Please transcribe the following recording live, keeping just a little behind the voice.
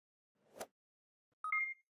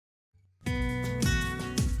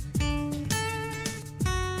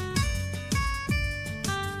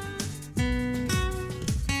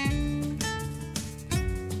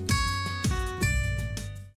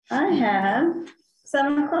have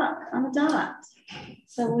 7 o'clock on the dot.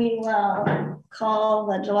 So we will call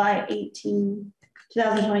the July 18,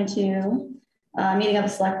 2022 meeting of the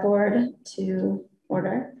Select Board to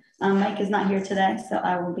order. Mike is not here today, so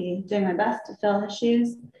I will be doing my best to fill his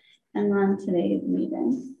shoes and run today's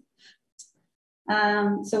meeting.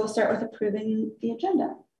 So we'll start with approving the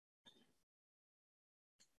agenda.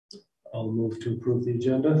 I'll move to approve the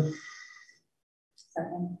agenda.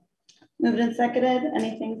 Second. Moved and seconded.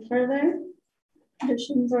 Anything further?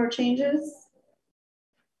 Additions or changes?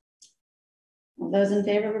 All those in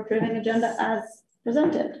favor of approving agenda as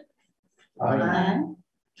presented? Aye.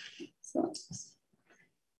 So,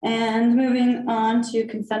 and moving on to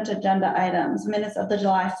consent agenda items, minutes of the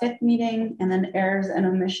July 5th meeting, and then errors and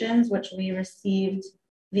omissions, which we received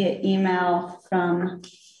via email from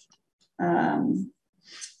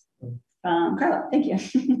Carla. Thank you.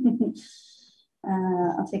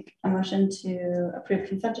 I'll take a motion to approve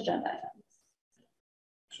consent agenda items.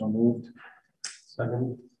 So moved.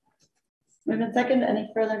 Second. Moved and second. Any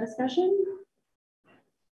further discussion?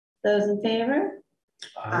 Those in favor?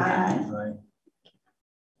 Aye. Aye.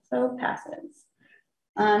 So passes.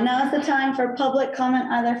 Now is the time for public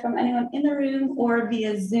comment, either from anyone in the room or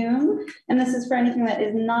via Zoom. And this is for anything that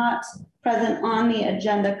is not present on the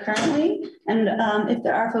agenda currently. And if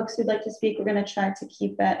there are folks who'd like to speak, we're going to try to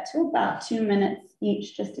keep it to about 2 minutes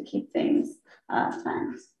each, just to keep things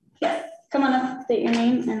timed. Yes, come on up, state your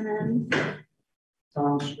name, and then.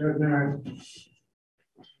 Tom Scribner,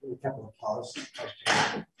 a couple of policy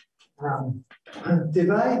questions. Did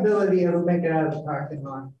liability ever make it out of the parking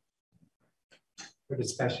lot for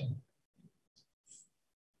discussion?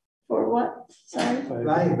 For what? Sorry?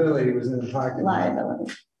 Liability was in the parking lot.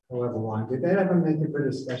 Liability. However long. Did that ever make it for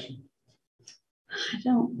discussion? I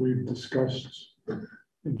don't. We've discussed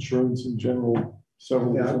insurance in general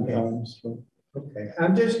several different times. But. Okay,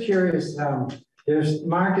 I'm just curious.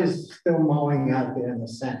 Mark is still mowing out there in the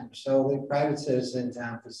center. So the private citizen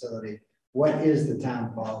town facility, what is the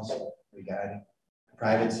town policy regarding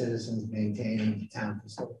private citizens maintaining the town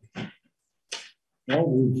facility? Well,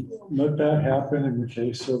 we've let that happen in the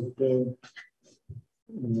case of the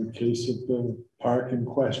park in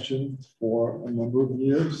question for a number of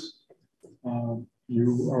years.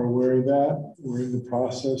 You are aware of that. We're in the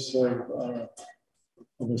process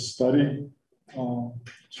of a study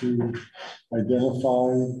to identify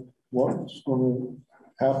what's going to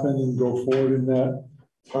happen and go forward in that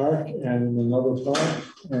park and in another park.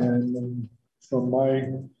 And from my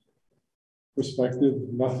perspective,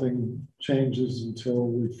 nothing changes until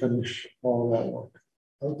we finish all that work.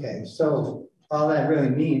 Okay, so all that really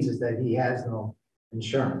means is that he has no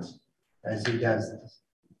insurance as he does this.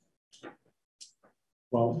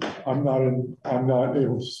 Well, I'm not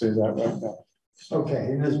able to say that right now. Okay,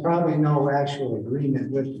 and there's probably no actual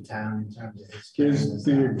agreement with the town in terms of his.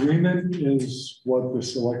 The agreement is what the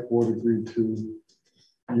select board agreed to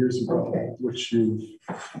years ago, okay, which you've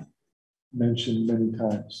mentioned many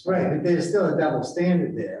times. Right, but there's still a double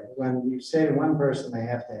standard there. When you say to one person they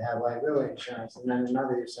have to have liability insurance, and then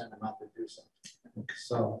another you send them out to do something.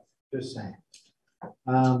 So just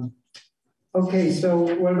saying. Okay, so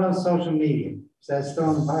what about social media? Is that still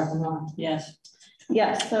in the parking lot? Yes.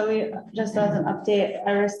 Yes, so we, just as an update,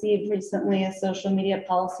 I received recently a social media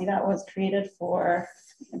policy that was created for,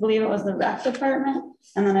 I believe it was the rec department.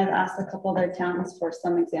 And then I've asked a couple other towns for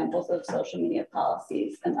some examples of social media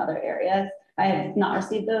policies in other areas. I have not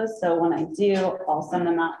received those. So when I do, I'll send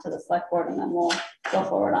them out to the select board and then we'll go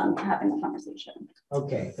forward on having the conversation.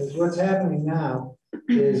 Okay, because what's happening now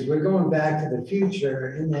is we're going back to the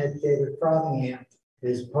future in that David Frothingham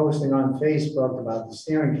is posting on Facebook about the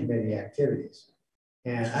steering committee activities.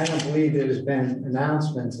 And I don't believe there's been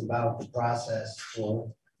announcements about the process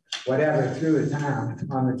or whatever through the town,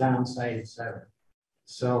 on the town site, etc.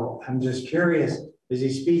 So I'm just curious, is he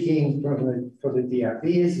speaking for the DRB?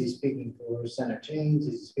 Is he speaking for Senator James?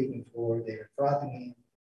 Is he speaking for David Frothingham?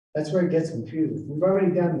 That's where it gets confusing. We've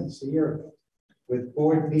already done this a year ago with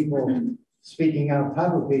board people speaking out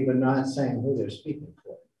publicly, but not saying who they're speaking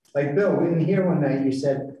for. Like Bill, we didn't hear one night you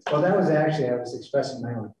said, well, that was actually, I was expressing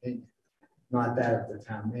my own opinion, not that of the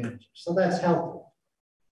town manager. So that's helpful.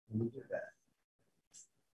 We do that.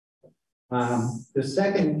 The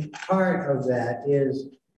second part of that is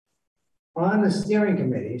on the steering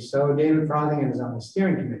committee. So David Frothingham is on the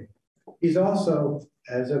steering committee. He's also,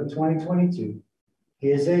 as of 2022,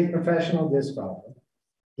 he is a professional disc golfer.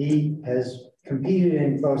 He has competed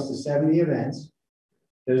in close to 70 events.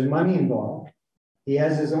 There's money involved. He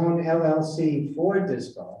has his own LLC for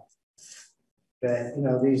disc golf. That, you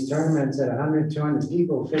know, these tournaments at 100, 200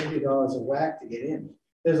 people, $50 a whack to get in.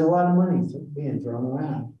 There's a lot of money being thrown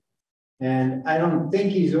around. And I don't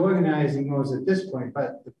think he's organizing those at this point,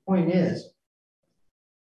 but the point is,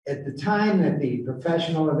 at the time that the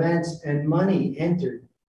professional events and money entered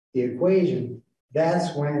the equation,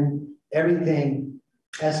 that's when everything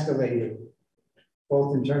escalated,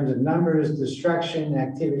 both in terms of numbers, destruction,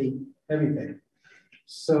 activity, everything.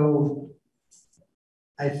 So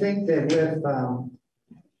I think that with,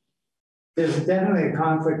 there's definitely a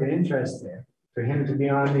conflict of interest there for him to be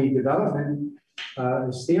on the development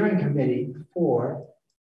steering committee for.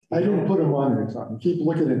 I didn't put him on there, Tom. Keep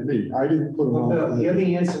looking at me. I didn't put him Well, on. Bill, you're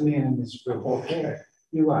the answer man in this group. Okay.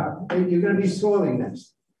 You are. You're going to be sorting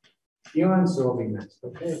this. You're on sorting this,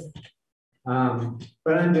 okay?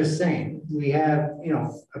 But I'm just saying, we have, you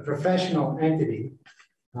know, a professional entity.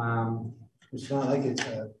 It's not like it's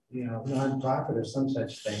a, you know, nonprofit or some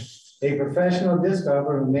such thing. A professional disc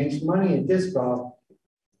golfer who makes money at disc golf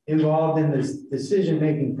involved in this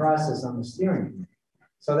decision-making process on the steering committee.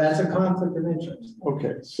 So that's a conflict of interest.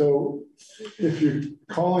 Okay, so if you're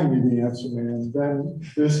calling me the answer man, then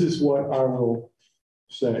this is what I will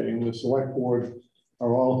say. And the select board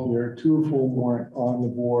are all here. Two of whom weren't on the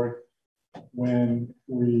board when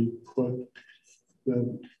we put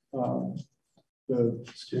the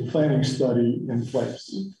planning study in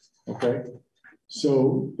place. Okay,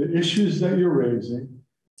 so the issues that you're raising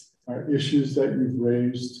are issues that you've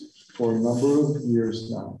raised for a number of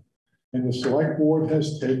years now. And the select board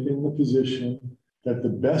has taken the position that the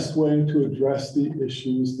best way to address the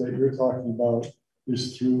issues that you're talking about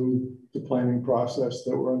is through the planning process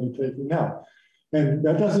that we're undertaking now. And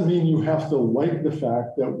that doesn't mean you have to like the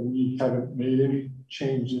fact that we haven't made any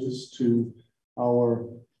changes to our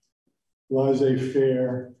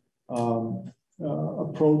laissez-faire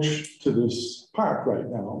approach to this park right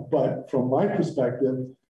now. But from my perspective,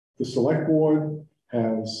 the select board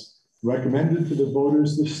has recommended to the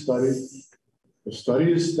voters this study. The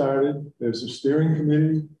study has started. There's a steering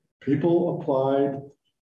committee. People applied.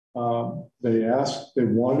 They asked, they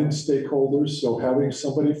wanted stakeholders. So having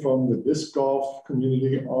somebody from the disc golf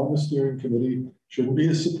community on the steering committee shouldn't be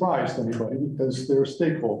a surprise to anybody because they're a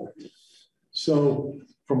stakeholder. So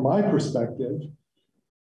from my perspective,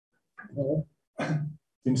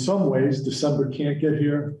 in some ways, December can't get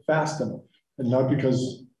here fast enough. And not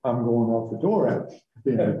because I'm going out the door at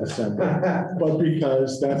the end of December, but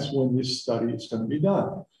because that's when this study is going to be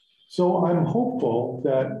done. So I'm hopeful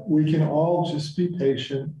that we can all just be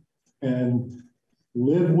patient and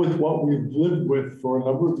live with what we've lived with for a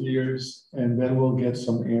number of years, and then we'll get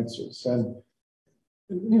some answers. And,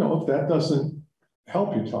 you know, if that doesn't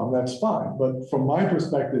help you, Tom, that's fine. But from my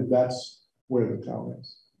perspective, that's where the town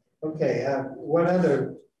is. Okay, one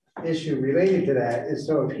other issue related to that is,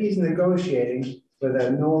 so if he's negotiating with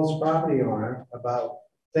a Knowles property owner about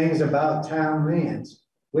things about town lands,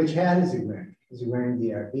 which hat is he wearing? Is he wearing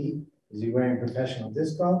DRB? Is he wearing professional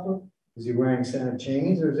disc golfer? Is he wearing center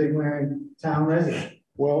chains, or is he wearing town resident?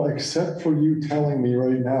 Well, except for you telling me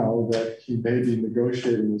right now that he may be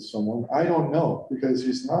negotiating with someone, I don't know, because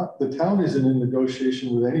he's not, the town isn't in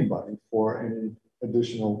negotiation with anybody for any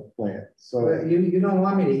additional land. So but you don't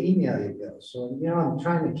want me to email you, Bill. So, you know, I'm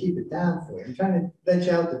trying to keep it down for you. I'm trying to let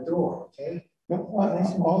you out the door, okay?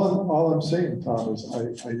 all I'm saying, Tom, is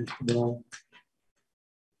you know,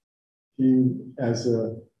 he, as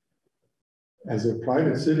a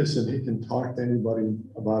private citizen, he can talk to anybody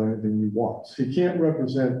about anything he wants. He can't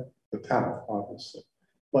represent the town, obviously,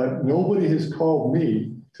 but nobody has called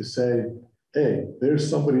me to say, hey, there's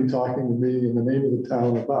somebody talking to me in the name of the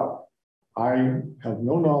town about. I have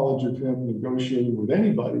no knowledge of him negotiating with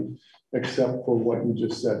anybody except for what you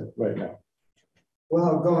just said right now.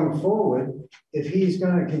 Well, going forward, if he's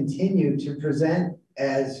going to continue to present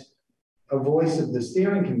as a voice of the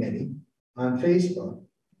steering committee on Facebook,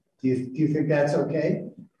 do you think that's okay?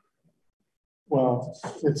 Well,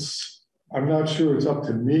 I'm not sure it's up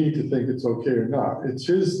to me to think it's okay or not. It's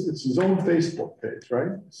his own Facebook page,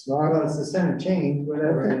 right? It's not. Well, it's the center change,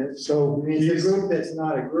 whatever Okay. it is. So I mean, it's a group that's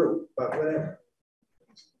not a group, but whatever.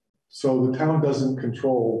 So the town doesn't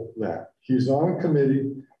control that. He's on a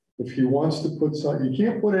committee. If he wants to put something, you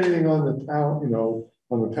can't put anything on the town, you know,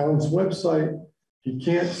 on the town's website. He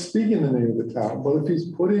can't speak in the name of the town, but if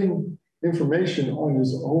he's putting information on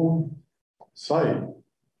his own site,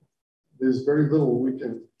 there's very little we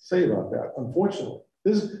can say about that, unfortunately.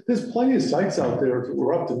 There's plenty of sites out there, if it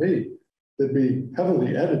were up to me, that'd be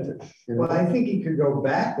heavily edited. You know? Well, I think he could go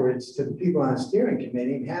backwards to the people on the steering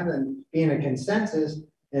committee and have them be in a consensus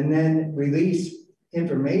and then release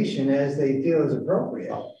information as they feel is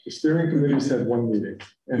appropriate. The steering committee's had one meeting,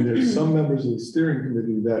 and there's some members of the steering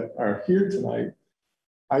committee that are here tonight.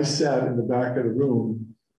 I sat in the back of the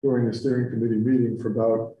room during the steering committee meeting for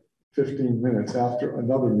about 15 minutes after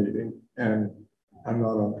another meeting, and I'm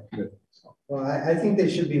not on the committee. So. Well, I think there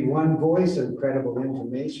should be one voice of credible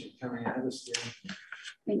information coming out of the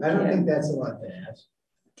steering. I don't think that's a lot to ask.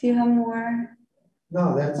 Do you have more?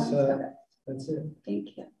 No, that's it.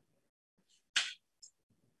 Thank you.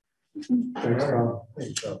 Thanks, Tom.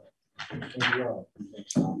 Thanks, Tom.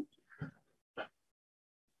 Thanks, Tom.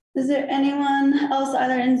 Is there anyone else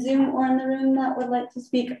either in Zoom or in the room that would like to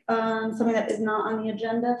speak on something that is not on the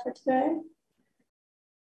agenda for today?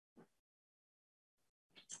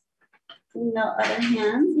 No other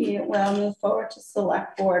hands. We will move forward to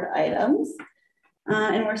select board items.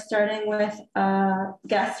 And we're starting with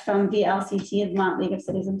guests from VLCT, Vermont League of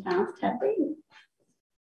Cities and Towns, Ted Brady.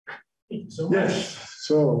 Yes,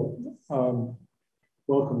 so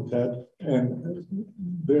welcome, Ted. And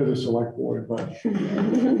they're the select board, but I've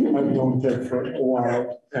known Ted for a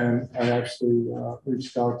while, and I actually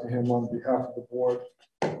reached out to him on behalf of the board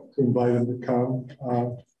to invite him to come.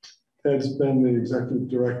 Ted's been the executive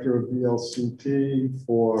director of VLCT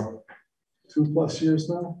for 2+ years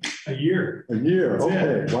now. A year. A year,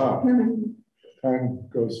 okay, wow. Time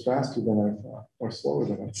goes faster than I thought, or slower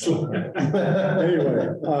than I thought.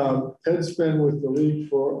 Anyway, Ted's been with the league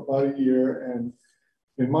for about a year, and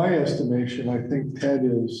in my estimation, I think Ted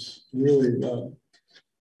is really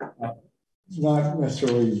not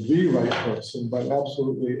necessarily the right person, but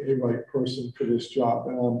absolutely a right person for this job.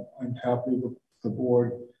 And I'm happy that the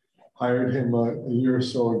board hired him a year or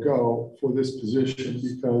so ago for this position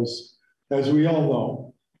because, as we all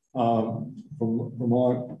know, from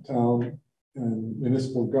Vermont town and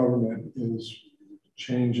municipal government is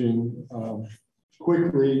changing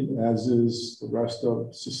quickly, as is the rest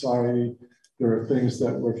of society. There are things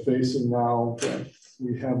that we're facing now that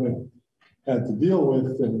we haven't had to deal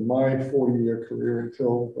with in my 40-year career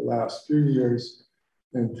until the last few years.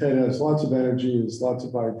 And Ted has lots of energy, has lots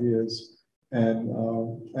of ideas. And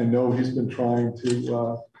I know he's been trying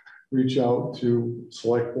to reach out to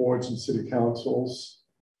select boards and city councils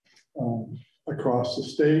across the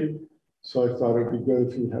state. So I thought it'd be good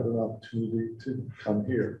if he had an opportunity to come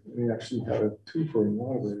here. And he actually had a twofer in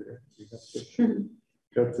Waterbury.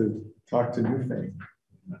 Got to talk to New Thing.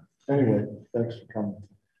 Anyway, thanks for coming.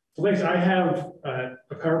 Well, thanks. I have a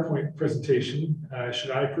PowerPoint presentation.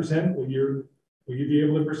 Should I present? Will you be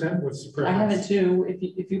able to present? What's the preference? I have it too,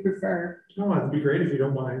 if you prefer. No, it'd be great if you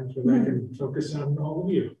don't mind, so I can focus on all of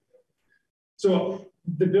you. So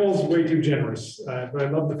the bill's way too generous, but I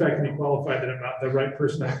love the fact that you qualified that I'm not the right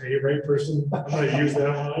person. I'm a right person. I'm going to use that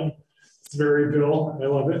line. It's very Bill. I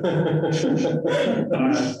love it.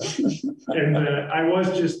 And I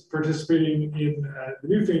was just participating in the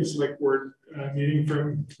New Thing Select Board meeting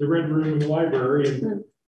from the Red Room in the library, and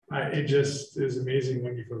it just is amazing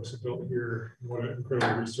when you folks have built here. What an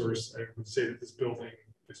incredible resource. I would say that this building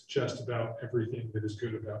is just about everything that is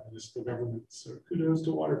good about municipal government. So kudos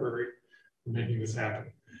to Waterbury for making this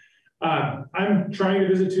happen. I'm trying to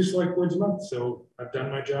visit 2 select boards a month, so I've done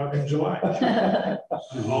my job in July.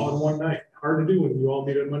 All in one night. Hard to do when you all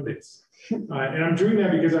meet on Mondays. And I'm doing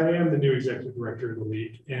that because I am the new executive director of the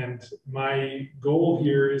league. And my goal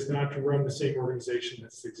here is not to run the same organization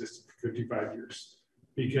that's existed for 55 years.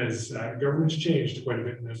 Because government's changed quite a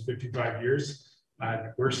bit in those 55 years.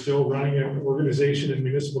 We're still running an organization in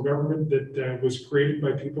municipal government that was created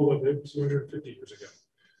by people that lived 250 years ago.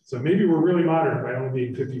 So maybe we're really modern by only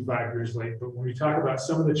being 55 years late, but when we talk about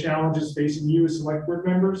some of the challenges facing you as select board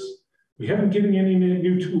members, we haven't given any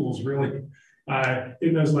new tools really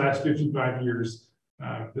in those last 55 years.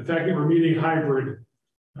 The fact that we're meeting hybrid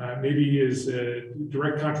maybe is a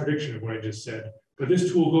direct contradiction of what I just said, but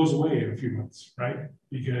this tool goes away in a few months, right?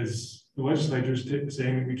 Because the legislature is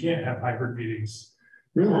saying that we can't have hybrid meetings.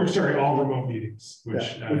 Really? Or sorry, all remote meetings,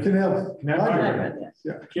 which we can have hybrid.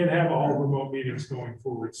 Yeah. Can't have all remote meetings going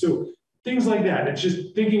forward. So things like that. It's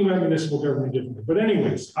just thinking about municipal government differently. But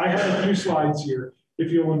anyways, I have a few slides here.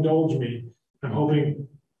 If you'll indulge me, I'm hoping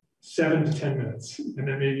 7 to 10 minutes. And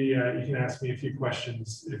then maybe you can ask me a few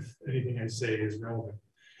questions if anything I say is relevant.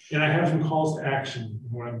 And I have some calls to action in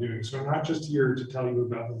what I'm doing. So I'm not just here to tell you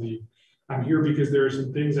about the league. I'm here because there are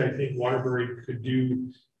some things I think Waterbury could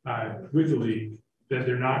do with the league that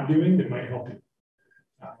they're not doing that might help you.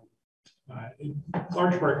 In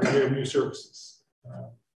large part, we have new services.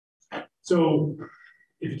 So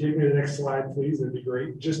if you take me to the next slide, please, that'd be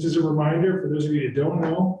great. Just as a reminder, for those of you that don't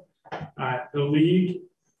know, the league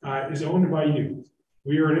is owned by you.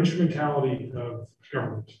 We are an instrumentality of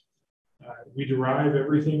government. We derive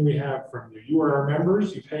everything we have from you. You are our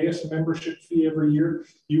members. You pay us a membership fee every year.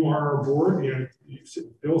 You are our board. You know,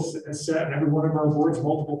 Bill has sat in every one of our boards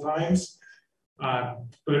multiple times. But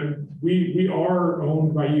we are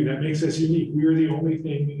owned by you. That makes us unique. We are the only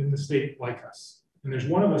thing in the state like us. And there's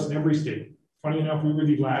one of us in every state. Funny enough, we were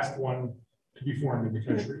the last one to be formed in the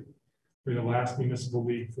country. We're the last municipal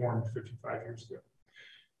league formed 55 years ago.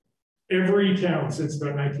 Every town since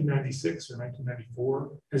about 1996 or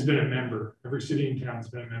 1994 has been a member. Every city and town has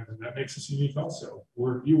been a member. That makes us unique also.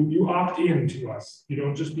 You opt in to us. You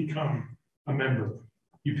don't just become a member.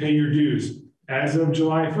 You pay your dues. As of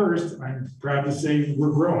July 1st, I'm proud to say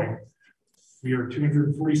we're growing. We are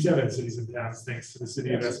 247 cities and towns thanks to the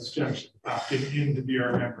city of Essex Junction opting in to be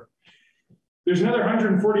our member. There's another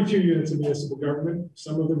 142 units of municipal government,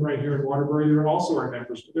 some of them right here in Waterbury, that are also our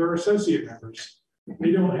members, but they're associate members.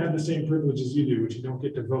 They don't have the same privileges you do, which you don't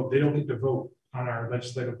get to vote. They don't get to vote on our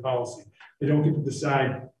legislative policy. They don't get to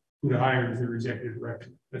decide who to hire as their executive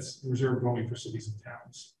director. That's reserved only for cities and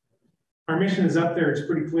towns. Our mission is up there. It's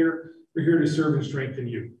pretty clear. We're here to serve and strengthen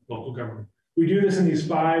you, local government. We do this in these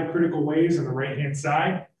 5 critical ways on the right-hand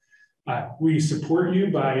side. We support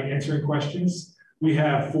you by answering questions. We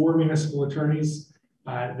have 4 municipal attorneys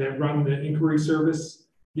that run the inquiry service.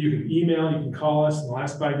 You can email, you can call us. In the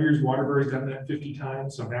last 5 years, Waterbury's done that 50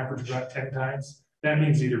 times, so on average about 10 times. That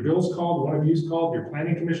means either Bill's called, one of you's called, your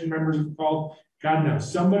planning commission members have called. God knows,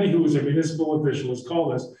 somebody who is a municipal official has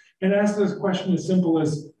called us and asked us a question as simple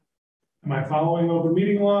as, am I following open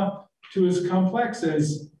meeting law? To as complex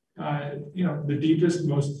as, the deepest,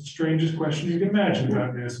 most strangest question you can imagine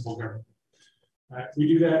about municipal government. We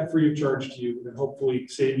do that free of charge to you and hopefully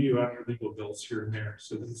save you on your legal bills here and there.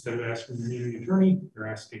 So that instead of asking your needing attorney, you're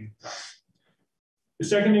asking us. The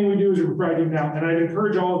second thing we do is we're providing now, and I'd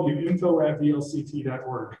encourage all of you,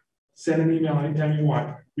 info@vlct.org. Send an email anytime you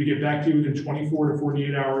want. We get back to you within 24 to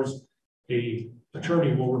 48 hours. An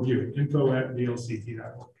attorney will review it,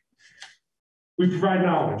 info@vlct.org. We provide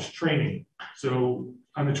knowledge, training. So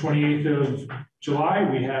on the 28th of July,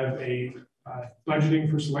 we have a budgeting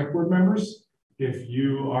for select board members. If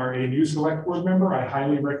you are a new select board member, I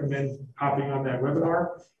highly recommend hopping on that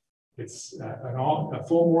webinar. It's a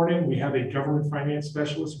full morning. We have a government finance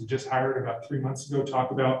specialist we just hired about 3 months ago, talk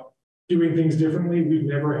about doing things differently. We've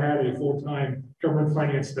never had a full-time government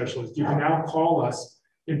finance specialist. You can now call us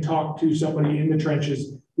and talk to somebody in the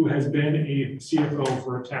trenches who has been a CFO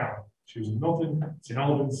for a town. She was in Milton, St.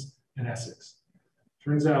 Albans, and Essex.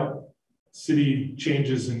 Turns out city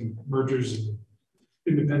changes and mergers and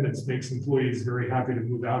independence makes employees very happy to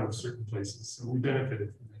move out of certain places. So we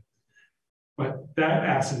benefited from it. But that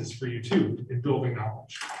asset is for you too in building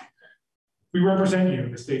knowledge. We represent you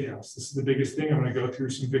in the State House. This is the biggest thing. I'm going to go through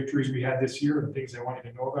some victories we had this year and things I want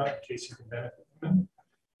you to know about in case you can benefit from them.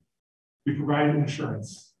 We provided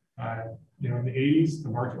insurance. In the 80s, the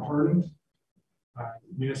market hardened.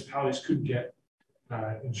 Municipalities couldn't get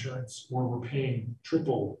insurance or were paying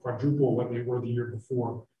triple, quadruple what they were the year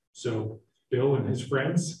before. So Bill and his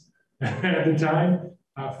friends at the time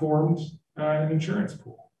formed an insurance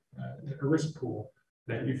pool, a risk pool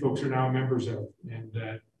that you folks are now members of.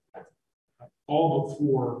 And all but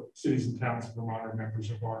 4 cities and towns in Vermont are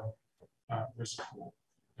members of our risk pool.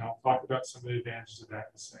 And I'll talk about some of the advantages of that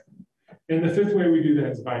in a second. And the 5th way we do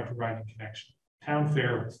that is by providing connection. Town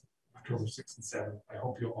fair, October 6th and 7th. I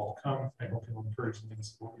hope you'll all come. I hope you'll encourage the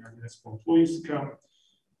municipal employees to come.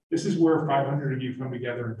 This is where 500 of you come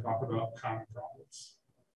together and talk about common problems,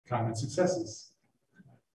 common successes,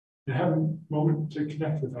 and have a moment to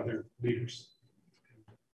connect with other leaders.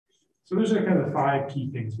 So those are kind of the 5 key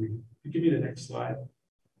things we do. Give me the next slide.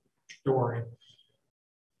 Don't worry.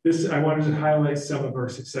 I wanted to highlight some of our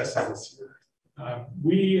successes this year.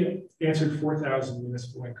 We answered 4,000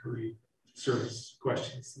 municipal inquiry service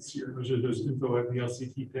questions this year. Those are those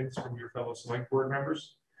info@VLCT things from your fellow select board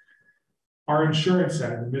members. Our insurance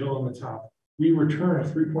center in the middle and the top, we returned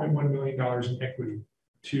 $3.1 million in equity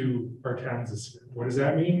to our towns this year. What does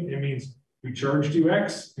that mean? It means we charged you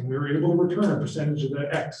X and we were able to return a percentage of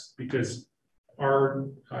that X because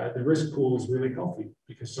the risk pool is really healthy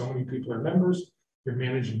because so many people are members. They're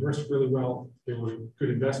managing risk really well. There were good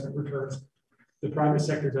investment returns. The private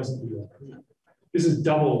sector doesn't do that. This is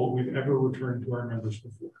double what we've ever returned to our members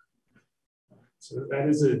before. So that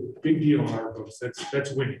is a big deal in our books.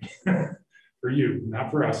 That's winning for you,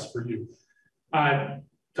 not for us, for you.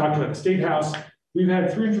 Talked about the State House. We've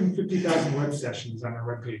had 350,000 web sessions on our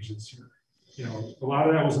web page this year. A lot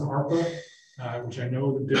of that was in ARPA, which I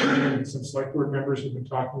know that Bill and some select board members have been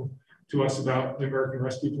talking to us about the American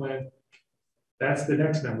Rescue Plan. That's the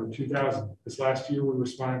next number, 2,000. This last year, we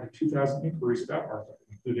responded to 2,000 inquiries about ARPA,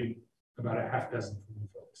 including about a half dozen from you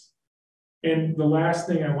folks. And the last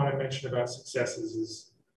thing I want to mention about successes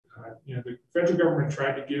is, the federal government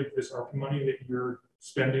tried to give this ARPA money that you're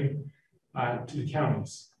spending to the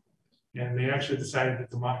counties. And they actually decided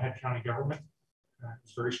that Vermont had county government.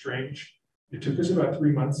 It's very strange. It took us about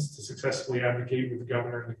 3 months to successfully advocate with the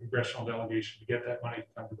governor and the congressional delegation to get that money to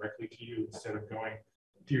come directly to you instead of going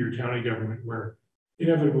to your county government, where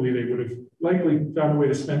inevitably they would have likely found a way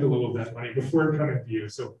to spend a little of that money before coming to you.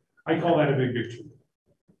 So I call that a big victory.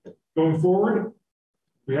 Going forward,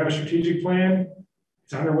 we have a strategic plan.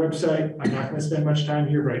 It's on our website. I'm not going to spend much time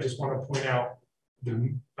here, but I just want to point out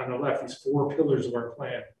on the left, these 4 pillars of our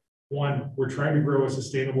plan. 1, we're trying to grow a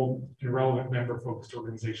sustainable and relevant member-focused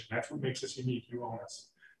organization. That's what makes us unique. You own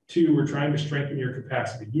us. 2, we're trying to strengthen your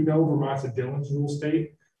capacity. You know, Vermont's a Dillon's rule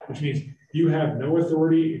state, which means you have no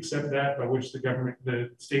authority except that by which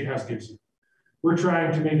the state house gives you. We're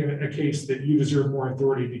trying to make a case that you deserve more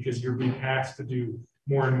authority because you're being asked to do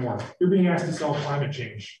more and more. You're being asked to solve climate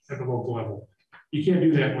change at the local level. You can't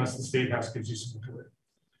do that unless the state house gives you some authority.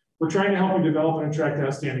 We're trying to help you develop and attract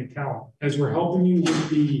outstanding talent. As we're helping you with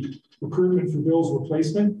the recruitment for Bill's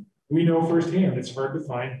replacement, we know firsthand it's hard to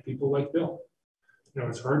find people like Bill. You know,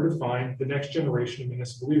 it's hard to find the next generation of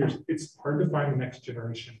municipal leaders. It's hard to find the next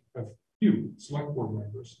generation of you, select board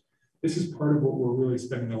members. This is part of what we're really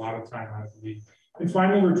spending a lot of time on, I believe. And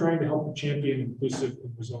finally, we're trying to help champion inclusive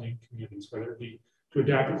and resilient communities, whether it be to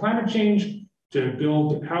adapt to climate change, to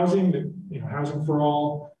build housing, housing for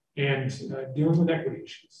all, and dealing with equity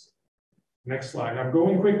issues. Next slide. I'm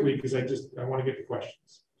going quickly because I want to get to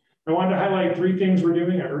questions. I wanted to highlight 3 things we're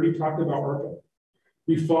doing. I already talked about ARPA.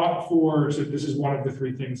 We fought for, so this is one of the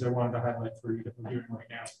 3 things I wanted to highlight for you that we're doing right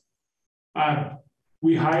now.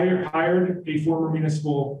 We hired a former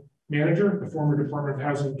municipal manager, the former Department of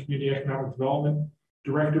Housing and Community Economic Development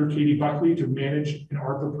Director, Katie Buckley, to manage an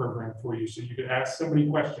ARPA program for you. So you could ask somebody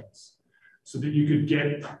questions so that you could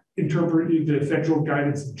get the federal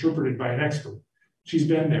guidance interpreted by an expert. She's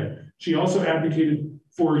been there. She also advocated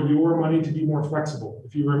for your money to be more flexible.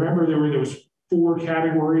 If you remember, there were those 4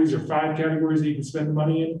 categories or 5 categories that you can spend the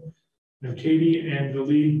money in. You know, Katie and the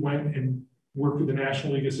league went and worked with the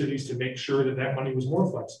National League of Cities to make sure that that money was more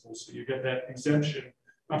flexible. So you get that exemption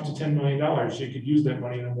up to $10 million. You could use that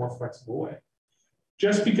money in a more flexible way.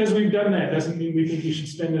 Just because we've done that doesn't mean we think you should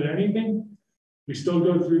spend it on anything. We still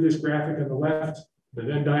go through this graphic on the left, the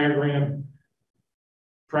Venn diagram.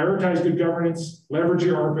 Prioritize good governance, leverage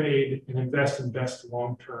your ARPA aid, and invest in best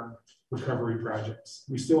long-term recovery projects.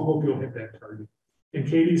 We still hope you'll hit that target. And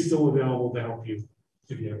Katie's still available to help you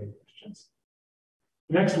if you have any questions.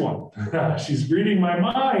 Next one. She's reading my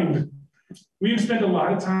mind. We have spent a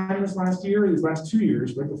lot of time these last 2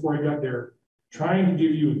 years, right before I got there, trying to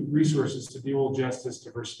give you resources to deal with justice,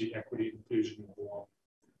 diversity, equity, inclusion, and belonging.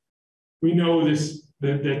 We know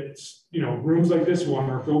that rooms like this one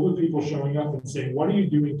are filled with people showing up and saying, what are you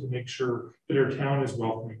doing to make sure that our town is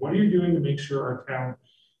welcoming? What are you doing to make sure our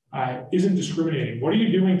town isn't discriminating? What are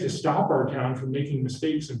you doing to stop our town from making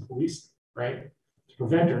mistakes in policing, right? To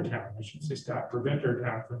prevent our town, I shouldn't say stop, prevent our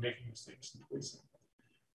town from making mistakes in policing.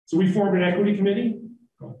 So we formed an equity committee.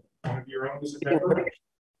 One of your own is a member.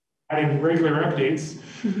 Adding regular updates.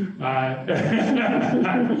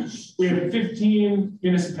 We have 15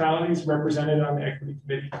 municipalities represented on the equity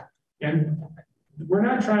committee. And we're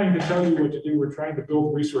not trying to tell you what to do. We're trying to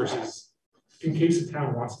build resources in case a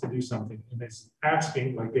town wants to do something. And it's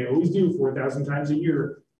asking, like they always do 4,000 times a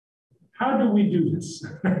year, how do we do this?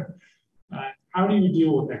 How do you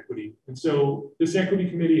deal with equity? And so this equity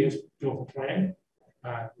committee has built a plan,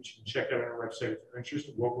 which you can check out on our website if you're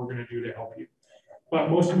interested in what we're going to do to help you. But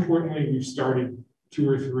most importantly, we've started 2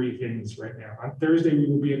 or 3 things right now. On Thursday, we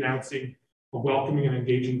will be announcing a welcoming and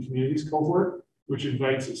engaging communities cohort, which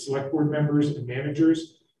invites select board members and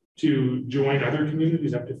managers to join other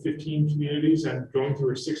communities, up to 15 communities, and going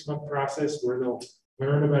through a 6-month process where they'll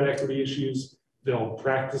learn about equity issues, they'll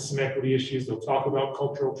practice some equity issues, they'll talk about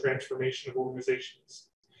cultural transformation of organizations.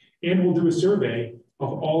 And we'll do a survey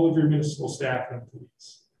of all of your municipal staff and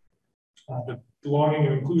employees. The belonging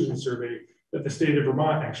and inclusion survey that the state of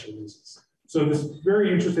Vermont actually uses. So this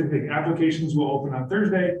very interesting thing, applications will open on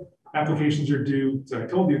Thursday. Applications are due. So I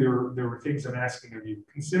told you there were things I'm asking of you.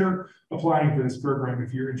 Consider applying for this program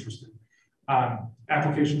if you're interested.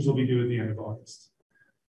 Applications will be due at the end of August.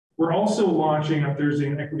 We're also launching on Thursday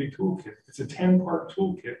an equity toolkit. It's a 10-part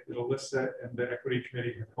toolkit that Alyssa and the equity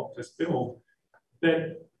committee have helped us build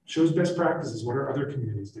that shows best practices. What are other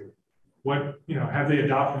communities doing? What, have they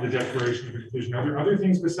adopted the Declaration of Inclusion? Are there other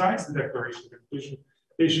things besides the Declaration of Inclusion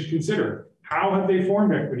they should consider? How have they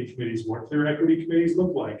formed equity committees? What do their equity committees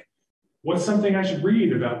look like? What's something I should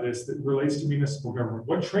read about this that relates to municipal government?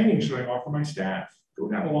 What training should I offer my staff? Go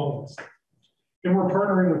down a long list. And we're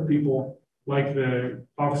partnering with people like the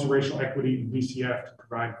Office of Racial Equity and VCF to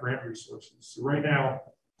provide grant resources. So right now,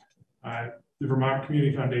 the Vermont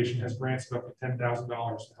Community Foundation has grants of up to $10,000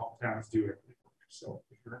 to help towns do it. So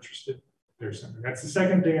if you're interested, there's something. That's the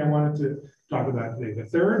second thing I wanted to talk about today. The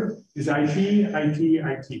third is IT.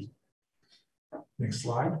 Next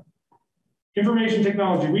slide. Information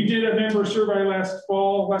technology. We did a member survey last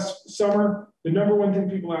summer. The number one thing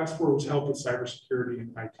people asked for was help with cybersecurity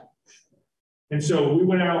and IT. And so we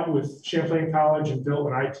went out with Champlain College and built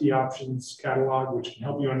an IT options catalog, which can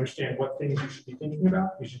help you understand what things you should be thinking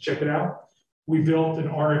about. You should check it out. We built an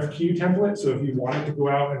RFQ template. So if you wanted to go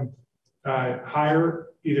out and hire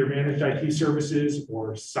either managed IT services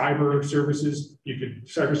or cyber services,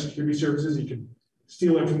 cybersecurity services, you can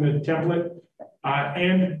steal it from the template,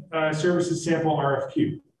 and services sample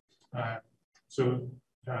RFQ.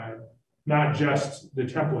 Not just the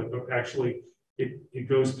template, but actually it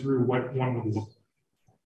goes through what one would look like.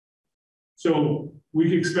 So we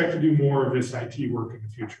can expect to do more of this IT work in the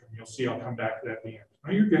future. And you'll see, I'll come back to that at the end.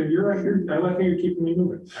 Oh, you're good. You're right. I like how you're keeping me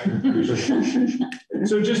moving. I appreciate it.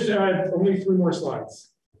 So just only 3 more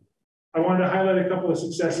slides. I wanted to highlight a couple of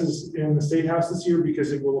successes in the State House this year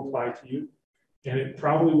because it will apply to you. And it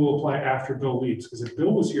probably will apply after Bill leaves. Because if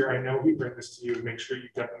Bill was here, I know he'd bring this to you and make sure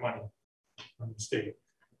you've got the money from the state.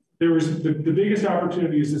 There was the biggest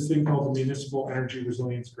opportunity is this thing called the Municipal Energy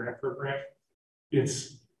Resilience Grant Program.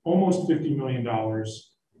 It's almost $50 million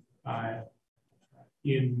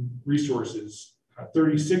in resources,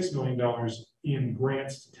 $36 million in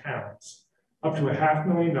grants to towns, up to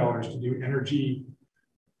 $500,000 to do energy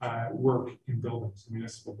work in buildings,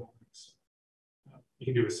 municipal buildings. You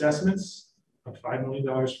can do assessments, up to $5 million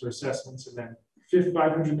for assessments, and then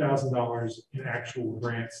 $500,000 in actual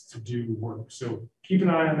grants to do work. So keep an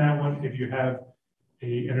eye on that one if you have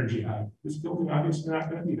a energy hub. This building obviously not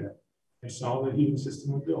going to be that. I saw the heating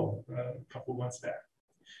system with Bill a couple of months back.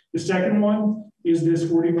 The second one is this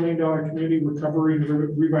 $40 million community recovery and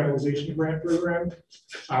revitalization grant program.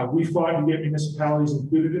 We fought to get municipalities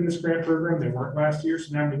included in this grant program. They weren't last year,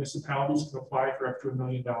 so now municipalities can apply for up to $1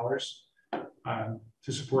 million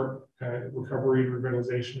to support recovery and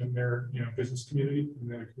revitalization in their business community, in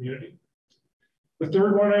their community. The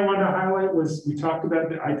third one I wanted to highlight was we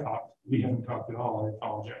haven't talked at all, I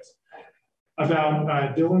apologize,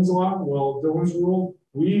 about Dillon's Law. Well, Dillon's Rule,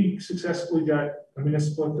 we successfully got a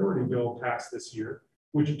municipal authority bill passed this year,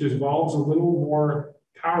 which devolves a little more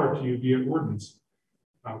power to you via ordinance.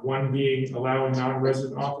 One being allowing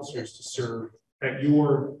non-resident officers to serve at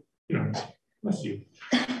your, bless you.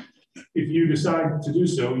 If you decide to do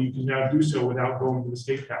so, you can now do so without going to the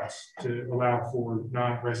State House to allow for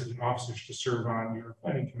non-resident officers to serve on your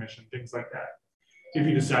planning commission, things like that. If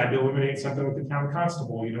you decide to eliminate something with the town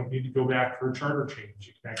constable, you don't need to go back for a charter change.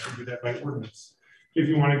 You can actually do that by ordinance. If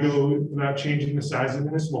you want to go without changing the size of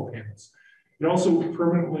municipal panels. It also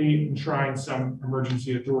permanently enshrines some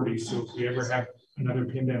emergency authority. So if we ever have another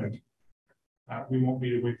pandemic, we won't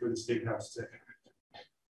need to wait for the State House to act.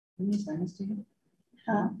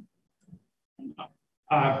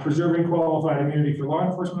 Preserving qualified immunity for law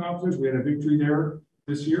enforcement officers. We had a victory there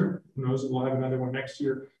this year. Who knows if we'll have another one next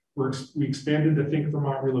year. We expanded the Think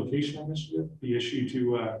Vermont Relocation Initiative, the issue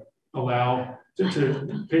to allow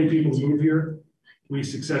to pay people to move here. We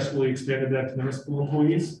successfully expanded that to municipal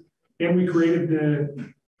employees. And we created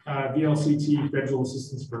the VLCT Federal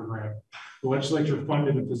Assistance Program. The legislature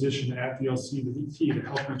funded a position at VLCT to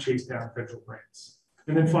help you chase down federal grants.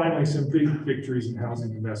 And then finally, some big victories in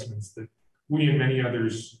housing investments that we and many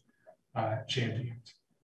others championed.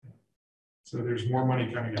 So there's more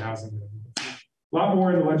money coming to housing. A lot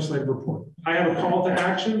more in the legislative report. I have a call to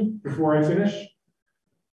action before I finish.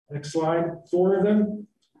 Next slide, 4 of them.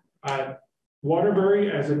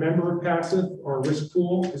 Waterbury, as a member of passive or risk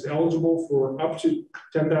pool, is eligible for up to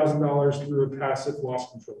 $10,000 through a passive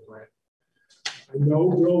loss control grant. I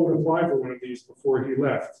know Bill would apply for one of these before he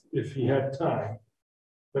left if he had time,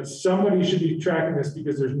 but somebody should be tracking this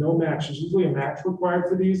because there's no match. There's usually a match required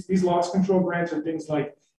for these. These loss control grants are things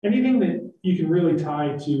like anything that you can really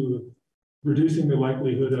tie to reducing the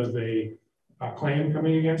likelihood of a claim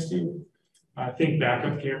coming against you. Think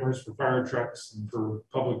backup cameras for fire trucks and for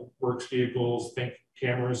public works vehicles. Think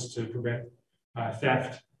cameras to prevent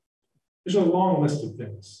theft. There's a long list of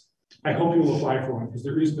things. I hope you'll apply for one because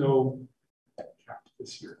there is no cap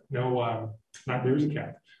this year. No, there is a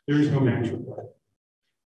cap. There is no match required.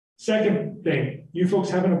 Second thing, you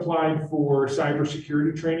folks haven't applied for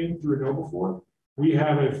cybersecurity training through Know Before. We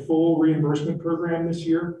have a full reimbursement program this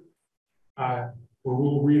year. Where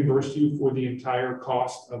we'll reimburse you for the entire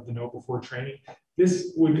cost of the Know Before training.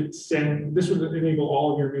 This would enable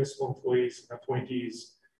all of your municipal employees and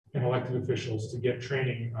appointees and elected officials to get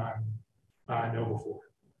training on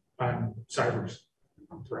on cyber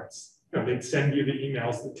threats. You know, they'd send you the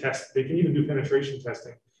emails, the test. They can even do penetration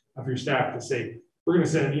testing of your staff to say, we're going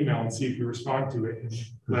to send an email and see if you respond to it and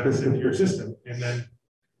let us into your system and then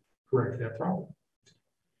correct that problem.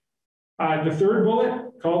 The third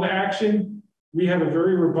bullet, call to action. We have a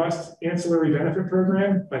very robust ancillary benefit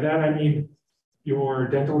program. By that, I mean your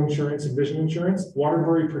dental insurance and vision insurance.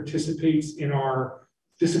 Waterbury participates in our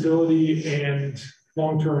disability and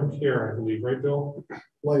long-term care, I believe, right, Bill?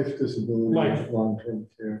 Life, disability, Life. long-term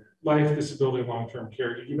care. Life, disability, long-term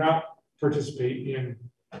care. You do not participate in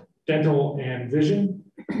dental and vision.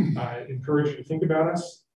 I encourage you to think about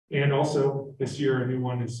us. And also this year, a new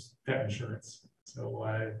one is pet insurance. So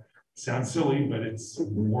sounds silly, but it's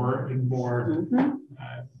more and more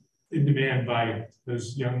in demand by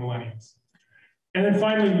those young millennials. And then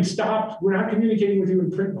finally, we're not communicating with you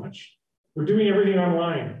in print much. We're doing everything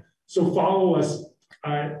online. So follow us,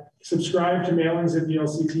 subscribe to mailings at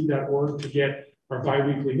dlct.org to get our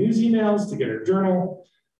biweekly news emails, to get our journal.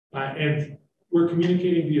 And we're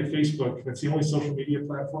communicating via Facebook. That's the only social media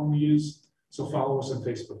platform we use. So follow us on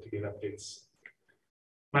Facebook to get updates.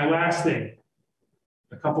 My last thing,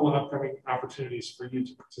 a couple of upcoming opportunities for you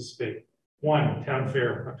to participate. 1, Town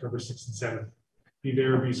Fair, October 6th and 7th. Be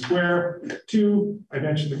there, be square. 2, I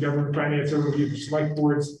mentioned the government finance overview for select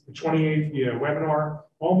boards. The 28th via webinar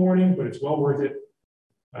all morning, but it's well worth it.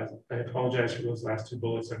 I apologize for those last 2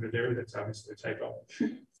 bullets under there. That's obviously a typo.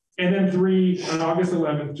 And then 3, on August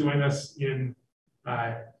 11th, join us in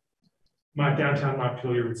downtown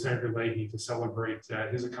Montpelier with Senator Leahy to celebrate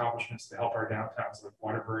his accomplishments to help our downtowns like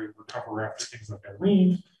Waterbury recover after things like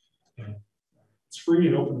Irene. And it's free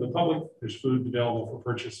and open to the public. There's food available for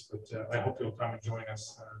purchase, but I hope you'll come and join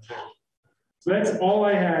us there. So that's all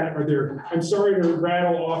I had. I'm sorry to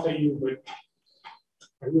rattle off at you, but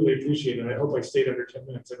I really appreciate it. I hope I stayed under 10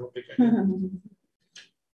 minutes. I don't think I did.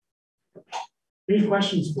 Any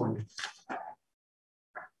questions for me?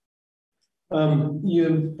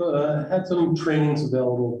 You've had some trainings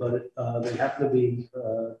available, but they happen to be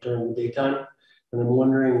during the daytime. And I'm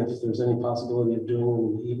wondering if there's any possibility of doing them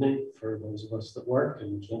in the evening for those of us that work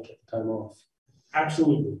and can't get the time off.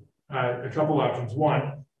 Absolutely. A couple options.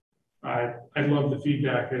 1, I'd love the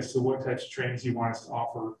feedback as to what types of trainings you want us to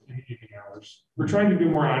offer in the evening hours. We're trying to do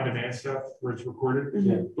more on-demand stuff where it's recorded,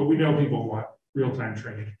 but we know people want real-time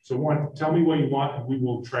training. So 1, tell me what you want, and we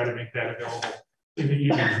will try to make that available in the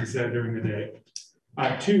evenings instead of during the day.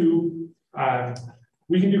 2,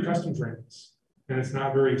 we can do custom trainings, and it's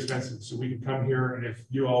not very expensive. So we can come here, and if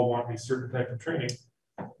you all want a certain type of training,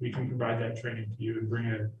 we can provide that training to you and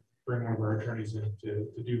bring one of our attorneys in to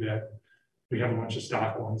do that. We have a bunch of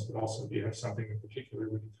stock ones, but also if you have something in particular,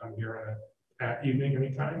 we can come here at evening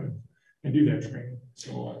anytime and do that training.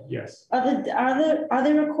 So yes. Are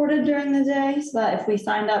they recorded during the day so that if we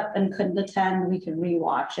signed up and couldn't attend, we could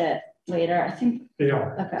rewatch it later? I think they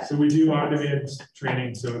are. Okay. So we do on-demand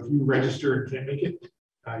training. So if you register and can't make it,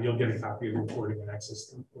 you'll get a copy of the recording and access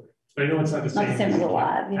to the recording. But I know it's not the same. Not the same as a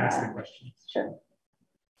live. Ask Yeah. the questions. Sure.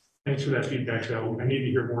 Thanks for that feedback, though. I need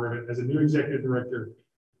to hear more of it. As a new executive director,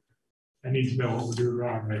 I need to know what we're doing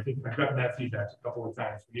wrong. And I think I've gotten that feedback a couple of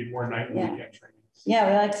times. We need more night and weekend trainings. Yeah,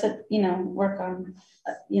 we like to, work on,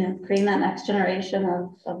 creating that next generation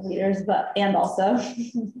of leaders, and also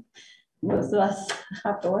most of us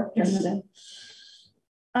have to work during the day.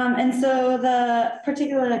 And so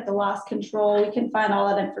particularly like the loss control, we can find all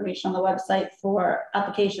that information on the website for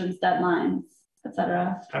applications, deadlines,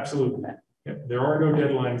 etc. Absolutely. Yeah, there are no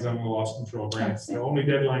deadlines on the loss control grants. The only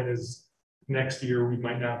deadline is next year. We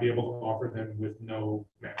might not be able to offer them with no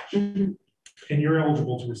match. And you're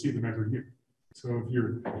eligible to receive them every year. So if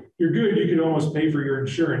you're good, you can almost pay for your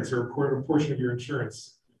insurance or a portion of your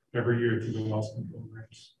insurance every year through the loss control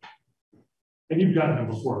grants. And you've gotten them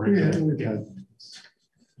before, right? Yeah, we've had.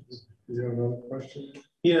 You have another question?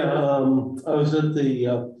 Yeah, I was at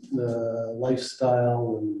the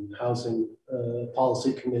Lifestyle and Housing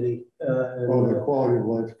Policy Committee. The Quality of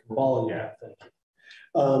Life. Quality, yeah, thank you.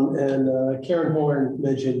 And Karen Horn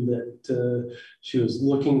mentioned that she was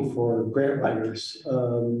looking for grant writers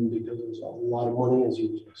because there's a lot of money, as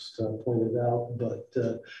you just pointed out, but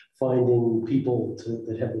finding people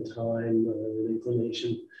that have the time and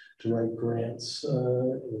inclination to write grants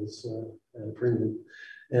is at a premium.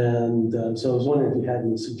 And so I was wondering if you had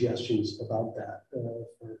any suggestions about that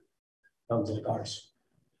for towns like ours.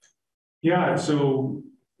 Yeah, so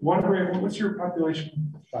Waterbury, what's your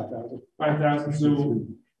population? 5,000. 5,000. So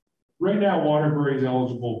right now, Waterbury is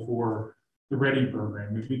eligible for the READY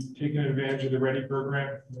program. Have you taken advantage of the READY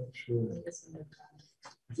program? Not sure.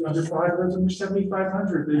 Under 5, those under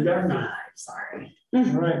 7,500. They got me. Sorry. All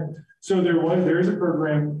right. So there is a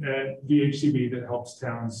program at VHCB that helps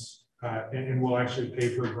towns and will actually pay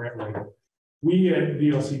for a grant writer. We at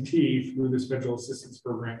VLCT, through this federal assistance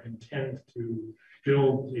program, intend to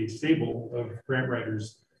build a stable of grant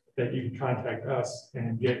writers that you can contact us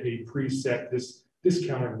and get a preset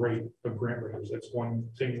discounted rate of grant writers. That's one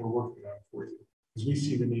thing we're working on for you, because we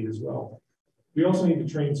see the need as well. We also need to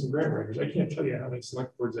train some grant writers. I can't tell you how many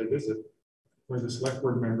select boards I visit where the select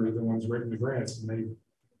board members are the ones writing the grants, and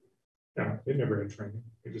they never had training.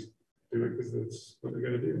 They just do it because that's what they got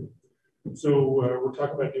to do. So we're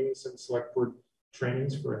talking about doing some select board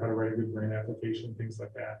trainings for how to write a good grant application, things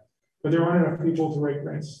like that. But there aren't enough people to write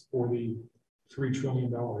grants for the $3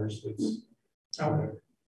 trillion that's out there.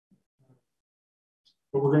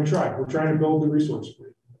 But we're going to try. We're trying to build the resource for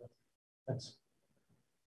you. Thanks.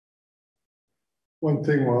 One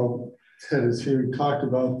thing while Ted is here, we talked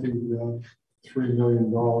about the $3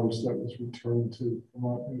 million that was returned to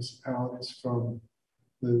Vermont municipalities from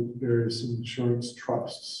the various insurance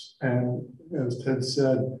trusts. And as Ted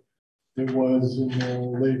said, it was in the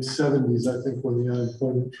late 70s, I think, when the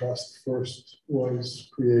unemployment trust first was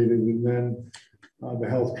created. And then the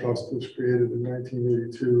health trust was created in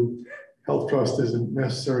 1982. Health trust isn't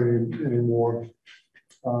necessary anymore.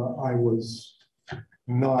 I was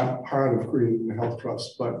not part of creating the health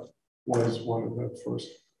trust, but was one of the first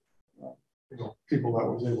people that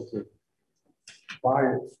was able to buy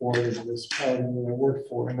it for the municipality that I worked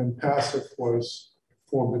for. And then passive was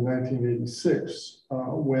formed in 1986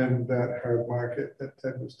 when that hard market that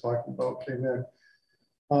Ted was talking about came in.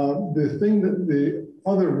 The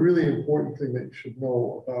other really important thing that you should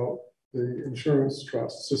know about the insurance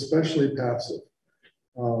trusts, especially passive,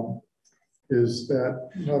 is that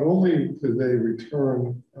not only do they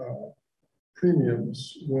return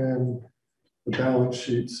premiums when the balance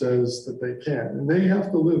sheet says that they can, and they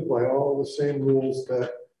have to live by all the same rules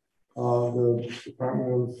that the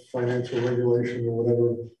Department of Financial Regulation or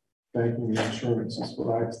whatever, banking and insurance is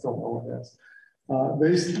what I still know it as.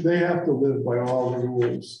 They have to live by all the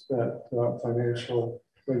rules that financial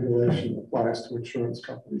regulation applies to insurance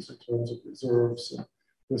companies in terms of reserves and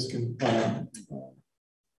risk and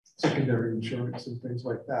secondary insurance and things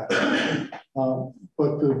like that.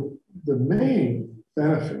 But the main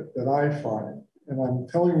benefit that I find, and I'm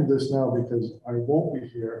telling you this now because I won't be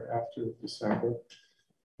here after December,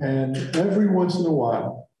 and every once in a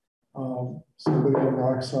while, somebody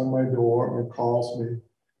knocks on my door or calls me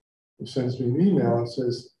or sends me an email and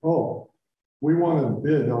says, oh, we want to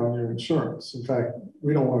bid on your insurance. In fact,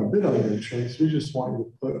 we don't want to bid on your insurance. We just want you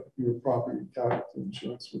to put your property casualty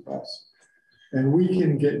insurance with us, and we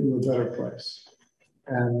can get you a better price.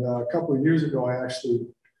 And a couple of years ago, I actually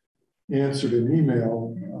answered an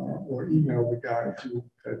email or emailed the guy who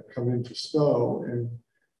had come into Stowe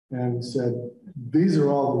and said, these are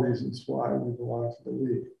all the reasons why we belong to the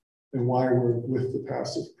league and why we're with the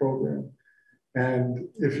passive program. And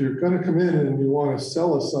if you're going to come in and you want to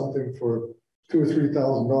sell us something for $2,000 or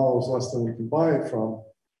 $3,000 less than we can buy it from,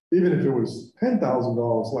 even if it was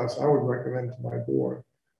 $10,000 less, I would recommend to my board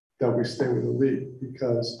that we stay with the league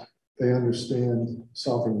because they understand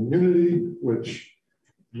sovereign immunity, which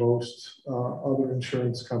most other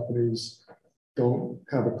insurance companies don't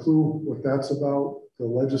have a clue what that's about. The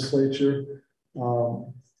legislature,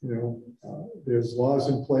 there's laws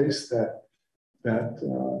in place that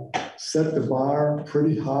set the bar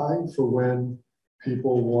pretty high for when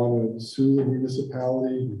people want to sue the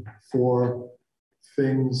municipality for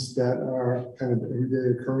things that are kind of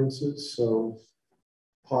everyday occurrences. So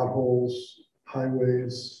potholes,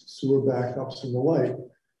 highways, sewer backups, and the like.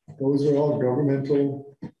 Those are all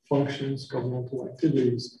governmental functions, governmental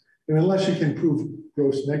activities. And unless you can prove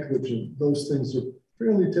gross negligence, those things are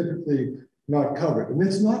fairly typically not covered. And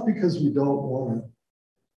it's not because we don't want to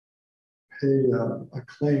pay a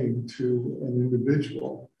claim to an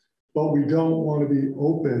individual, but we don't want to be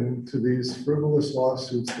open to these frivolous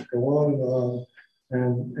lawsuits that go on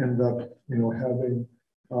and end up, having,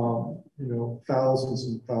 thousands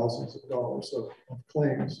and thousands of dollars of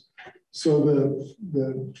claims. So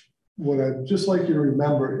what I'd just like you to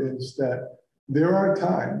remember is that there are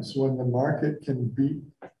times when the market can beat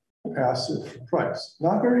passive price.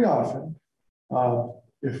 Not very often.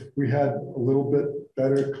 If we had a little bit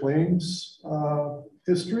better claims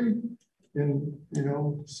history in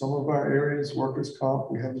some of our areas, workers'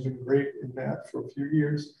 comp, we haven't been great in that for a few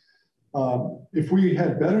years. If we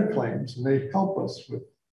had better claims, and they help us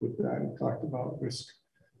with that, we talked about risk,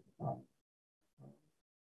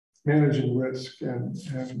 managing risk and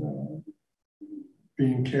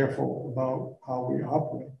being careful about how we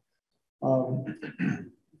operate.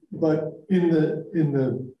 but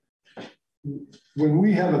when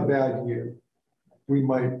we have a bad year, we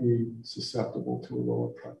might be susceptible to a lower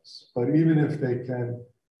price. But even if they can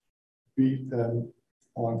beat them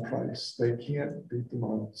on price, they can't beat them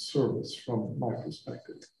on service from my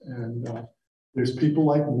perspective. And there's people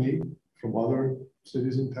like me from other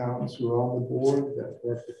cities and towns who are on the board that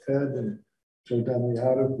work with Ted and Joe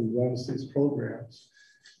Damiata, who runs these programs.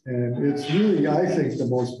 And it's really, I think, the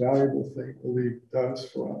most valuable thing the league does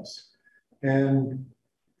for us. And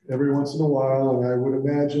every once in a while, and I would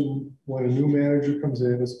imagine when a new manager comes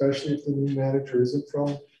in, especially if the new manager isn't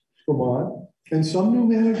from Vermont, and some new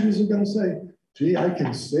managers are going to say, gee, I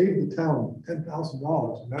can save the town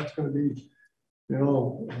 $10,000, and that's going to be, you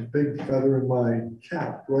know, a big feather in my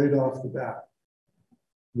cap right off the bat.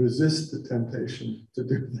 Resist the temptation to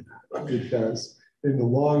do that, because in the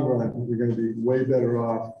long run, we're going to be way better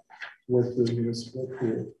off with the municipal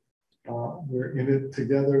pool. We're in it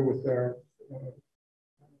together with our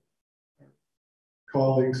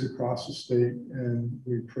colleagues across the state, and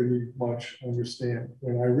we pretty much understand.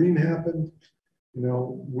 When Irene happened, you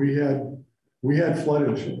know, we had flood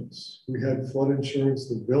insurance. We had flood insurance.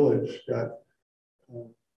 The village got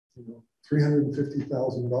you know,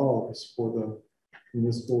 $350,000 for the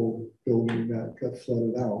municipal building that got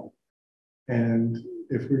flooded out. And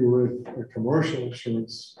if we were with a commercial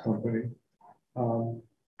insurance company, probably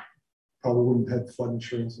wouldn't have had flood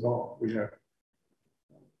insurance at all. We had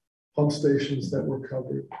pump stations that were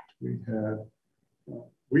covered. We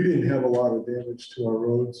didn't have a lot of damage to our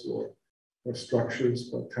roads or structures,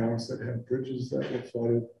 but towns that had bridges that were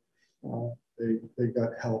flooded, they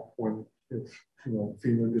got help when, if you know,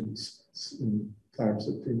 FEMA didn't, in times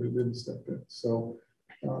that FEMA didn't step in. So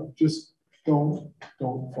just don't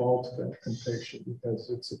fall to that temptation, because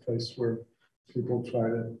it's a place where people try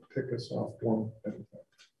to pick us off one at a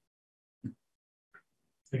time.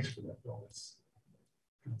 Thanks for that, Bill.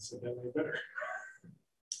 That's definitely better.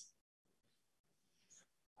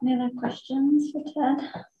 Any other questions for Ted?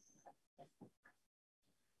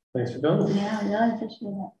 Thanks for coming. Yeah, I really appreciate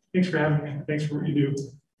it. Thanks for having me. Thanks for what you do.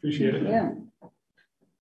 Appreciate it. Yeah.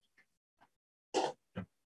 I'll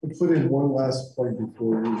put in one last point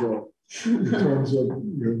before we go, in terms of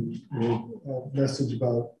your message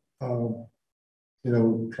about you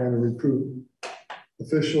know, trying to recruit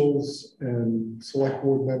officials and select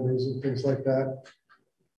board members and things like that.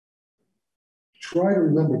 Try to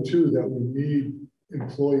remember too that we need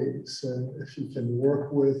employees, and if you can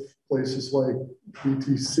work with places like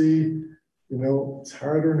BTC, you know, it's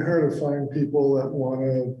harder and harder to find people that want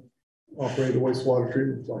to operate a wastewater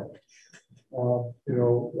treatment plant. You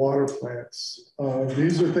know, water plants.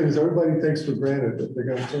 These are things everybody takes for granted, that they're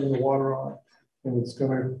going to turn the water on and it's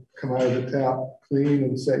going to come out of the tap clean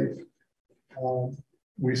and safe.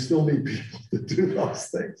 We still need people to do those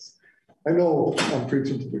things. I know I'm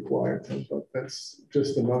preaching to the choir, but that's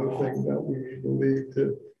just another thing that we need the league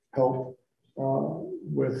to help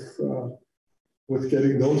with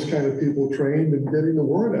getting those kind of people trained and getting the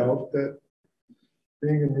word out that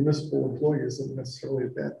being a municipal employee isn't necessarily a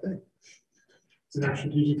bad thing. It's in our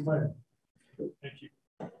strategic plan. Thank you.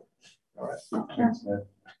 All right. Thanks,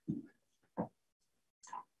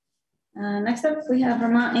 next up, we have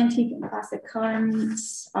Vermont Antique and Classic Car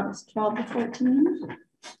Meets, August 12 to 14.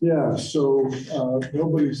 Yeah, so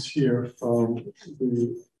nobody's here from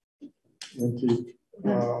the antique,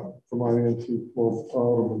 Vermont Antique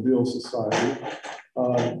Automobile Society.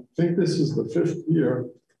 I think this is the 5th year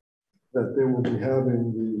that they will be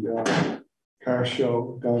having the car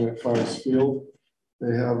show down at Forest Field.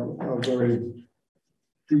 They have a very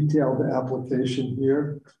detailed application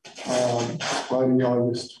here. Friday,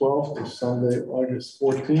 August 12th to Sunday, August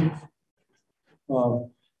 14th.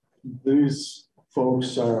 These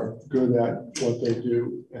folks are good at what they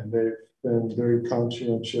do, and they've been very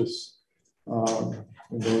conscientious.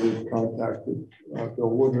 They've contacted Bill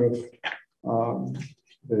Woodruff.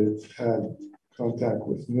 They've had contact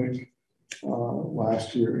with Nick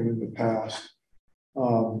last year and in the past.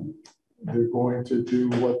 They're going to do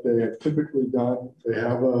what they have typically done. They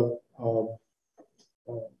have what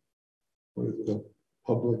is it, a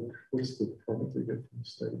public, what's the permit they get from the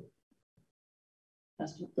state?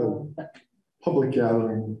 The public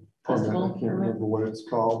gathering permit, I can't remember what it's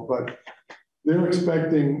called, but they're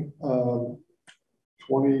expecting 20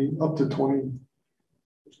 up to 20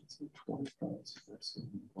 cars.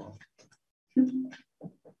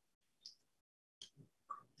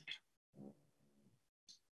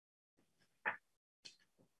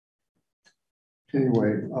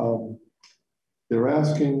 Anyway, they're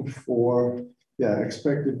asking for,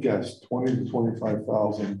 expected guests, 20 to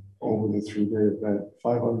 25,000 over the 3-day event,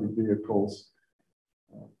 500 vehicles,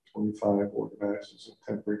 25 organizers of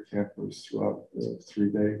temporary campers throughout the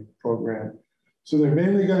 3-day program. So they're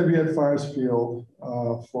mainly going to be at Fires Field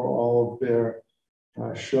for all of their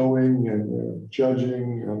showing and their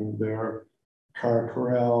judging and their car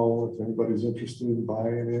corral. If anybody's interested in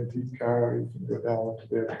buying an antique car, you can go down to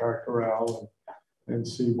their car corral and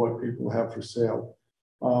see what people have for sale.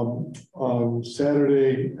 On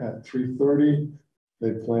Saturday at 3:30,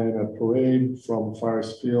 they plan a parade from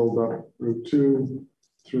Fires Field up Route 2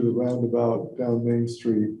 through the roundabout down Main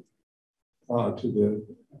Street to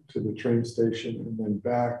the train station and then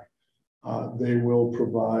back. They will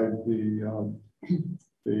provide the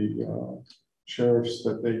sheriffs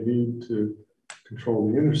that they need to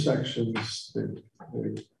control the intersections. They've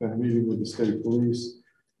been meeting with the state police.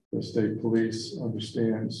 The state police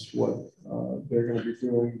understands what they're going to be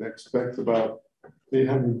doing. They expect about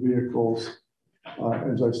 800 vehicles.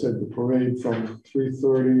 As I said, the parade from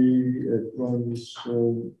 3:30, it runs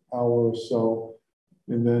an hour or so.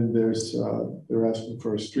 And then they're asking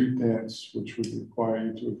for a street dance, which would require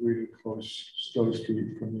you to agree to close Stowe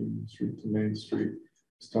Street from Union Street to Main Street,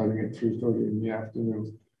 starting at 3:30 in the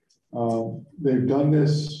afternoon. They've done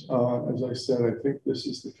this, as I said, I think this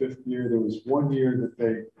is the 5th year. There was 1 year that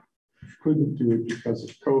they couldn't do it because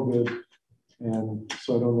of COVID. And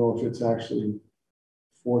so I don't know if it's actually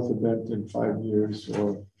 4th event in 5 years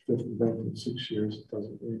or 5th event in 6 years. It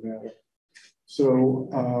doesn't really matter. So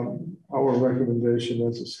our recommendation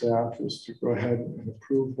as a staff is to go ahead and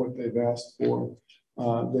approve what they've asked for.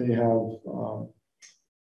 They have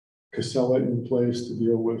Casella in place to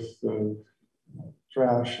deal with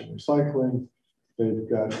trash and recycling. They've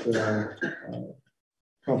got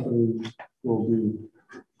company will be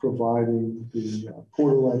providing the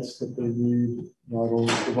portalets that they need, not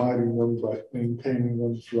only providing them, but maintaining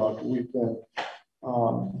them throughout the weekend.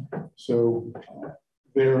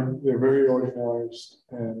 They're very organized,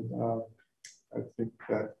 and I think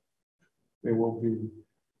that they will be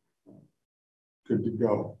good to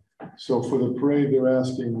go. So for the parade, they're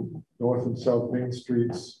asking North and South Main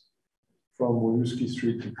Streets from Winooski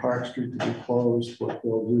Street to Park Street to be closed. What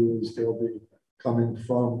they'll do is they'll be coming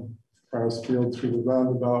from Fires Field through the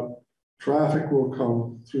roundabout. Traffic will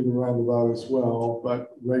come through the roundabout as well,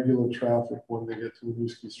 but regular traffic when they get to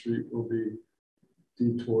Winooski Street will be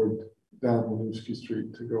detoured down Winooski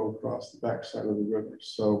Street to go across the backside of the river.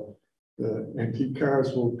 So the antique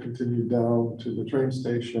cars will continue down to the train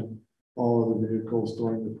station. All of the vehicles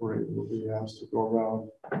during the parade will be asked to go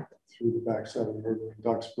around through the backside of the river in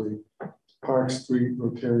Duxbury. Park Street,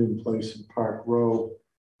 Rotarian Place, and Park Row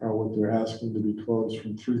are what they're asking to be closed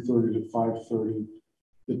from 3:30 to 5:30.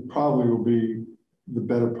 It probably will be the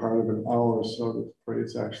better part of an hour or so that the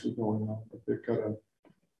parade's actually going on, but they've got to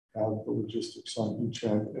have the logistics on each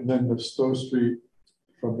end. And then the Stowe Street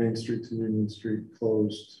from Main Street to Union Street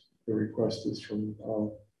closed. The request is from,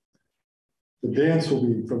 the dance will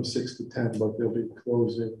be from 6 to 10, but they'll be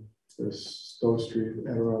closing the Stowe Street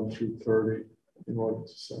at around 3:30 in order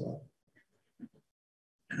to set up.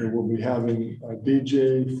 And we'll be having a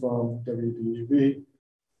DJ from WDEV.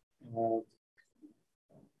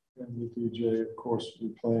 And the DJ, of course, will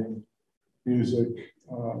be playing music.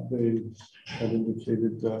 They have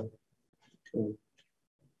indicated the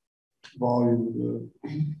volume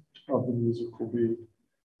of the music will be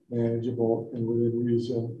manageable and within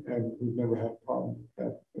reason, and we've never had a problem with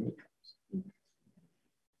that when it comes.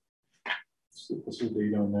 So what's the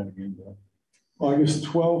date on that again, though? August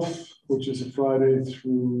 12th, which is a Friday,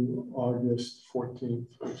 through August 14th,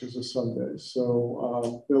 which is a Sunday.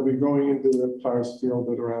 So they'll be going into the Fires Field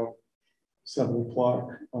at around 7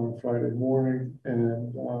 o'clock on Friday morning,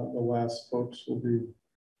 and the last folks will be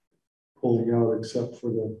pulling out, except for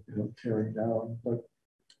the tearing down. But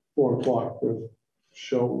 4 o'clock, the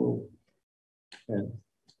show will end.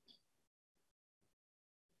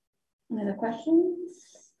 Any other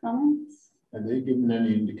questions, comments? Have they given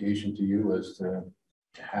any indication to you as to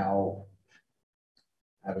how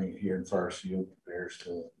having it here in Fires Field compares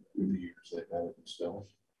to the years they've had it in Stowe?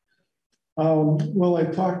 Well, I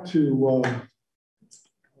talked to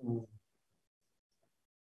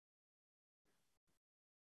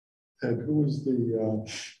Ted, who was the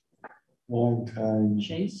longtime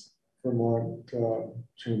Chase? Vermont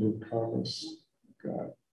Chamber of Commerce guy.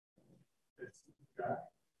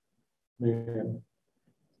 Man,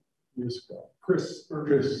 years ago. Chris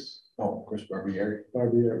Barbieri.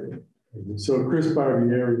 So Chris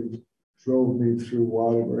Barbieri drove me through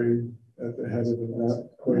Waterbury at the head of the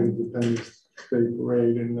Independence Day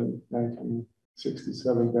Parade in the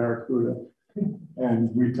 1967 Barracuda.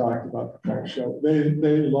 And we talked about the car show. They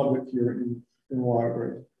love it here in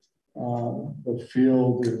Waterbury. The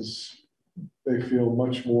field is they feel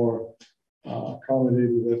much more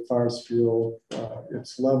accommodated at Forest Field.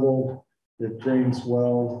 It's level, it drains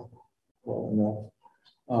well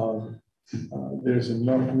enough. There's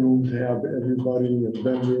enough room to have everybody and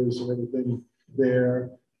vendors and everything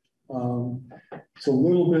there. It's a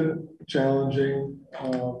little bit challenging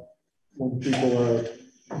when people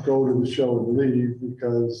go to the show and leave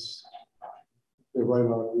because they're right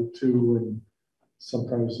on Route 2 and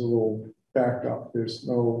sometimes a little backed up. There's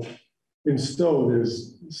no, in Stowe,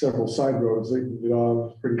 there's several side roads they can get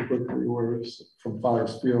on pretty quickly, whereas from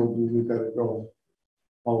Forest Field, you've got to go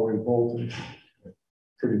all the way to Bolton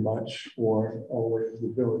pretty much, or all the way to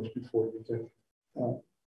the village before you can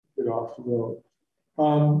get off the road.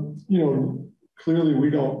 You know, clearly we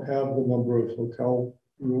don't have the number of hotel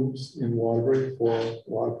rooms in Waterbury for a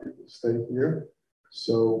lot of people to stay here.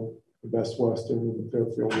 So the Best Western and the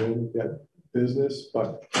Fairfield Inn get business,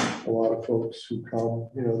 but a lot of folks who come,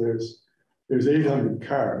 you know, there's 800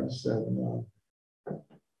 cars and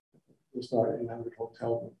there's not 800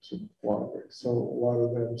 hotel rooms in Waterbury. So a lot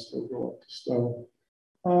of them still go up to Stowe.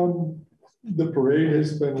 The parade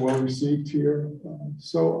has been well received here.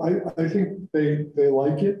 So I think they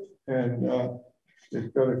like it, and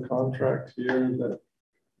they've got a contract here that,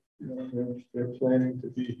 you know, they're planning to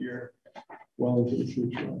be here well into the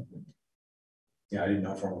future, I think. Yeah, I didn't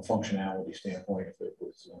know from a functionality standpoint if it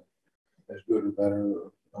was as good or better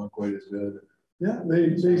or not quite as good. Yeah,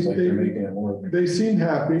 they're making it more. They seem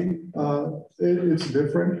happy. It's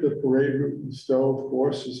different. The parade route in Stowe, of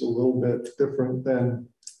course, is a little bit different than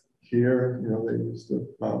here. You know, they used the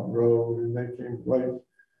mountain road and they came right.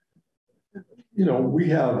 You know, we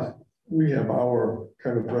have our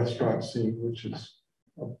kind of restaurant scene, which is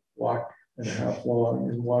a block and a half long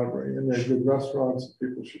in Waterbury, and they're good restaurants that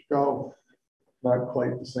people should go. Not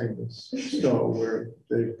quite the same as Stowe, where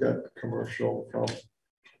they've got commercial from,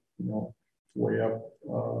 you know, way up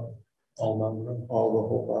all the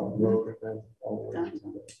whole mountain road, and then all the way to the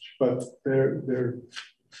village. But they're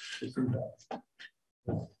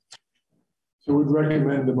so we'd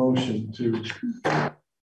recommend the motion to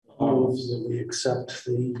move that we accept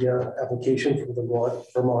the application from the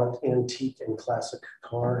Vermont Antique and Classic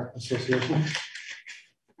Car Association.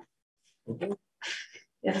 Okay.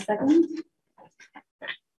 You have a second?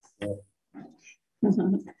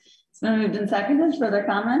 It's been moved and seconded. Further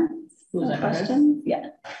comments? Questions? Yeah.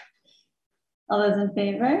 All those in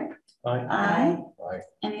favor? Aye. Aye. Aye.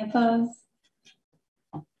 Any opposed?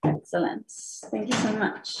 Excellent. Thank you so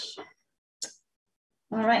much.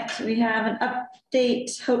 All right, we have an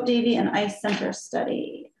update, Hope Davey and Ice Center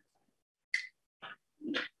study.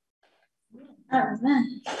 That was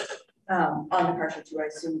nice. On the partial too, I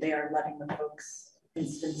assume they are letting the folks in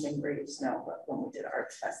Stinson Graves know, but when we did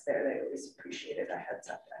Arts Fest there, they always appreciated a heads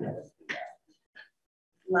up ahead of the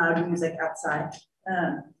loud music outside.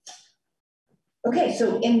 Okay,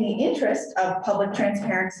 so in the interest of public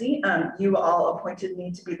transparency, you all appointed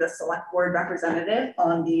me to be the select board representative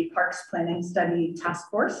on the Parks Planning Study Task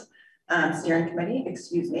Force, steering committee,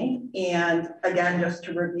 excuse me. And again, just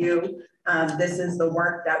to review, this is the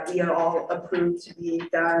work that we all approved to be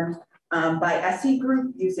done by SE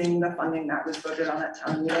Group using the funding that was voted on at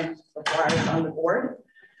town meeting before I was on the board.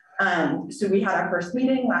 So we had our first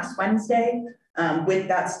meeting last Wednesday with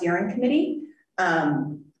that steering committee.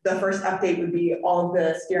 The first update would be all of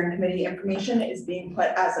the steering committee information is being put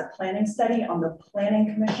as a planning study on the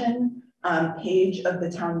Planning Commission page of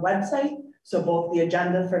the town website. So both the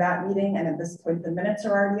agenda for that meeting and at this point the minutes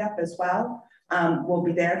are already up as well. Will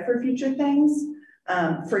be there for future things.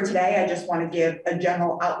 For today, I just want to give a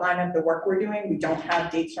general outline of the work we're doing. We don't have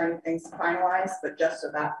dates or anything finalized, but just so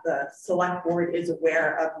that the select board is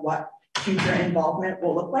aware of what future involvement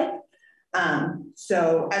will look like.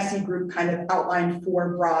 So SE Group kind of outlined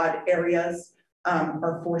 4 broad areas,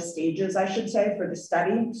 or 4 stages, I should say, for the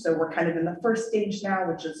study. So we're kind of in the first stage now,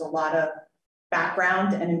 which is a lot of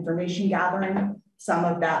background and information gathering. Some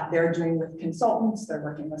of that they're doing with consultants. They're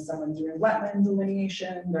working with someone doing wetland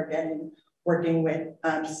delineation. They're working with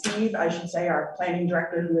Steve, I should say, our planning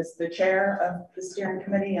director, who is the chair of the steering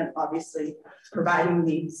committee, and obviously providing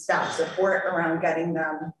the staff support around getting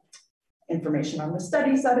them information on the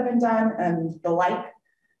studies that have been done and the like.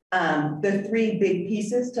 The 3 big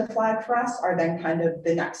pieces to flag for us are then kind of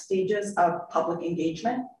the next stages of public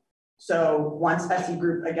engagement. So once SE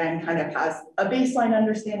Group again kind of has a baseline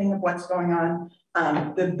understanding of what's going on,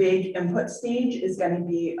 the big input stage is going to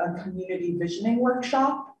be a community visioning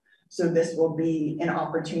workshop. So this will be an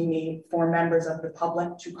opportunity for members of the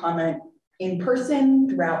public to comment in person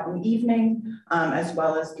throughout the evening, as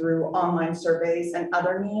well as through online surveys and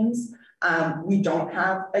other means. We don't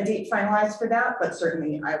have a date finalized for that, but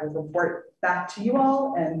certainly I will report back to you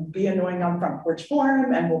all and be annoying on Front Porch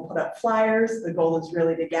Forum, and we'll put up flyers. The goal is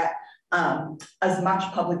really to get as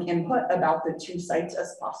much public input about the two sites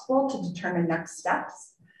as possible to determine next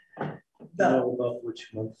steps. Know about which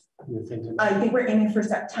month you're thinking? I think we're aiming for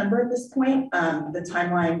September at this point. The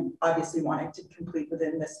timeline obviously wanting to complete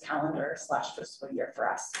within this calendar / fiscal year for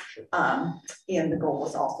us. Sure. And the goal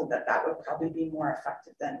was also that that would probably be more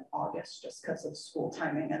effective than August just because of school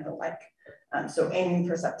timing and the like. So aiming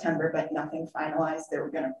for September, but nothing finalized. They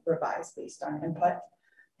were going to revise based on input.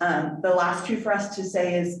 The last two for us to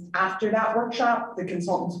say is after that workshop, the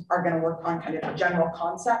consultants are going to work on kind of general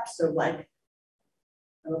concepts. So like,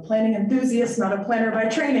 I'm a planning enthusiast, not a planner by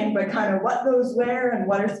training, but kind of what goes where and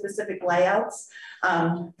what are specific layouts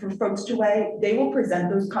for folks to weigh. They will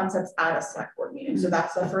present those concepts at a select board meeting. So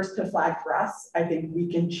that's the first to flag for us. I think we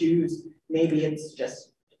can choose, maybe it's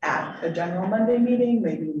just at a general Monday meeting,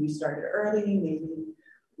 maybe we started early, maybe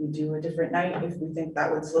we do a different night if we think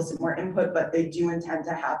that would solicit more input, but they do intend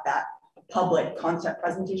to have that public concept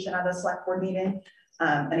presentation at a select board meeting.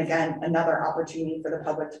 And again, another opportunity for the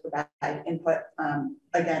public to provide input,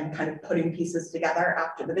 again, kind of putting pieces together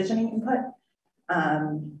after the visioning input.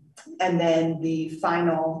 And then the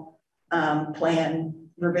final plan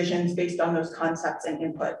revisions based on those concepts and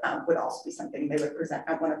input would also be something they would present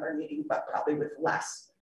at one of our meetings, but probably with less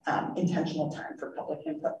intentional time for public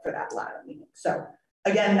input for that latter meeting. So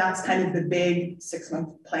again, that's kind of the big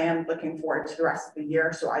 6-month plan, looking forward to the rest of the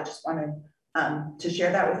year. So I just wanted to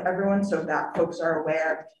share that with everyone so that folks are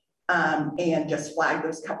aware and just flag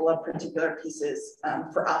those couple of particular pieces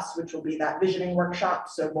for us, which will be that visioning workshop.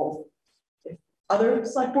 So both if other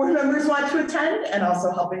select board members want to attend and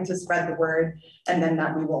also helping to spread the word. And then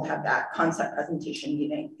that we will have that concept presentation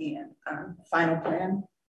meeting and final plan,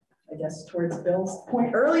 I guess, towards Bill's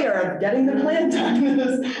point earlier of getting the plan done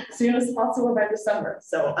as soon as possible by December.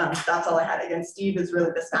 So that's all I had. Again, Steve is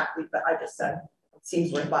really the snack lead, but I just said,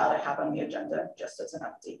 seems worthwhile to have on the agenda just as an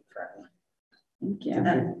update for everyone. Thank you.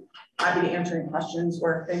 And happy to answer any questions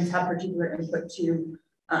or if things have particular input too.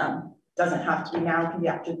 Doesn't have to be now, it can be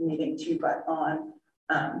after the meeting too, but on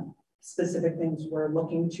specific things we're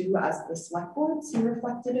looking to as the select board see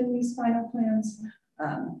reflected in these final plans.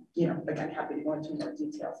 You know, again, happy to go into more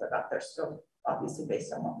details about their scope, obviously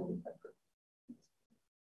based on what we've approved.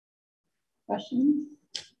 Questions?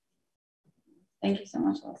 Thank you so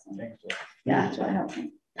much, Wilson. Thanks. Yeah, it's really helpful.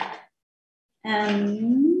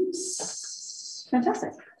 And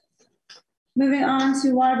fantastic. Moving on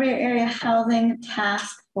to Waterbury Area Housing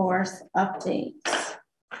Task Force updates.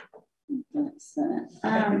 Do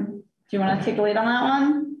you want to take a lead on that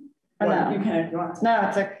one? Or Well, no? you can if you want. No,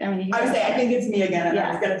 it's okay. I mean, I would say I think it's me again, and Yeah.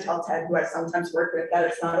 I was going to tell Ted, who I sometimes work with, that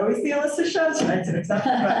it's not always the Alyssa show, so I did accept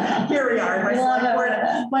it, but here we are,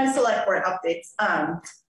 my select board updates.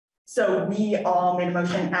 So we all made a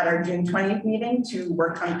motion at our June 20th meeting to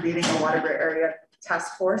work on creating a Waterbury Area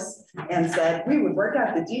Task Force and said we would work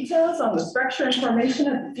out the details on the structure and formation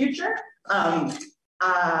of the future.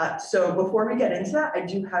 So before we get into that, I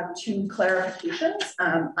do have 2 clarifications.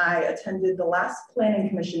 I attended the last Planning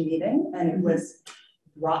Commission meeting and it was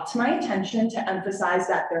brought to my attention to emphasize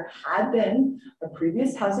that there had been a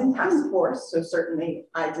previous housing task force. So certainly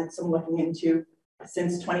I did some looking into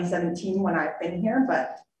since 2017 when I've been here,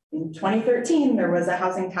 but in 2013, there was a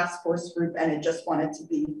housing task force group and it just wanted to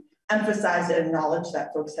be emphasized and acknowledged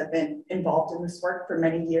that folks have been involved in this work for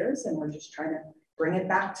many years and we're just trying to bring it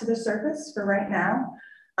back to the surface for right now.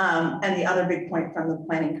 And the other big point from the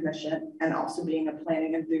Planning Commission and also being a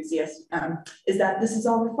planning enthusiast is that this is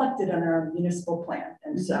all reflected in our municipal plan.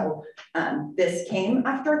 And so this came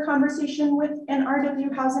after a conversation with an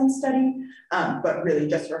RW housing study, but really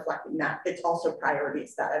just reflecting that it's also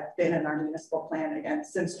priorities that have been in our municipal plan again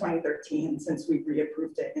since 2013, since we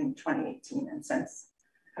reapproved it in 2018 and since.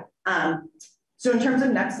 So in terms of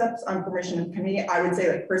next steps on formation of committee, I would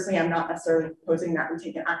say like personally, I'm not necessarily proposing that we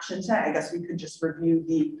take an action tonight. I guess we could just review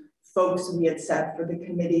the folks we had said for the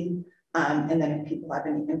committee. And then if people have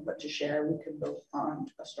any input to share, we could vote on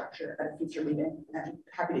a structure at a future meeting and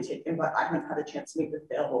happy to take input. I haven't had a chance to meet with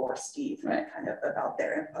Bill or Steve kind of about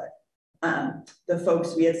their input. The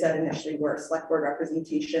folks we had said initially were select board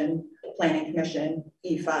representation, planning commission,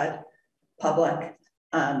 EFUD, public.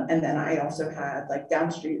 And then I also had like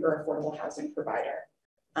downstreet or affordable housing provider.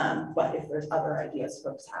 But if there's other ideas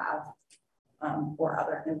folks have or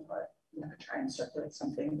other input, I'm going to try and circulate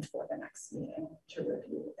something before the next meeting to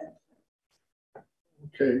review it.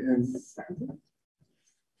 Okay, and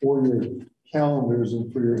for your calendars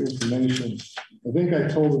and for your information, I think I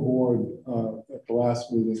told the board at the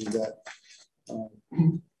last meeting that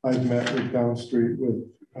I've met with Downstreet with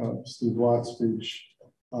Steve Lott's speech.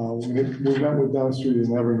 We met with Downstreet in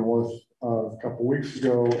Evernorth a couple weeks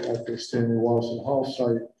ago at the Stanley Wilson Hall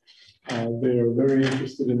site. They are very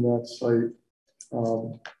interested in that site.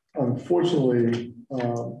 Unfortunately,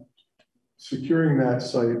 securing that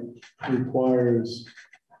site requires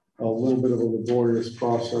a little bit of a laborious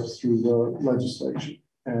process through the legislation.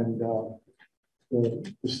 And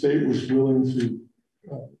the state was willing to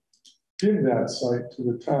give that site to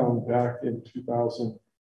the town back in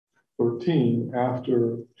 2013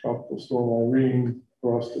 after Tropical Storm Irene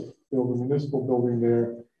for us to build a municipal building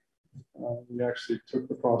there. We actually took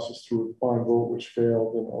the process through a bond vote, which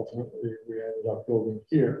failed, and ultimately we ended up building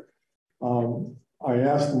here. I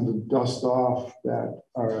asked them to dust off that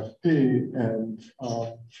RFP and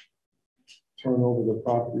turn over the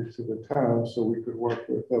property to the town so we could work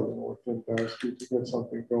with Evernorth and Downstreet to get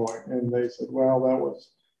something going. And they said, well, that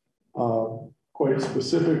was quite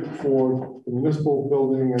specific for the municipal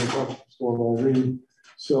building and Storm Irene,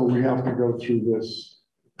 so we have to go through this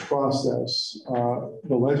process.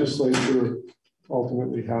 The legislature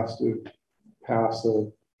ultimately has to pass a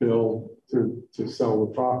bill to sell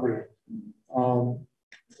the property.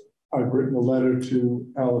 I've written a letter to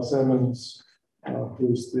Alice Emmons,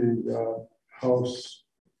 who's the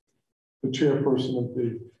chairperson of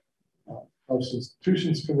the House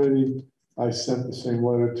Institutions Committee. I sent the same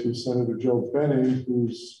letter to Senator Joe Benning,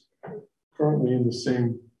 who's currently in the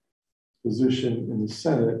same position in the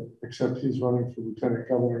Senate, except he's running for lieutenant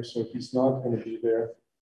governor, so he's not going to be there.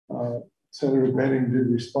 Senator Benning did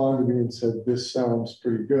respond to me and said, this sounds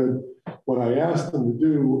pretty good. What I asked them to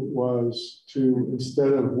do was to,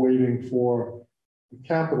 instead of waiting for the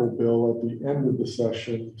capital bill at the end of the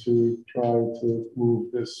session to try to move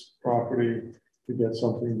this property to get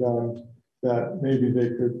something done, that maybe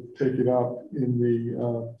they could take it up in the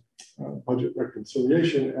Budget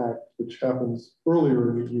Reconciliation Act, which happens earlier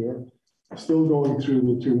in the year, still going through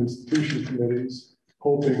the two institution committees,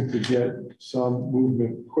 hoping to get some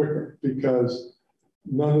movement quicker, because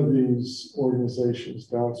none of these organizations,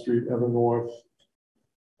 Downstreet, Evernorth,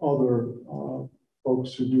 other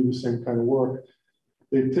folks who do the same kind of work,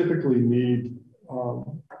 they typically need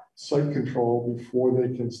site control before they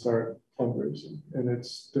can start fundraising, and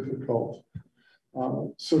it's difficult.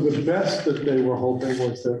 So the best that they were hoping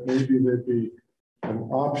was that maybe there'd be an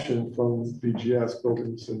option from BGS,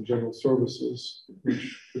 Buildings and General Services,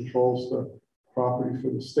 which controls the property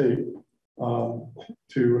for the state,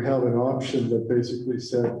 to have an option that basically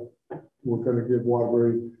said, we're going to give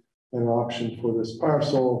Waterbury an option for this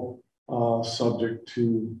parcel, subject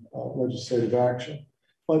to legislative action.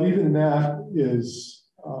 But even that is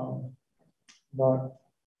not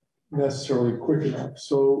necessarily quick enough.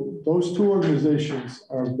 So those two organizations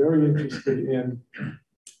are very interested in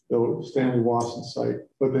the Stanley Wasson site,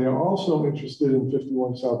 but they are also interested in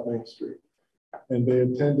 51 South Main Street. And they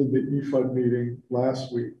attended the EFUD meeting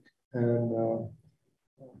last week, and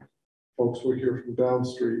folks were here from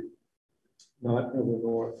Downstreet, not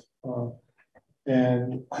Evernorth,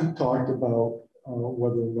 and talked about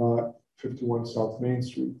whether or not 51 South Main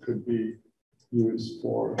Street could be used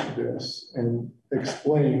for this, and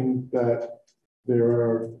explained that there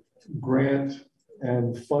are grant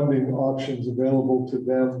and funding options available to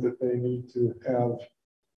them that they need to have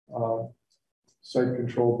site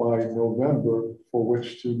control by November for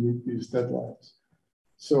which to meet these deadlines.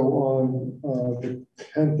 So on the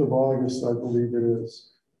 10th of August, I believe it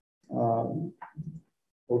is,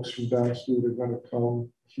 folks from Downstreet are going to come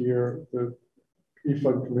here. The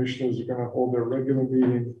EFUD commissioners are going to hold their regular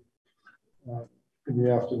meeting in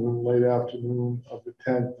the afternoon, late afternoon of the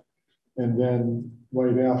 10th. And then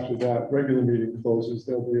right after that regular meeting closes,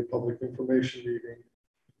 there'll be a public information meeting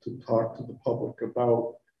to talk to the public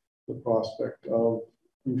about the prospect of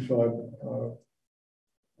EFUD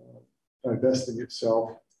divesting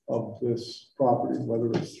itself of this property,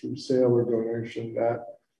 whether it's through sale or donation.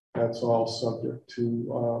 That's all subject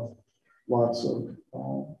to lots of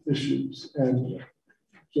issues. And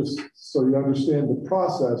just so you understand the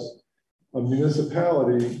process, a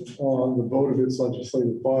municipality on the vote of its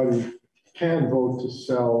legislative body can vote to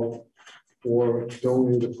sell or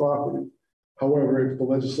donate a property. However, if the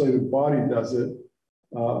legislative body does it,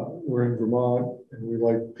 we're in Vermont and we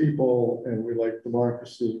like people and we like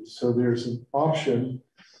democracy. So there's an option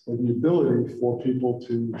or the ability for people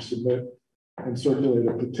to submit and circulate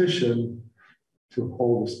a petition to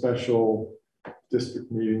hold a special district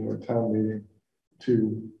meeting or town meeting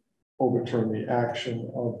to overturn the action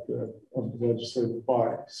of the legislative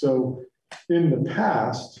body. So in the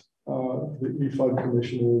past, the EFUD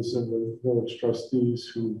commissioners and the village trustees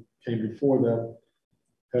who came before them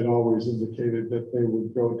had always indicated that they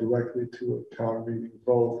would go directly to a town meeting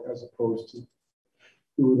vote as opposed to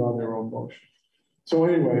do it on their own motion. So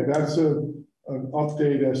anyway, that's an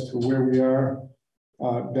update as to where we are.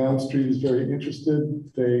 Downstreet is very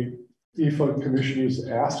interested. EFUD commissioners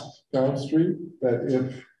asked Downstreet that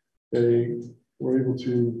if they were able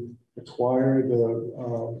to acquire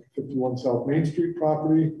the 51 South Main Street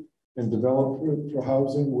property and develop it for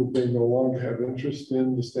housing, would they no longer have interest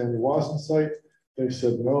in the Stanley Wasson site? They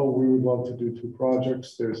said, no, we would love to do 2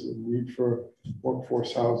 projects. There's a need for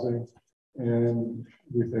workforce housing. And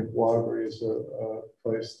we think Waterbury is a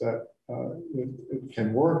place that it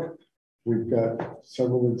can work. We've got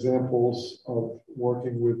several examples of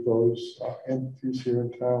working with those entities here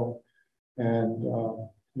in town. And,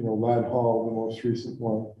 Lad Hall, the most recent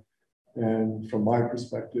one. And from my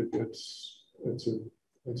perspective, it's a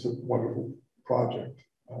wonderful project.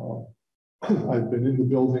 I've been in the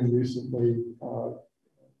building recently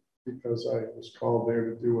because I was called there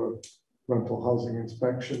to do a rental housing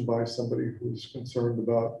inspection by somebody who's concerned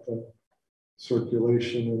about the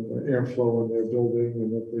circulation and the airflow in their building,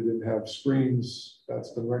 and if they didn't have screens,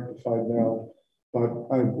 that's been rectified now. But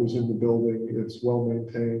I was in the building, it's well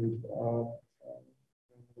maintained.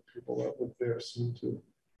 The people that live there seem to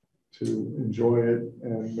enjoy it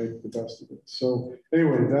and make the best of it. So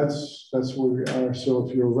anyway, that's where we are. So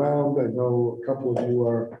if you're around, I know a couple of you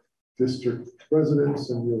are district residents,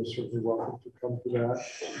 and you're certainly welcome to come to that.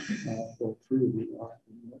 Well, 3 of you are.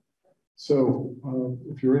 So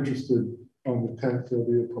if you're interested, on the 10th, there'll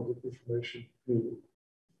be a public information meeting.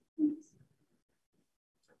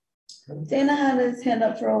 Dana had his hand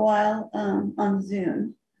up for a while on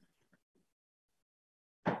Zoom.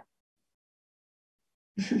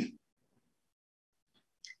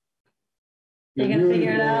 You're gonna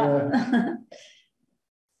figure it out.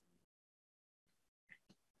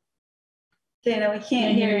 Dana, we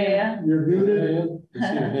can't hear you. You're muted.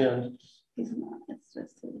 He's not. It's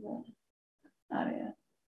just his audio.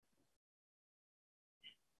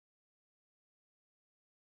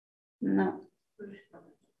 No.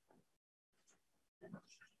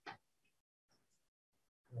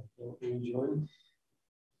 Join.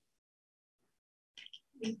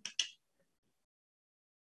 Is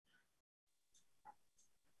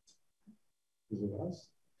it us?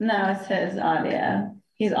 No, it's his audio.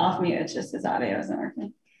 He's off mute. It's just his audio isn't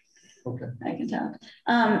working. Okay. I can tell.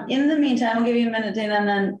 In the meantime, I'll give you a minute, Dana, and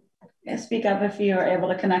then speak up if you are able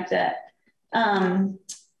to connect it.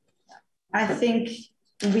 I think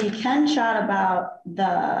we can chat about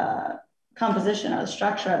the composition or the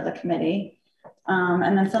structure of the committee.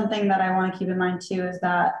 And then something that I want to keep in mind too is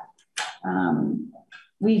that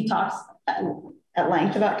we've talked at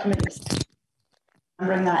length about committees.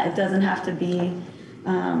 Remembering that it doesn't have to be,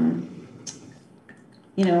 I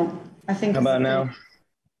think. How about now?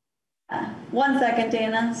 1 second,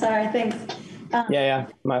 Dana. Sorry, thanks. Yeah,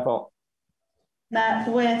 my fault. Met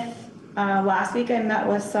with, last week I met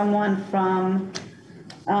with someone from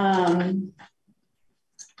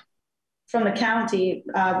the county.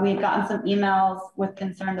 We had gotten some emails with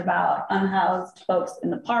concern about unhoused folks in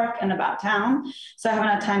the park and about town. So I haven't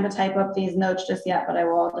had time to type up these notes just yet, but I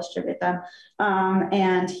will distribute them.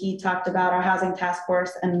 And he talked about our housing task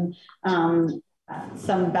force, and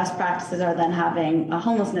some best practices are then having a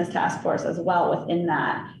homelessness task force as well within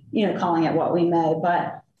that, calling it what we may,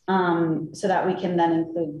 but so that we can then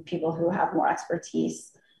include people who have more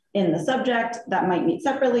expertise in the subject that might meet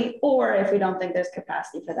separately, or if we don't think there's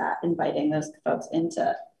capacity for that, inviting those folks in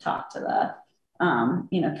to talk to the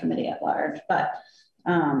committee at large, but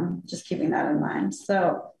just keeping that in mind.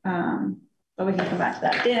 So, but we can come back to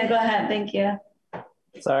that. Dana, go ahead. Thank you.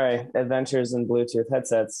 Sorry, adventures in Bluetooth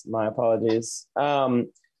headsets. My apologies.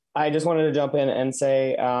 I just wanted to jump in and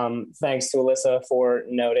say thanks to Alyssa for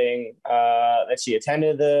noting that she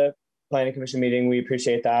attended the Planning Commission meeting. We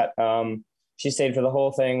appreciate that. She stayed for the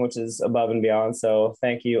whole thing, which is above and beyond. So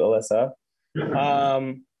thank you, Alyssa.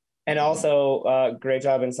 And also great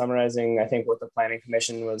job in summarizing, I think, what the Planning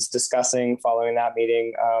Commission was discussing following that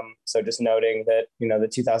meeting. So just noting that, the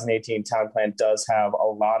 2018 town plan does have a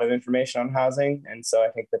lot of information on housing. And so I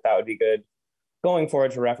think that would be good going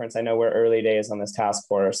forward to reference. I know we're early days on this task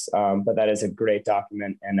force, but that is a great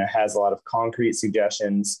document, and it has a lot of concrete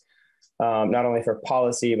suggestions, not only for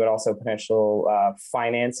policy, but also potential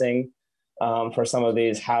financing for some of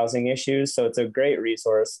these housing issues. So it's a great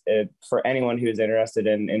resource for anyone who's interested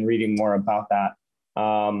in reading more about that.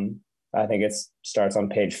 I think it starts on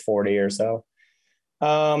page 40 or so.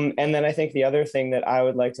 And then I think the other thing that I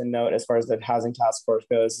would like to note as far as the housing task force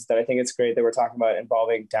goes is that I think it's great that we're talking about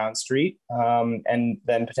involving downstreet and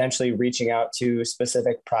then potentially reaching out to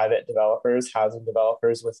specific private developers, housing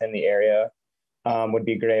developers within the area would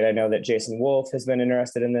be great. I know that Jason Wolf has been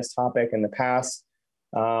interested in this topic in the past.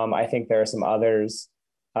 I think there are some others.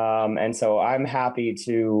 And so I'm happy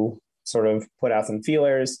to sort of put out some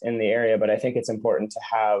feelers in the area, but I think it's important to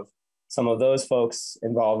have some of those folks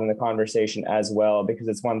involved in the conversation as well, because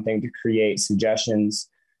it's one thing to create suggestions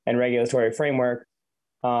and regulatory framework.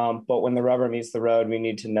 But when the rubber meets the road, we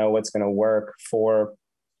need to know what's going to work for,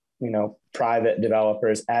 private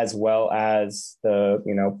developers as well as the,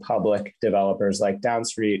 public developers like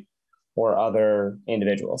Downstreet or other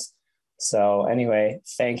individuals. So anyway,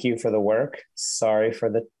 thank you for the work. Sorry for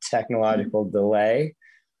the technological delay.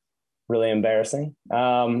 Really embarrassing.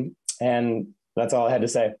 And that's all I had to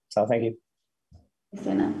say. So thank you. Thanks,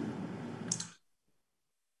 Dana.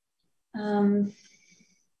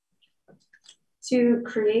 To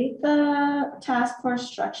create the task force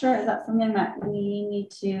structure, is that something that we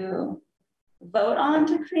need to vote on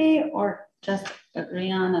to create or just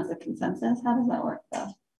agree on as a consensus? How does that work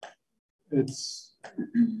though? It's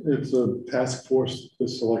a task force the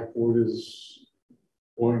select board is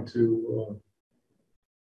going to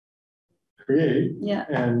create. Yeah.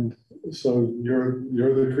 And so you're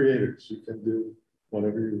the creators. You can do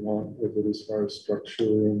whatever you want with it as far as structure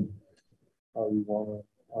and how you want to.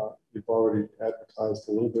 You've already advertised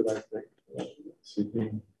a little bit, I think,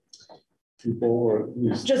 seeking people or at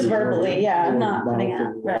least just verbally, yeah, not putting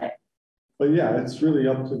out, right. But yeah, it's really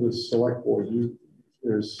up to the select board.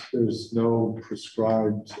 There's no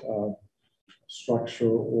prescribed structure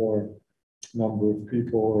or number of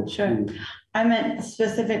people. Or sure. I meant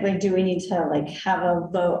specifically, do we need to have a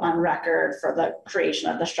vote on record for the creation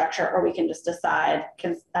of the structure, or we can just decide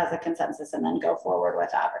as a consensus and then go forward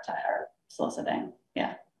with advertising or soliciting?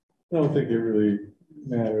 Yeah. I don't think it really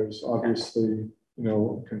matters. Obviously,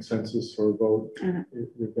 consensus or a vote,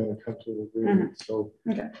 you're going to come to an agreement. So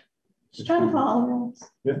okay. Just trying to follow the rules.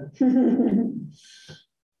 Yeah.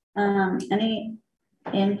 Any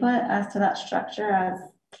input as to that structure? As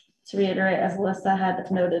to reiterate, as Alyssa had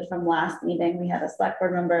noted from last meeting, we had a select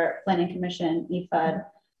board member, planning commission, EFUD,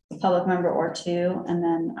 a public member or two, and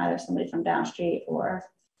then either somebody from Downstreet or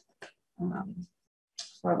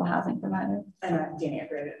affordable housing provider. And Danny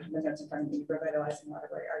agreed the notes in front of me, revitalizing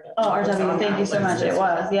Waterbury RW. Oh, RW, thank you so much. It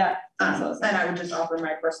was, yeah. And I would just offer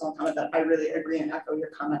my personal comment that I really agree and echo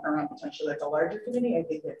your comment around potentially a larger committee. I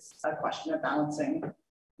think it's a question of balancing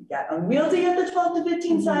get unwieldy at the 12 to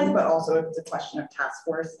 15 size, but also if it's a question of task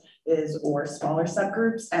force or smaller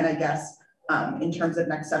subgroups. And I guess in terms of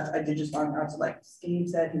next steps, I did just want to like Steve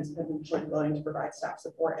said, he was potentially willing to provide staff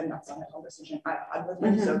support, and that's not a conversation I had with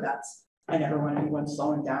him. So that's, I never want anyone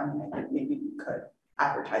slowing down, and I think maybe we could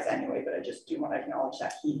advertise anyway, but I just do want to acknowledge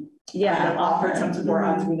that he offered some support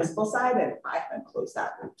on the municipal side, and I haven't closed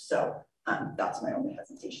that loop. So that's my only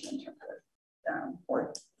hesitation in terms of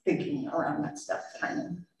or thinking around that stuff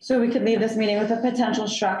timing. So we could leave this meeting with a potential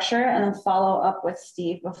structure and then follow up with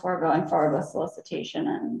Steve before going forward with solicitation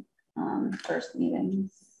and first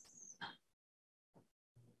meetings.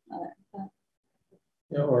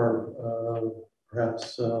 Yeah, or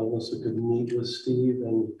perhaps Alyssa could meet with Steve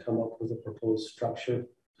and come up with a proposed structure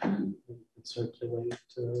and circulate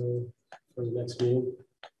for the next meeting.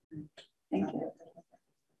 Thank you.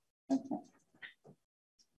 Okay.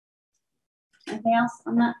 Anything else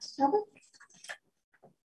on that topic?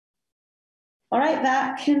 All right,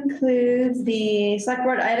 that concludes the select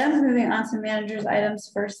board items. Moving on to managers items.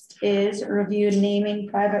 First is review naming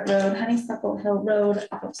private road, Honeysuckle Hill Road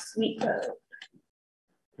off of Sweet Road.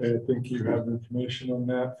 I think you have information on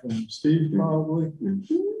that from Steve, probably.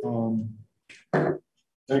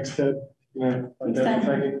 Thanks, Ted. Thanks,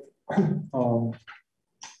 Ted.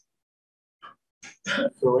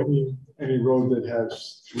 So any road that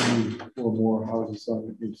has 3 or more houses on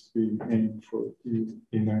it needs to be named for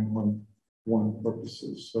E911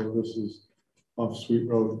 purposes. So this is off Sweet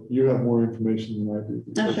Road. You have more information than I do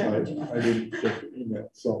because I didn't get the email.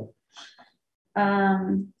 So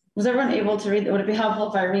was everyone able to read? Would it be helpful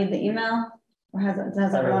if I read the email, or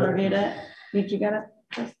has everyone reviewed it? Did you get it?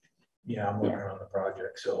 Yeah, I'm working on the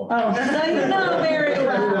project, so. Oh, so you know very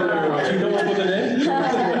well. Do you know what it is?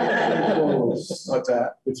 What's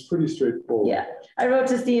that? It's pretty straightforward. Yeah, I wrote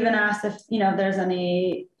to Steve and asked if there's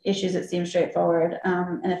any issues that seem straightforward,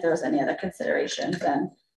 and if there was any other considerations. And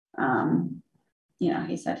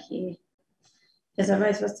he said his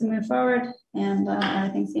advice was to move forward, and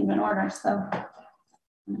everything seemed in order. So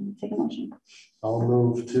Take a motion. I'll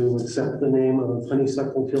move to accept the name of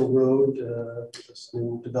Honeysuckle Hill Road, this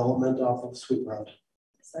new development off of Sweet Road.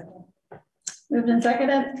 Second. Moved and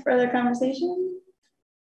seconded. Further conversation?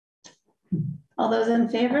 All those in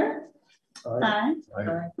favor? Aye.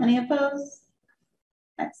 Aye. Any opposed?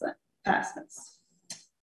 Excellent. Passes.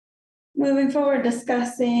 Moving forward,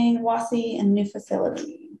 discussing WASI and new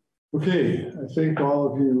facility. Okay, I think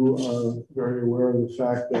all of you are very aware of the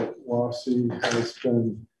fact that WASI has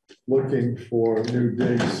been looking for new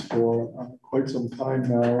digs for quite some time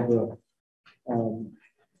now.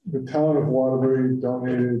 The town of Waterbury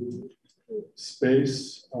donated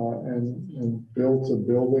space and built a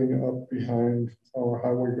building up behind our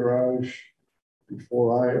highway garage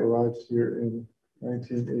before I arrived here in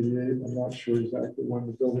 1988. I'm not sure exactly when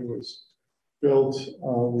the building was built.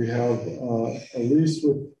 We have a lease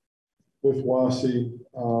with WASI,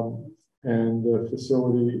 and the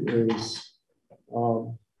facility is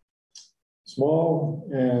small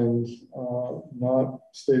and not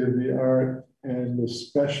state of the art, and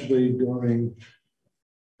especially during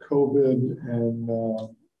COVID and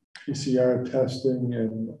PCR testing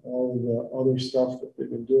and all the other stuff that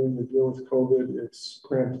they've been doing to deal with COVID, it's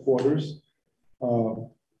cramped quarters.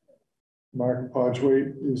 Mark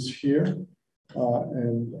Podgwait is here.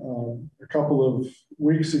 A couple of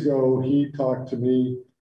weeks ago, he talked to me,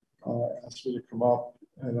 asked me to come up,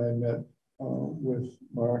 and I met with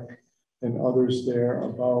Mark and others there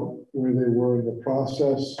about where they were in the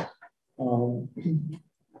process.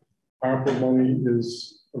 ARPA money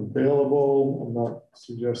is available. I'm not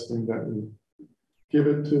suggesting that we give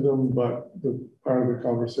it to them, but the part of the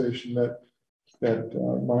conversation that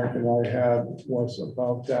Mark and I had was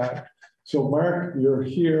about that. So Mark, you're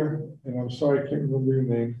here, and I'm sorry I can't remember your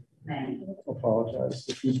name. Apologize.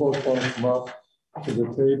 If you both want to come up to the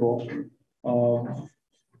table.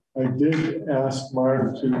 I did ask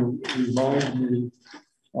Mark to remind me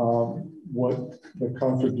what the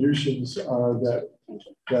contributions are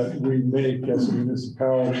that we make as a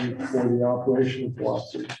municipality for the operation of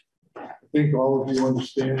WASI. I think all of you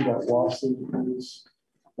understand that WASI is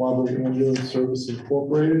Waterbury Ambulance Service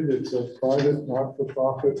Incorporated. It's a private,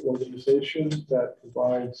 not-for-profit organization that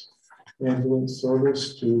provides ambulance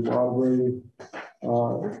service to Waterbury,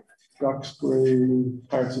 Duxbury,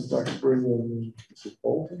 parts of Duxbury, and is it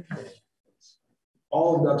Bolton?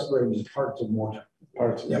 All of Duxbury is parts of Morton.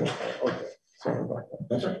 Parts of Yep. Morton. Okay, sorry about that.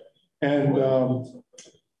 That's right. And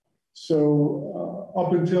so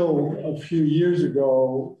up until a few years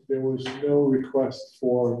ago, there was no request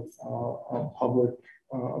for a public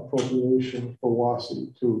appropriation for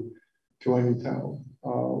WASI to any town.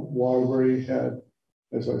 Waterbury had,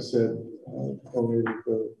 as I said, donated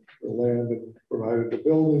the land and provided the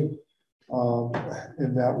building,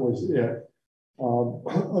 and that was it.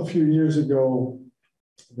 A few years ago,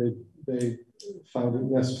 they found it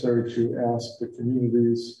necessary to ask the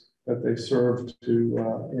communities that they served to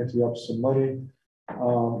ante up some money,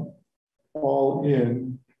 all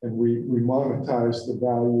in, and we monetized the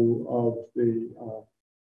value of the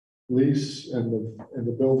lease and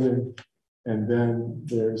the building, and then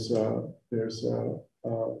there's a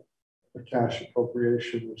cash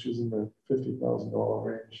appropriation, which is in the $50,000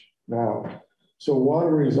 range now. So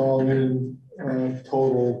Waterbury is all in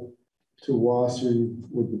total to WASI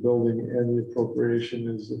with the building, and the appropriation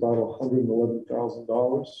is about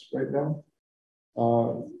 $111,000 right now.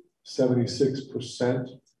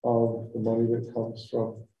 76% of the money that comes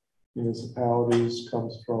from municipalities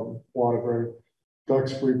comes from Waterbury.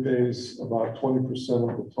 Duxbury pays about 20%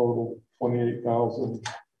 of the total,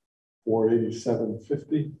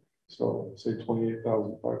 $28,487.50. So say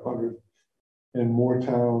 $28,500. And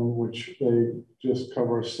Moortown, which they just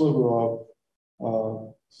cover a sliver of,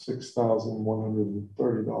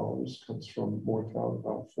 $6,130 comes from Moortown,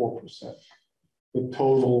 about 4%. The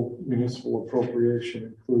total municipal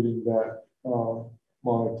appropriation, including that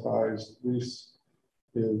monetized lease,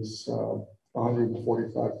 is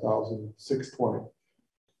 $145,620.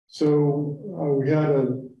 So we had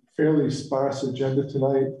a fairly sparse agenda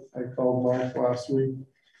tonight. I called Mark last week,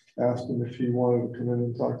 asked him if he wanted to come in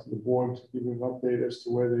and talk to the board to give an update as to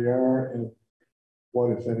where they are and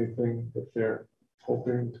what, if anything, that they're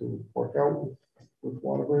hoping to work out with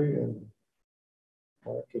Waterbury, and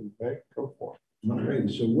Mark and Meg, go for it. All right,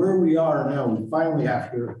 so where we are now, we finally,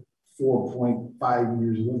 after 4.5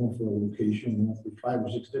 years looking for a location, we went through 5 or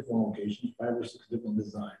 6 different locations, 5 or 6 different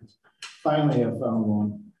designs. Finally, I found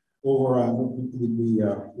one over on the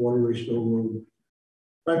Waterbury Stowe Road,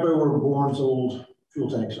 right by where Bourne's old fuel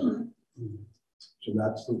tanks are. So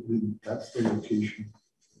that's the location.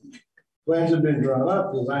 Plans have been drawn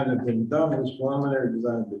up, design has been done, this preliminary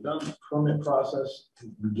design has been done, permit process.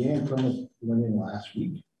 It began permit running last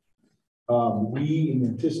week. We, in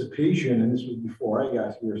anticipation, and this was before I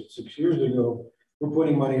got here 6 years ago, we're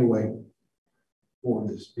putting money away for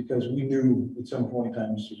this because we knew at some point in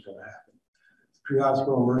time this was going to happen.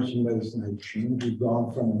 Pre-hospital emergency medicine had changed. We've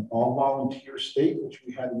gone from an all-volunteer state, which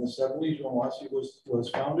we had in the 70s when WASI was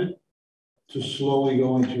founded, to slowly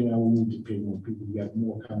going to now we need to pay more people. We got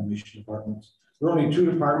more combination departments. There are only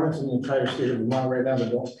 2 departments in the entire state of Vermont right now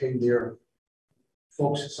that don't pay their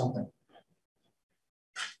folks something.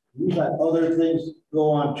 We've had other things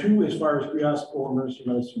go on too, as far as pre-hospital emergency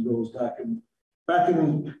medicine goes. Back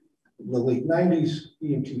in the late 90s,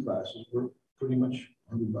 EMT classes were pretty much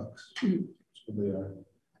 $100. So they are.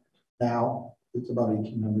 Now it's about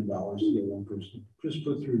 $1,800 to get one person just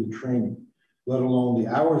put through the training, let alone the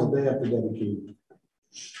hours that they have to dedicate,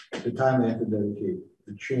 the time they have to dedicate,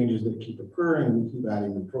 the changes that keep occurring. We keep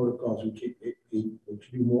adding the protocols. We keep able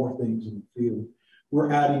to do more things in the field.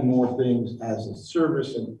 We're adding more things as a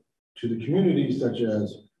service and to the community, such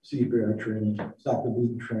as CPR training, stop the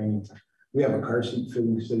bleeding training. We have a car seat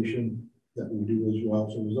filling station that we do as well.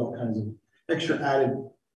 So there's all kinds of extra added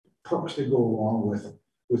perks that go along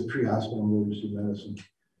with pre-hospital emergency medicine.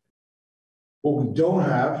 What we don't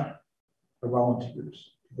have are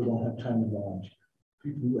volunteers. People don't have time to volunteer.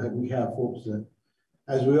 We have folks that,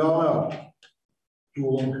 as we all know,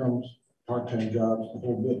 dual incomes, part-time jobs, the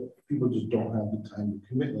whole bit. People just don't have the time to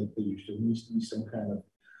commit like they used to. There needs to be some kind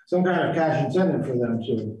of cash incentive for them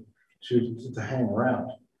to hang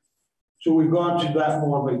around. So we've gone to that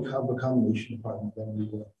more of a combination department than we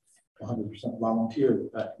were 100% volunteer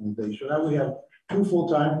back in the day. So now we have 2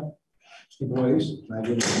 full-time employees,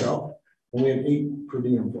 Maggie and myself, and we have 8 per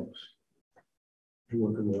diem folks who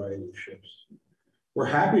work a variety of shifts. We're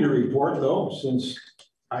happy to report, though, since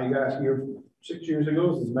I got here 6 years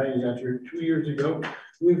ago, since Maggie got here 2 years ago,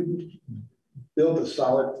 we've built a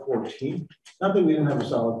solid core team. Not that we didn't have a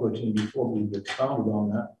solid core team before, we expounded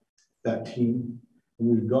on that team. And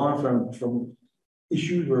we've gone from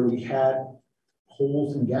issues where we had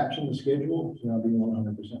holes and gaps in the schedule to now being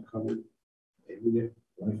 100% covered every day,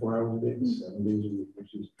 24 hours a day, 7 days a week,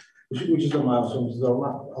 which is a milestone. So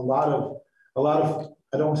a lot of,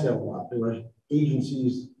 I don't say a lot, there are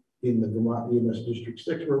agencies in the Vermont EMS District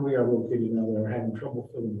 6 where we are located now that are having trouble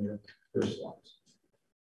filling their slots.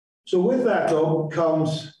 So with that, though,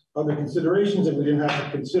 comes other considerations that we didn't have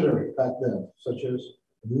to consider back then, such as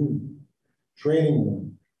room, training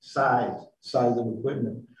room, size of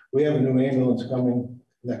equipment. We have a new ambulance coming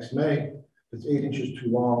next May. It's 8 inches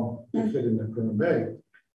too long to fit in the current bay.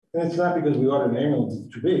 And it's not because we ordered an ambulance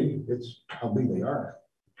that's too big, it's how big they are.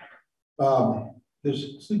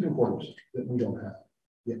 There's sleeping quarters that we don't have.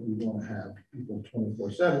 Yet we want to have people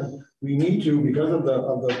 24/7. We need to, because of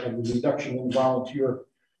the reduction in volunteer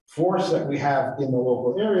force that we have in the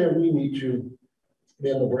local area, we need to be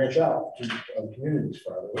able to branch out to other communities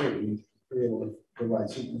farther away. We need to be able to provide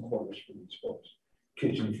sleeping quarters for these folks,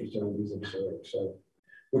 kitchen facilities, et cetera,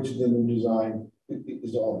 which the new design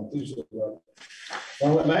is all inclusive of.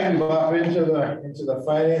 I'll let Maggie pop into the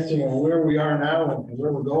financing and where we are now and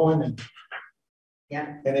where we're going. And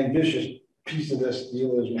yeah, an ambitious piece of this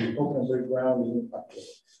deal is when we open a big ground and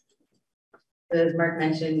as Mark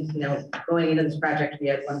mentioned, going into this project, we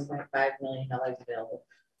have $1.5 million available.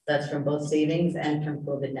 That's from both savings and from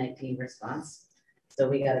COVID-19 response. So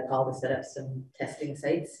we got a call to set up some testing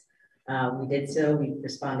sites. We did so. We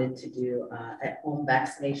responded to do at-home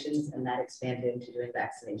vaccinations, and that expanded into doing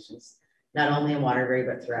vaccinations, not only in Waterbury,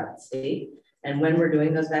 but throughout the state. And when we're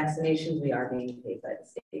doing those vaccinations, we are being paid by the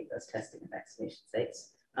state, those testing and vaccination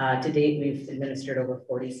sites. To date, we've administered over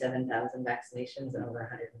 47,000 vaccinations and over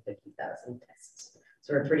 150,000 tests.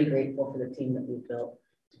 So we're pretty grateful for the team that we've built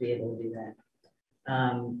to be able to do that.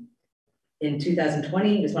 In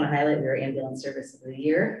 2020, just want to highlight we were Ambulance Service of the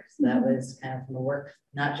Year. So that was kind of from the work,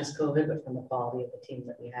 not just COVID, but from the quality of the team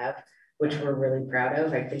that we have, which we're really proud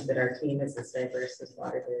of. I think that our team is as diverse as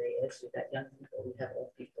Waterbury is. We've got young people, we have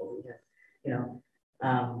old people, we have,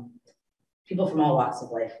 people from all walks of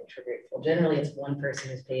life, which we're grateful. Generally, it's one person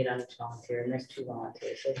who's paid on each volunteer, and there's 2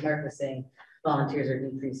 volunteers. So as Mark was saying, volunteers are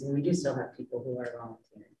decreasing. We do still have people who are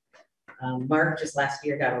volunteering. Mark just last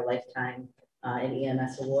year got a lifetime an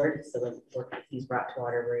EMS award. So the work that he's brought to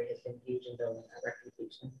Waterbury has been huge in building that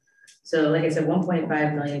reputation. So like I said,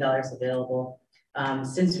 $1.5 million available.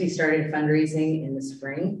 Since we started fundraising in the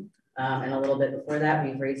spring and a little bit before that,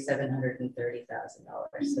 we've raised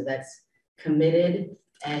 $730,000. So that's committed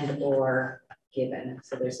and or given.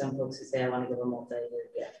 So there's some folks who say, I want to give a multi-year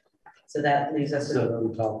gift. So that leaves us with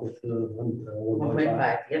on top with the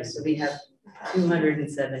 1.5. Yep. So we have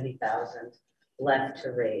 270,000 left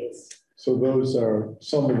to raise. So those are,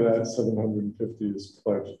 some of that 750 is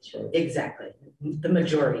pledges, right? Exactly. The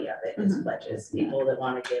majority of it is pledges, people that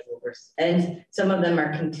want to give over. And some of them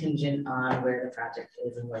are contingent on where the project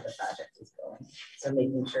is and where the project is going. So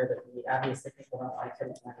making sure that we, obviously people don't want to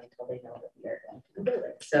commit money until they know that we are going to build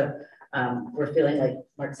it. So we're feeling like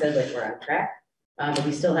Mark said, like we're on track. But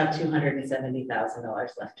we still have $270,000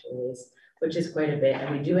 left to raise, which is quite a bit.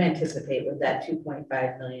 And we do anticipate with that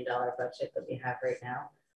 $2.5 million budget that we have right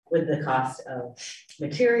now, with the cost of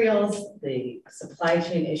materials, the supply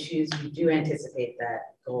chain issues, we do anticipate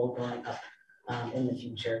that goal going up in the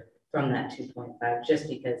future from that 2.5, just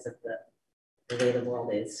because of the way the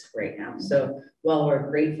world is right now. So while we're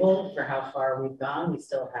grateful for how far we've gone, we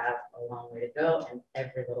still have a long way to go, and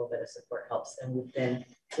every little bit of support helps. And we've been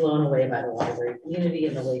blown away by the Waterbury community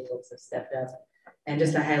and the way folks have stepped up. And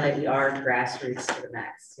just to highlight, we are grassroots to the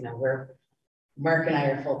max. You know, Mark and I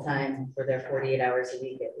are full-time. We're there 48 hours a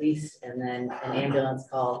week at least. And then an ambulance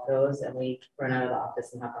call goes and we run out of the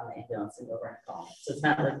office and hop on the ambulance and go run a call. So it's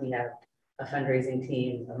not like we have a fundraising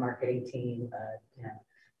team, a marketing team, you know.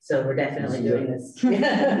 So we're definitely doing this.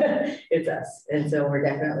 It's us. And so we're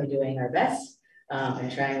definitely doing our best and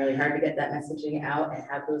trying really hard to get that messaging out and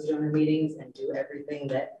have those donor meetings and do everything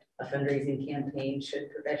that a fundraising campaign should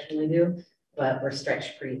professionally do. But we're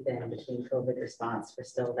stretched pretty thin between COVID response. We're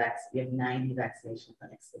still we have 90 vaccination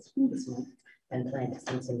clinics this month and plan to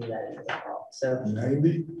continue that into the fall. So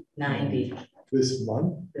 90 this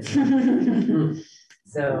month.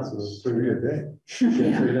 So it's 3 a day.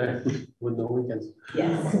 Yeah. 3 days with no weekends.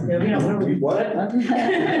 Yes. No, we don't. What?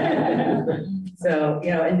 So,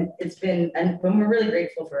 you know, and it's been, and when we're really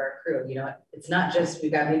grateful for our crew, you know, it's not just,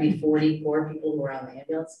 we've got maybe 44 people who are on the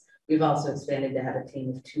ambulance. We've also expanded to have a team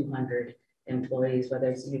of 200 employees, whether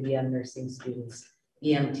it's UVM nursing students,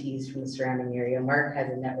 EMTs from the surrounding area. Mark has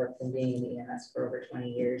a network from being in the EMS for over 20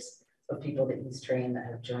 years of people that he's trained that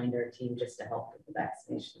have joined our team just to help with the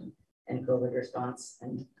vaccination and COVID response.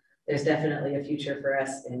 And there's definitely a future for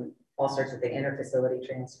us in all sorts of things, interfacility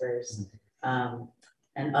transfers,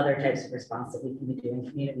 and other types of response that we can be doing,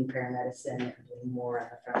 community paramedicine, and doing more on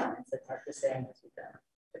the front lines, like Mark was saying, as we've done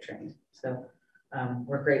the training. So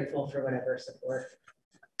we're grateful for whatever support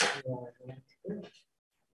you all are doing.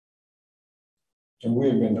 And we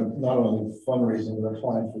have been not only fundraising, but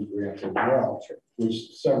applying for grants as well,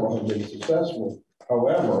 which several have been successful.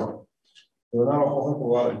 However, there are not a whole heck of a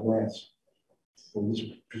lot of grants for this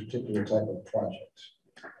particular type of projects,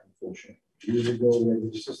 unfortunately. Years ago, we had the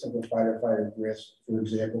assistant firefighter grants, for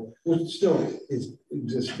example, which still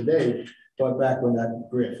exists today, but back when that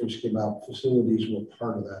grant first came out, facilities were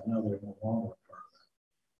part of that. Now they're no longer part of that.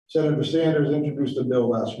 Senator Sanders introduced a bill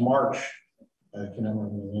last March. I can't remember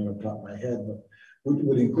the name off the top of my head, but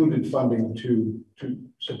would included funding to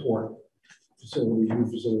support facilities, new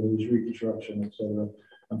facilities, reconstruction, et cetera.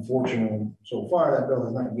 Unfortunately, so far that bill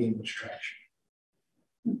has not gained much traction.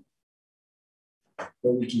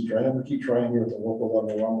 But we keep trying here at the local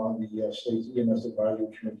level. I'm on the state's EMS advisory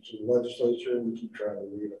committee to the legislature, and we keep trying to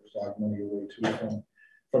read slog money away too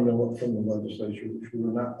from the legislature, which we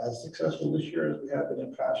were not as successful this year as we have been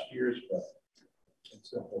in past years, but it's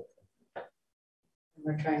still hopeful.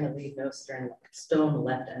 We're trying to leave no stone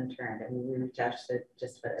left unturned. I mean, we reach out to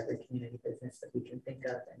just about every community business that we can think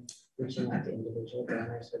of and reaching out to individual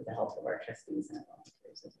donors with the help of our trustees and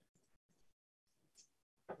volunteers.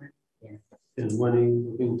 Yeah. And when are you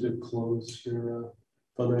looking to close your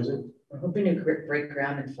fundraising? We're hoping to break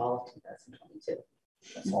ground in fall of 2022.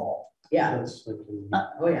 That's all. Yeah. That's like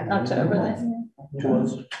Oh yeah. October. 2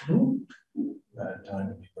 months. Bad time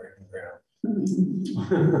to be breaking ground.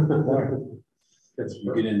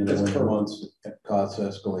 You get into the winter months, costs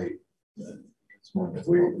escalate. It's more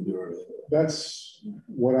difficult to do everything. That's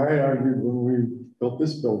what I argued when we built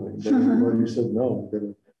this building, but everybody said no, we're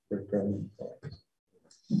going to break ground.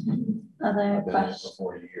 Other questions?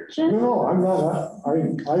 For 40 years. No, I'm not. I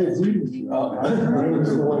agree with you. I was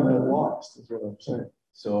the one that lost, is what I'm saying.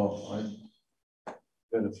 So I've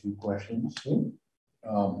got a few questions.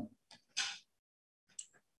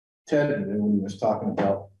 Ted, when he was talking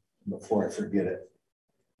about, before I forget it,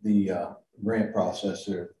 the grant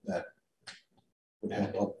processor that would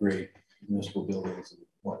help upgrade municipal buildings and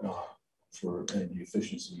whatnot for energy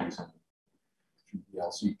efficiencies and through the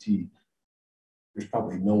LCT. There's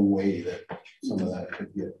probably no way that some of that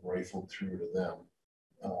could get rifled through to them.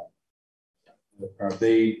 Are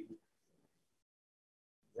they?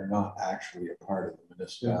 They're not actually a part of the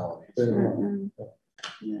municipality.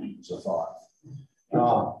 It's a thought.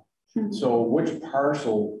 So which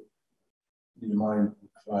parcel, do you mind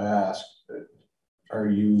if I ask, are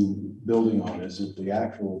you building on? Is it the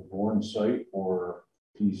actual Bourne site or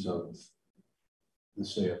piece of the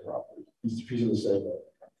sale property. Each piece of the sale.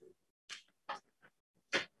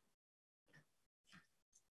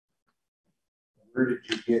 Where did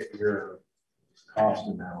you get your cost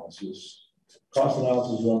analysis? Cost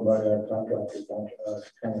analysis is run by our contractor,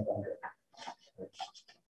 county contractor.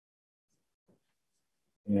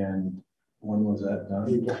 And when was that done?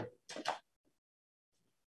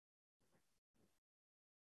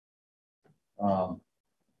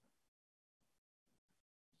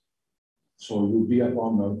 So you'll be up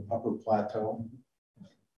on the upper plateau,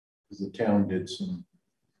 because the town did some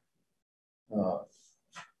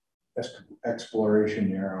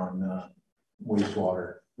exploration there on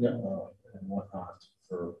wastewater, and whatnot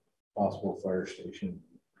for possible fire station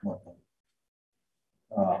and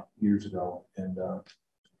whatnot, years ago, and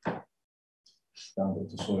found that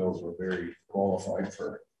the soils were very qualified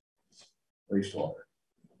for wastewater.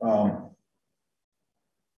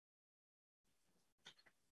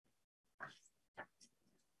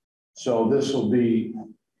 So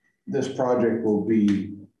this project will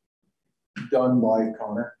be done by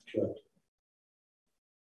Connor. Correct.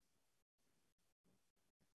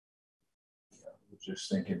 Just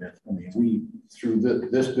thinking if, I mean, we, through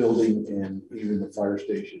this building and even the fire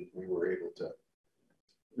station, we were able to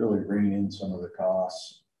really bring in some of the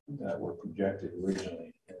costs that were projected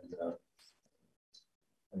originally. And I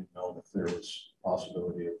didn't know if there was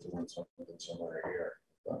possibility of doing something somewhere here,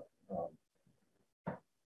 but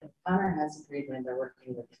Connor has agreed when they're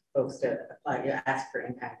working with folks to apply, you ask for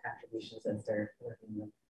impact contributions as they're working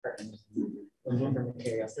with partners looking for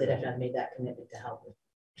materials. So they definitely made that commitment to help with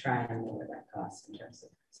try and lower that cost in terms of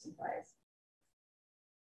supplies.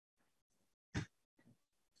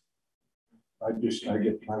 I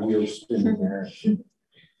get my wheels spinning there.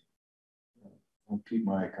 I'll keep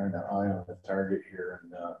my kind of eye on the target here.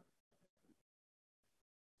 And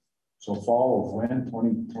so fall of when,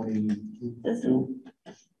 2022?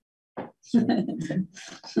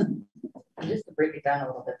 Just to break it down a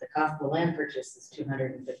little bit, the cost of the land purchase is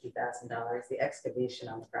 $250,000. The excavation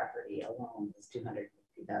on the property alone is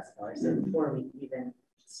 $250,000. So before we even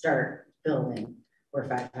start building, we're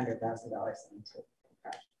 $500,000 into the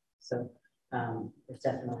project. So it's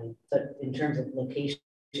definitely, but in terms of location,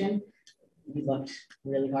 we looked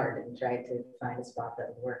really hard and tried to find a spot that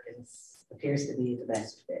would work, and appears to be the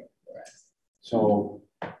best fit for us. So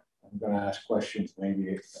I'm going to ask questions. Maybe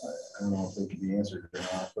I don't know if they can be answered or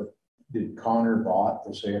not. But did Connor bought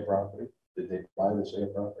the Saya property? Did they buy the Saya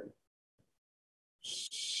property?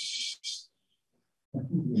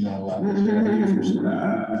 You're not allowed to say.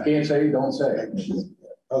 You can't say. Don't say.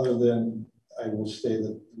 Other than I will say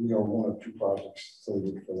that we are one of two projects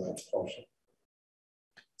slated for that portion.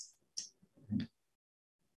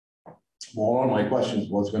 Well, one of my questions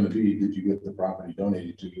was going to be, did you get the property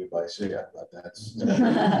donated to you by Saya? But that's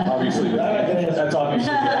obviously that's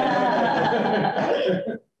obviously.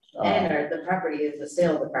 And the property is, the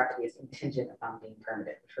sale of the property is contingent upon being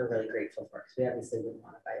permitted, which we're really grateful for, because we obviously wouldn't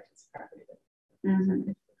want to buy a piece of property.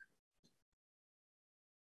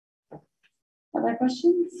 Other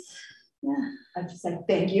questions? Yeah. I'd just like,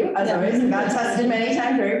 thank you, as always, and got tested many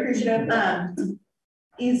times, very appreciative.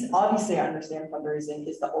 Is obviously, I understand fundraising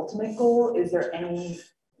is the ultimate goal. Is there any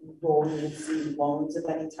role you would see loans of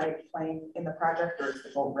any type playing in the project, or is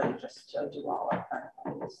the goal really just to do all our current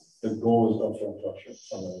funds? The goal is upfront structure.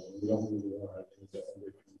 We don't really want to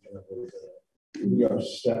we are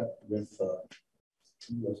set with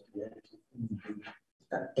USDA,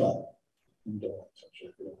 but we don't touch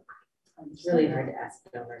it. It's really hard to ask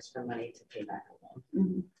donors for money to pay back a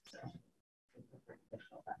loan. So,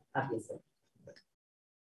 obviously.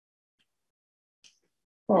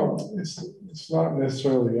 Well, it's not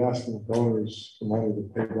necessarily asking donors for money to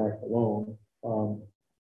pay back the loan.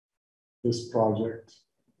 This project,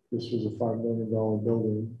 this was a $5 million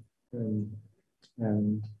building,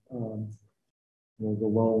 and you know, the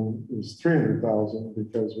loan is $300,000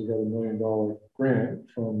 because we got $1 million grant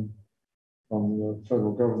from the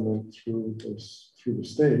federal government through the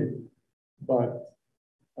state, but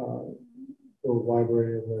the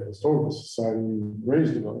library and the historical society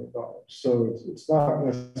raised $1 million. So it's not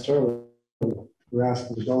necessarily we're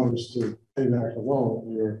asking the donors to pay back a loan.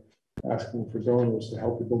 We're asking for donors to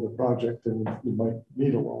help you build a project, and you might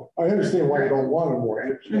need a loan. I understand why you don't want a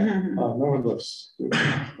mortgage. None of us.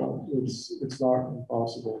 It's not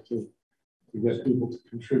impossible to get people to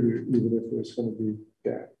contribute, even if there's going to be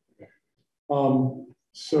debt.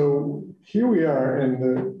 So here we are, and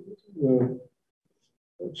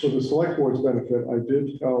for the select board's benefit, I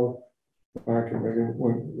did tell Mark and Megan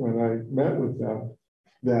when I met with them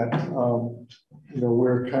that you know,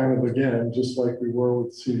 we're kind of, again, just like we were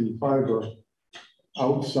with CD Fiber,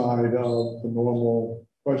 outside of the normal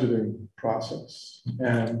budgeting process.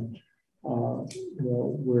 And, you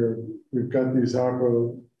know, we've got these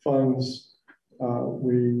ARPA funds.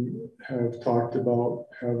 We have talked about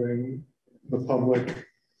having the public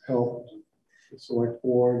help the select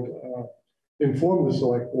board, inform the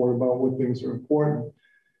select board about what things are important.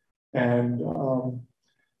 And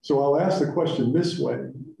so I'll ask the question this way,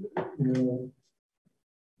 you know,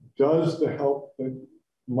 does the help that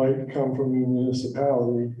might come from the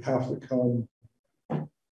municipality have to come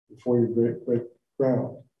before you break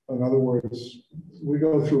ground? In other words, we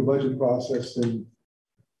go through a budget process in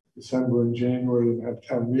December and January and have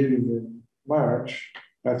town meeting in March.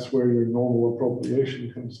 That's where your normal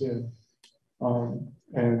appropriation comes in.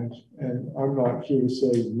 And I'm not here to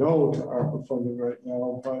say no to ARPA funding right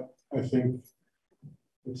now, but I think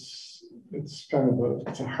it's kind of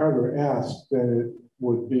it's a harder ask than it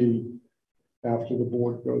would be after the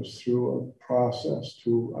board goes through a process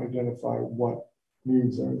to identify what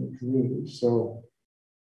needs are in the community. So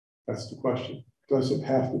that's the question. Does it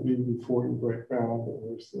have to be before you break ground,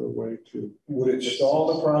 or is there a way to? Would it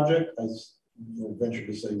stall the project? As you venture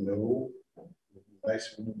to say no, it'd be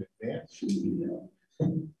nice when in advance.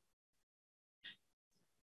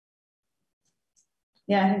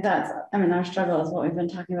 Yeah, I think that's, I mean, our struggle is what we've been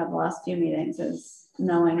talking about the last few meetings, is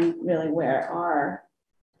knowing really where our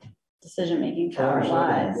decision-making power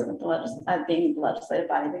lies with the being the legislative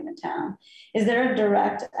body, being the town. Is there a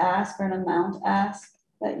direct ask or an amount ask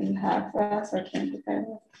that you have for us or can prepare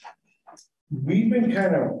with? We've been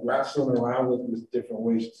kind of wrestling around with different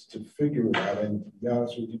ways to figure it out. And to be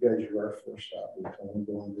honest with you guys, you are first stop. We're going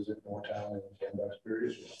to go and visit more town and Candace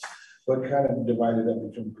period, but kind of divided up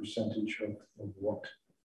between percentage of what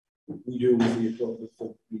we do with the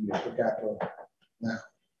per capita now.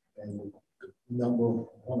 And the number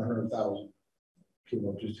 100,000 came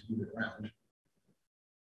up just to keep it round.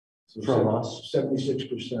 So from us,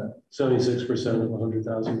 76%. 76% of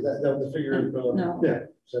 100,000. That was the figure. No. Yeah.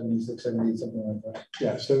 76, 78, something like that.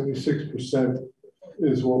 Yeah, 76%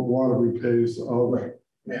 is what Waterbury pays of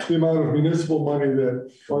Yeah. the amount of municipal money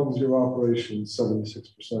that funds your operations.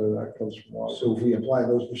 76% of that comes from Waterbury. So if we apply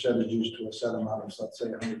those percentages to a set amount of, let's say,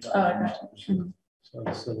 100,000. Oh, I got you. So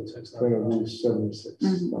it's 76. Then it'll be 76.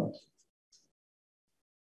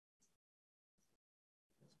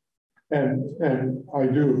 And I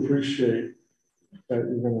do appreciate that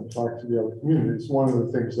you're going to talk to the other communities. One of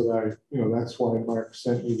the things that that's why Mark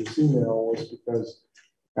sent me this email, was because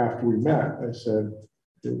after we met, I said,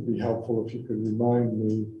 it would be helpful if you could remind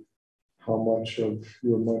me how much of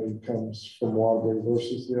your money comes from Waterbury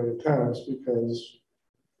versus the other towns, because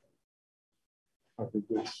I think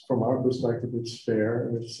it's, from our perspective, it's fair,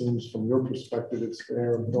 and it seems from your perspective, it's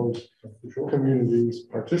fair, and those communities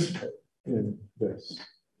participate in this.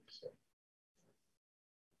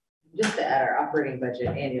 Just to add, our operating budget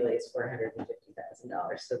annually is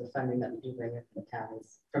 $450,000. So the funding that we do bring in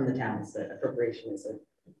from the town is the appropriation is a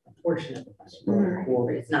portion of the funding.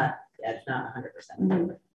 Mm-hmm. It's not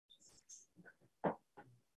 100%.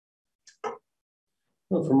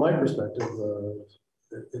 Well, from my perspective,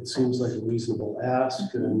 it seems like a reasonable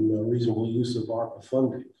ask and a reasonable use of ARPA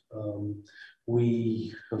funding.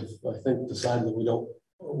 We have, I think, decided that we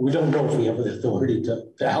don't know if we have the authority to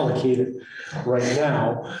allocate it right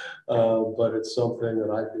now, but it's something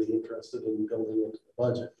that I'd be interested in building into the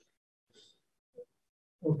budget.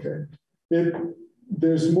 Okay.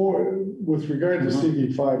 There's more, with regard to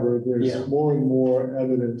CV fiber, there's more and more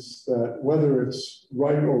evidence that, whether it's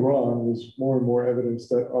right or wrong, there's more and more evidence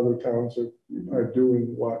that other towns are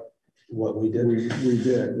doing what we did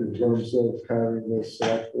in terms of having the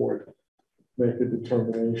select board make a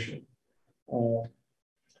determination.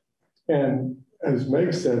 And as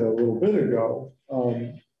Meg said a little bit ago,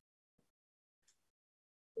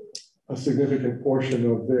 a significant portion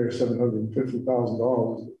of their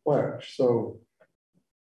 $750,000 is a pledge. So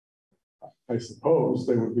I suppose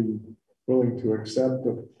they would be willing to accept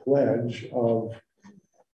a pledge of,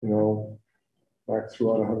 back through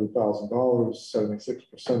 $100,000,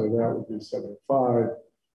 76% of that would be 75,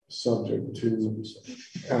 subject to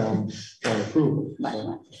town approval.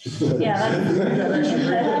 Yeah,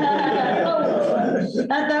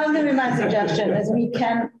 that was going to be my suggestion. Is we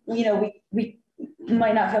can, we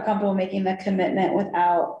might not feel comfortable making the commitment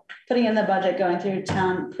without putting in the budget, going through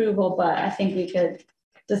town approval, but I think we could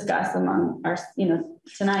discuss among our,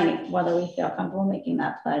 tonight, whether we feel comfortable making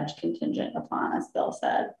that pledge contingent upon, as Bill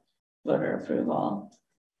said, voter approval.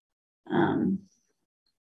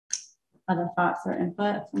 Other thoughts or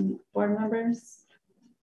input from board members?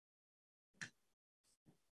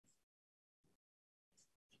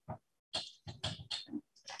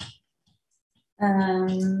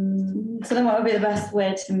 So then what would be the best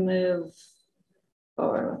way to move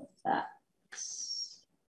forward with that?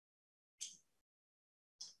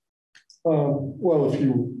 Well,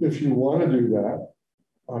 if you want to do that,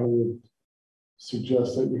 I would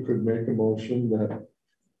suggest that you could make a motion that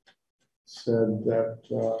said that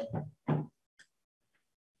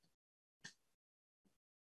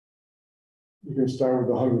you can start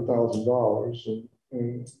with $100,000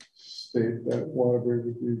 and state that Waterbury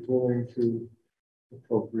would be willing to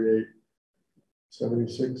appropriate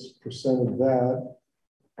 76% of that,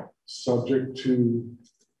 subject to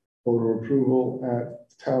voter approval at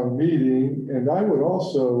town meeting. And I would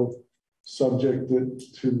also subject it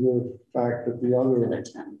to the fact that the other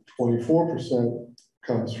 24%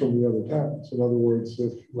 comes from the other towns. In other words,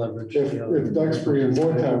 if Duxbury and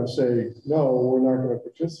Moortown say, no, we're not going to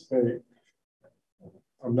participate,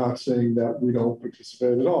 I'm not saying that we don't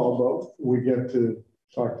participate at all, but we get to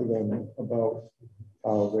talk to them about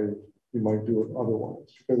how you might do it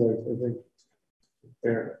otherwise, because I think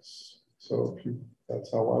fairness. So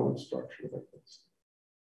that's how I would structure it.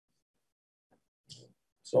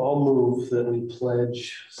 So I'll move that we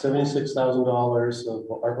pledge $76,000 of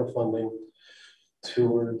ARPA funding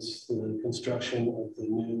towards the construction of the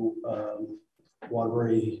new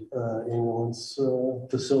Waterbury ambulance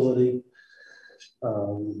facility,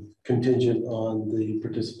 contingent on the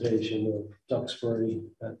participation of Duxbury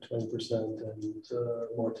at 20% and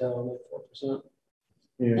Moortown at 4%.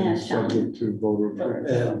 And subject to voter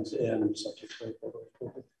approval. And subject to voter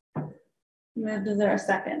approval. Moved, is there a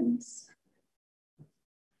second?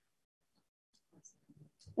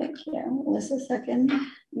 Thank you. Alyssa second.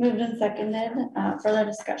 Moved and seconded. Further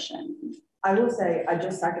discussion. I will say, I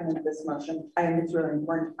just seconded this motion. I think it's really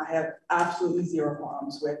important. I have absolutely zero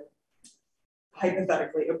problems with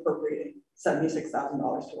hypothetically appropriating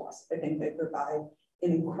 $76,000 to us. I think they provide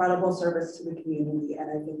an incredible service to the community. And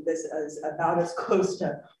I think this is about as close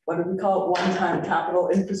to, what do we call it, one-time capital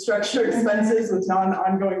infrastructure expenses with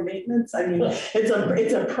non-ongoing maintenance. I mean,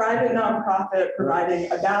 it's a private nonprofit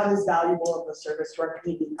providing about as valuable of a service to our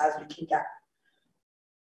community as we can get.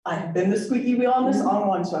 I've been the squeaky wheel on this on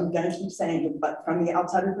one, so I'm gonna keep saying it, but from the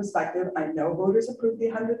outsider perspective, I know voters approved the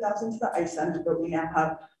 100,000 to the ice center, but we now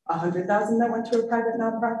have 100,000 that went to a private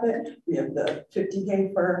nonprofit. We have the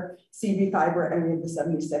 50K for CV fiber, and we have the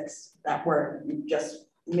 76 that we just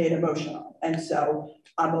made a motion on. And so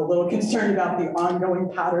I'm a little concerned about the ongoing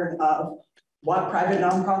pattern of what private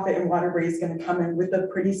nonprofit in Waterbury is going to come in with a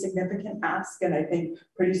pretty significant ask. And I think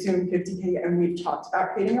pretty soon 50K, and we've talked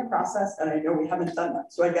about creating a process, and I know we haven't done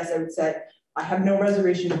that. So I guess I would say I have no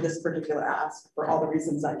reservation with this particular ask for all the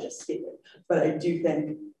reasons I just stated. But I do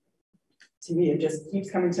think, to me, it just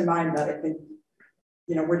keeps coming to mind that I think,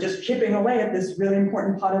 you know, we're just chipping away at this really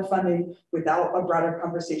important pot of funding without a broader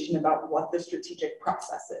conversation about what the strategic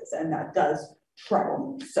process is. And that does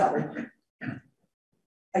trouble me. So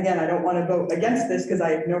again, I don't want to vote against this because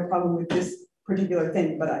I have no problem with this particular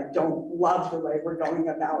thing, but I don't love the way we're going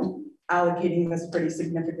about allocating this pretty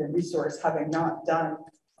significant resource, having not done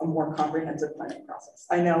a more comprehensive planning process.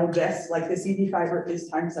 I know this, like the CV fiber, is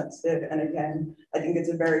time sensitive. And again, I think it's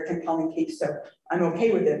a very compelling case. So I'm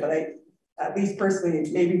okay with it, but at least personally,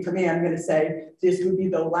 maybe for me, I'm going to say this would be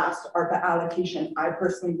the last ARPA allocation I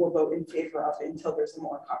personally will vote in favor of until there's a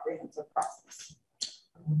more comprehensive process.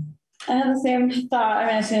 I had the same thought. I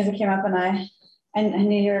mean, as soon as it came up, and I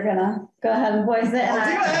knew you were gonna go ahead and voice it. I'll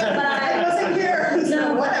do it. But I wasn't here,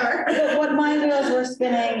 so whatever. But what my wheels were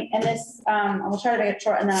spinning, and this, I will try to make it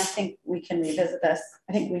short, and then I think we can revisit this.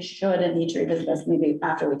 I think we should and need to revisit this maybe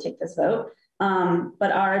after we take this vote.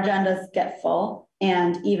 But our agendas get full.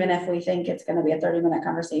 And even if we think it's going to be a 30-minute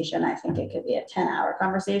conversation, I think it could be a 10-hour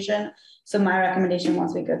conversation. So my recommendation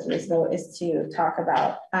once we go through this vote is to talk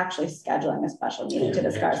about actually scheduling a special meeting to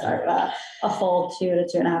discuss a full 2 to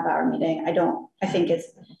 2.5 hour meeting. I think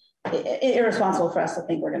it's irresponsible for us to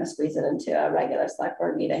think we're going to squeeze it into a regular select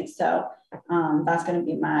board meeting. So that's going to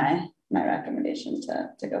be my recommendation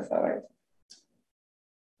to go forward.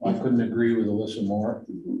 I couldn't agree with Alyssa more.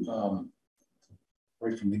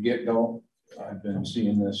 Right from the get-go, I've been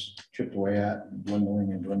seeing this chipped away at and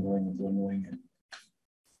dwindling and dwindling and dwindling.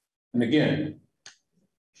 And again,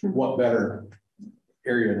 what better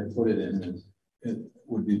area to put it in is, it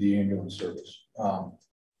would be the ambulance service.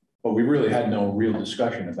 But we really had no real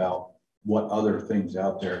discussion about what other things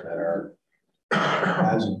out there that are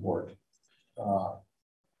as important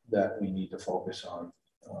that we need to focus on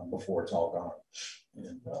before it's all gone.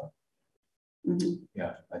 And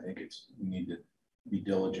yeah, I think we need to be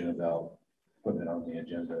diligent about putting it on the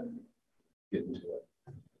agenda and getting to it.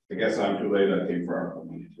 I guess I'm too late. I came for our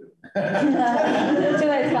meeting too. Too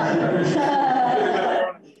late, it's fine.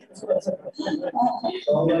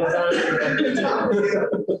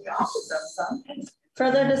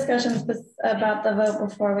 Further discussions about the vote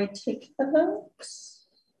before we take the vote?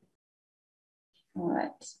 All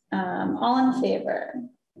right, all in favor?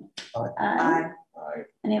 Aye. Aye.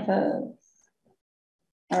 Any opposed?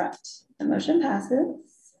 All right, the motion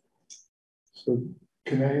passes. So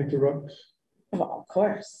can I interrupt? Well, of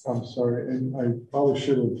course. I'm sorry, and I probably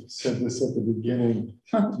should have said this at the beginning.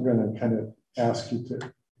 I'm gonna kind of ask you to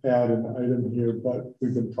add an item here, but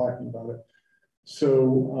we've been talking about it.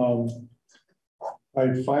 So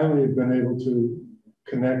I finally have been able to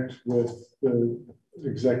connect with the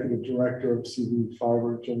executive director of CV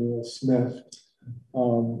Fiber, Janelle Smith.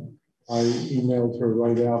 I emailed her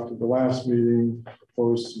right after the last meeting,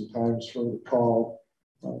 proposed some times for her to call.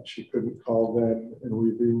 She couldn't call then, and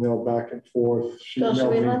we've emailed back and forth. Bill, should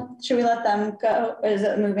we let them go? Is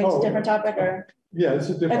it moving to a different topic or? Yeah, it's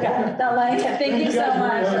a different. Okay, that like, thank you so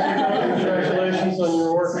much. Congratulations on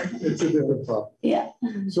your work. It's a different topic. Yeah.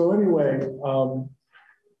 So anyway,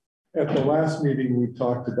 at the last meeting, we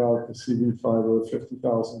talked about the CV fiber,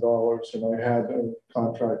 $50,000, and I had a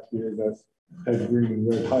contract here that had green and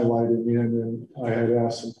red highlighted in, and I had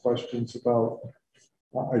asked some questions about.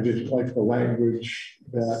 I didn't like the language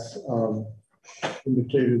that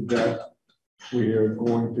indicated that we are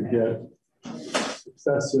going to get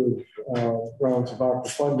successive rounds of ARPA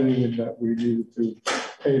funding and that we needed to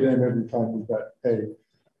pay them every time we got paid.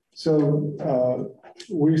 So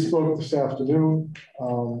we spoke this afternoon,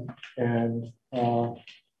 and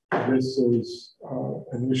this is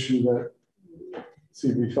an issue that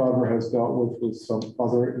CV Fiber has dealt with some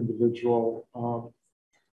other individual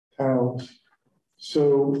towns.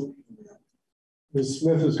 So Ms.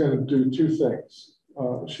 Smith is going to do two things.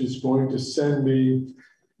 She's going to send me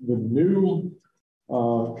the new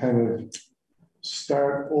kind of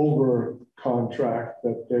start over contract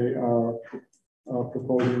that they are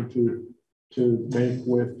proposing to make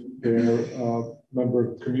with their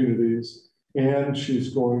member communities. And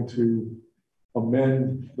she's going to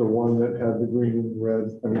amend the one that had the green and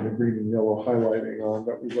red, I mean, the green and yellow highlighting on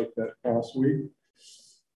that we looked at last week.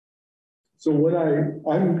 So what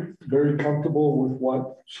I'm very comfortable with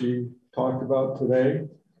what she talked about today.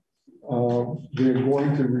 They're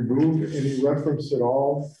going to remove any reference at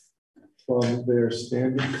all from their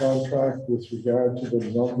standard contract with regard to the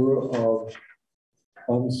number of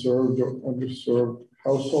unserved or underserved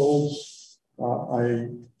households. I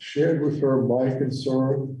shared with her my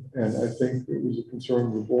concern, and I think it was a concern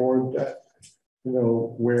of the board that, you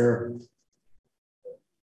know, where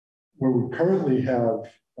we currently have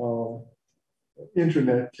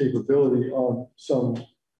internet capability on some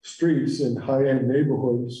streets in high-end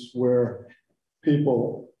neighborhoods where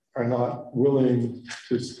people are not willing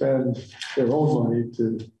to spend their own money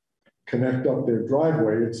to connect up their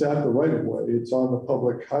driveway. It's at the right of way. It's on the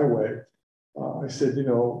public highway. I said, you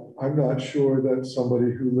know, I'm not sure that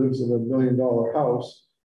somebody who lives in $1 million house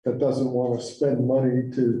that doesn't want to spend money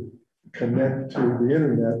to connect to the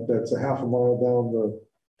internet that's a half a mile down the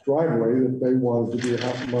driveway that they wanted to be a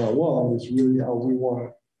half a mile long is really how we want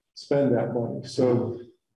to spend that money. So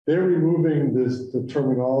they're removing the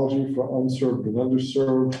terminology for unserved and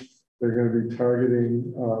underserved. They're going to be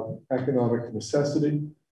targeting economic necessity.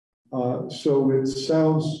 So it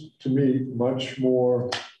sounds to me much more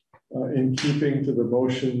in keeping to the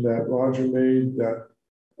motion that Roger made that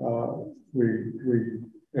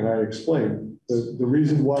and I explained the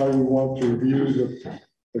reason why we want to review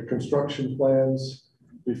the construction plans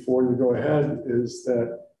before you go ahead is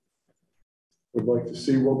that we'd like to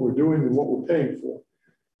see what we're doing and what we're paying for.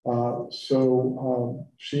 So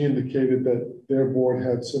she indicated that their board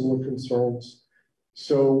had similar concerns.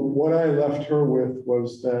 So what I left her with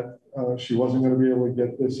was that she wasn't going to be able to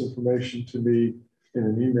get this information to me in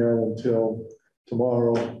an email until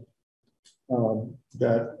tomorrow,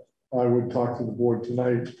 that I would talk to the board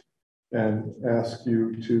tonight and ask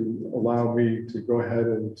you to allow me to go ahead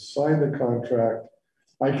and sign the contract.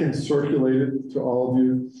 I can circulate it to all of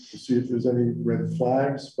you to see if there's any red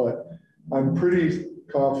flags, but I'm pretty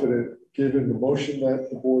confident, given the motion that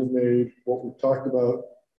the board made, what we've talked about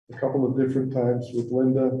a couple of different times with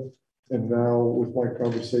Linda, and now with my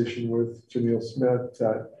conversation with Janelle Smith,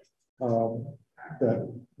 that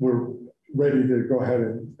we're ready to go ahead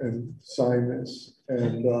and sign this.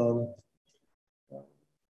 And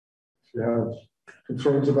if you have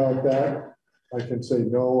concerns about that, I can say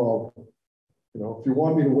no. You know, if you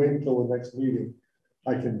want me to wait until the next meeting,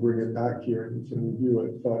 I can bring it back here and you can review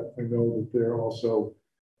it. But I know that they're also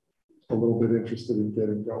a little bit interested in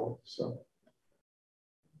getting going. So.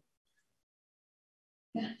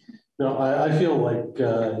 Yeah. No, I feel like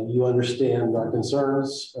you understand our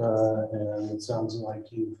concerns, and it sounds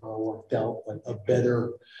like you've worked out a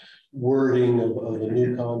better wording of the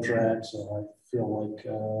new contract. So I feel like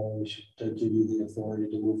we should give you the authority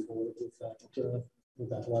to move forward with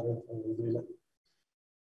that letter of agreement.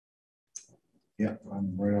 Yeah,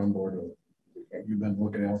 I'm right on board with it. You've been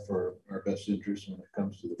looking out for our best interest when it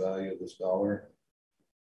comes to the value of this dollar.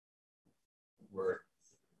 Where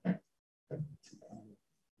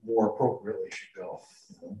more appropriately should go.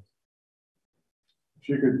 If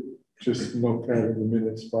you could just note that in the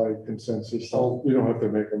minutes by consensus, so you don't have to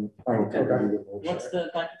make them. I don't think I need a motion. What's the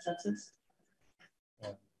by consensus?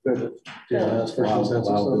 Ask for consensus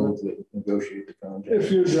on to negotiate the contract.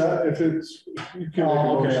 If you if it's you can make a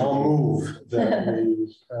okay, motion. I'll move that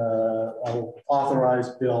we I'll authorize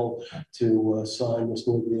Bill to sign this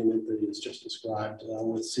new agreement that is just described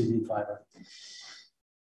with CD Fiber.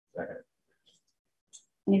 Second.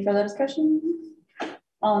 Any further discussion?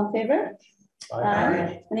 All in favor?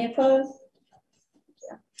 Aye. Any opposed?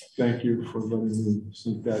 Thank you for letting me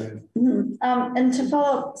sneak that in. And to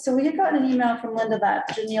follow up, so we had gotten an email from Linda that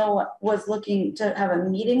Janelle was looking to have a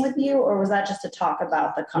meeting with you, or was that just to talk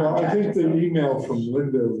about the contract? Well, I think the email from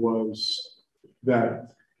Linda was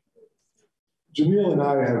that Janelle and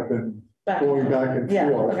I have been going back and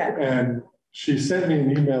forth, and she sent me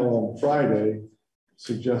an email on Friday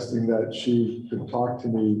suggesting that she could talk to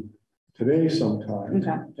me today sometime.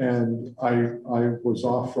 Okay. And I was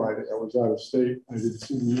off Friday. I was out of state. I didn't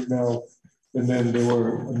see the email. And then there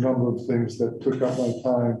were a number of things that took up my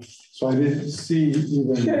time. So I didn't see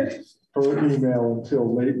even her email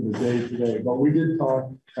until late in the day today. But we did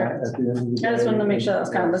talk at the end of the day. I just wanted to make sure that was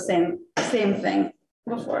kind of the same thing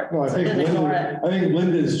before. No, I think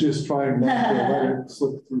Linda's just trying not to let it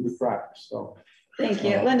slip through the cracks. So thank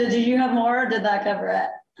you. Linda, did you have more, or did that cover it?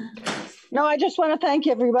 No, I just want to thank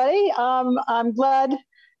everybody. I'm glad.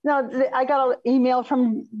 No, I got an email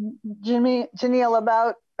from Janelle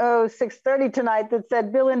about 6:30 tonight that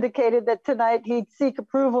said Bill indicated that tonight he'd seek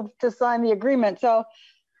approval to sign the agreement. So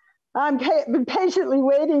I've been patiently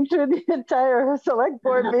waiting through the entire select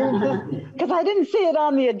board meeting because I didn't see it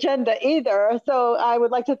on the agenda either. So I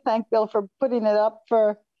would like to thank Bill for putting it up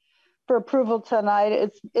for approval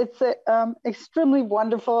tonight. It's extremely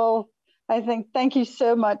wonderful. I think, thank you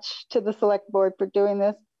so much to the select board for doing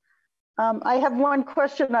this. I have one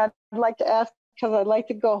question I'd like to ask because I'd like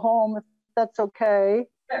to go home if that's okay.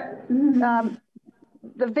 The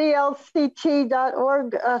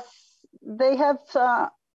VLCT.org, they have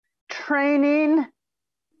training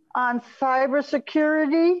on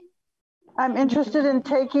cybersecurity. I'm interested in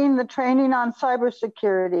taking the training on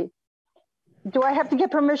cybersecurity. Do I have to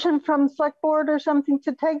get permission from select board or something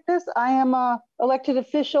to take this? I am a elected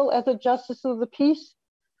official as a justice of the peace.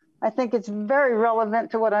 I think it's very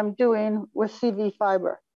relevant to what I'm doing with CV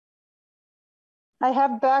Fiber. I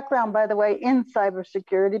have background, by the way, in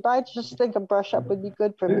cybersecurity, but I just think a brush up would be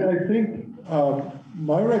good for me. I think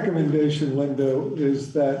my recommendation, Linda,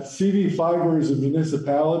 is that CV Fiber is a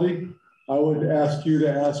municipality. I would ask you to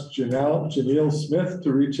ask Janelle Smith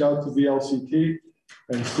to reach out to VLCT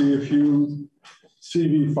and see if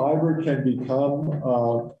CV Fiber can become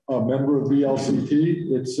a member of VLCT.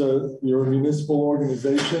 You're a municipal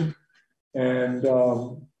organization, and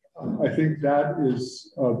I think that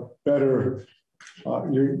is a better.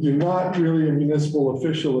 You're not really a municipal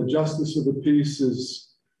official. A justice of the peace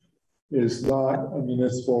is not a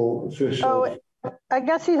municipal official. Oh, I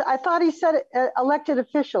guess I thought he said elected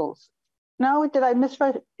officials. No, did I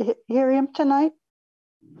hear him tonight?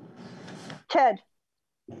 Ted.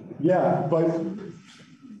 Yeah, but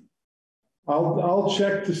I'll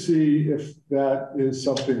check to see if that is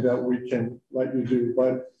something that we can let you do.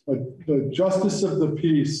 But the justice of the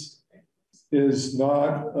peace is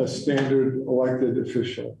not a standard elected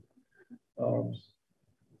official.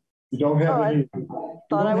 You don't have any. I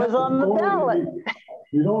thought I was on the ballot.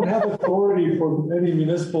 You don't have authority for any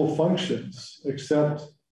municipal functions except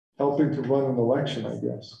helping to run an election, I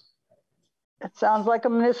guess. It sounds like a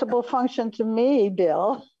municipal function to me,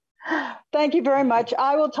 Bill. Thank you very much.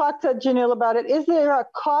 I will talk to Janelle about it. Is there a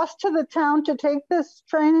cost to the town to take this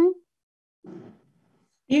training?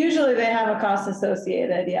 Usually they have a cost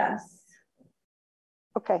associated, yes.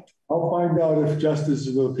 Okay. I'll find out if justices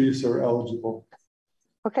of the peace are eligible.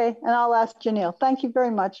 Okay, and I'll ask Janelle. Thank you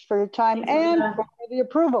very much for your time and for the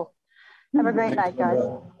approval. Have a great night, guys.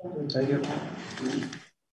 Thank you.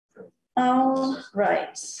 All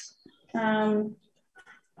right.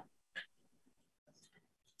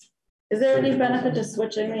 Is there any benefit to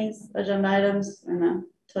switching these agenda items or no,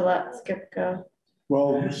 to let Skip go?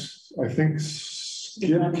 Well, I think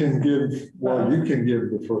Jim can give, well, you can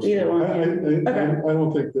give the first. Either one, I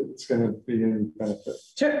don't think that it's gonna be any benefit.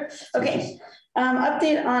 Sure, okay.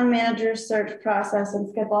 Update on manager search process, and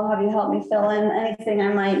Skip, I'll have you help me fill in anything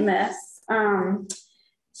I might miss.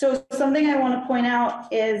 So something I want to point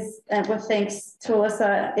out is, and with thanks to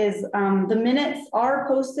Alyssa, is the minutes are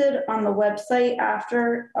posted on the website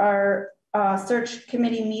after our search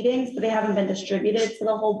committee meetings, but they haven't been distributed to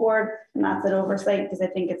the whole board, and that's an oversight because I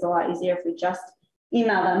think it's a lot easier if we just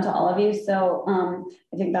email them to all of you. So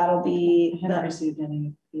I think that'll be I haven't received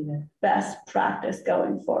any either. Best practice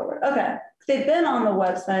going forward. Okay, they've been on the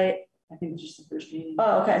website. I think it's just the first meeting.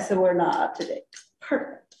 Oh, okay, so we're not up to date.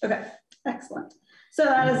 Perfect. Okay, excellent. So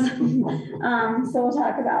that is, so we'll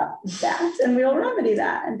talk about that and we will remedy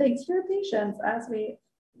that. And thanks for your patience as we,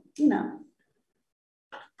 you know,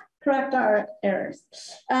 correct our errors.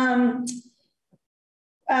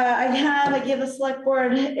 I give the select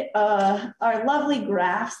board our lovely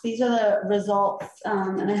graphs. These are the results,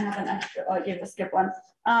 and I have an extra, I'll give a Skip one.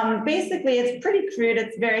 Basically, it's pretty crude.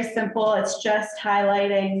 It's very simple. It's just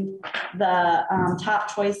highlighting the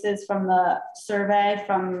top choices from the survey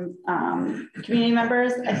from community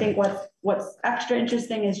members. I think what's extra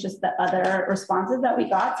interesting is just the other responses that we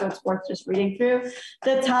got, so it's worth just reading through.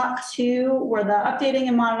 The top two were the updating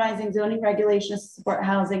and modernizing zoning regulations to support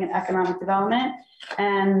housing and economic development,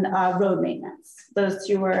 and road maintenance. Those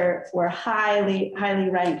two were highly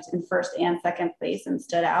ranked in first and second place and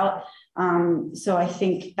stood out. So I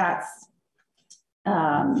think that's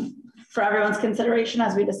for everyone's consideration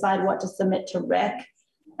as we decide what to submit to Rick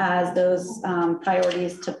as those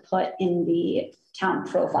priorities to put in the town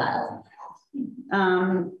profile.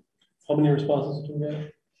 How many responses do we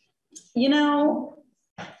get? You know,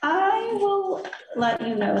 I will let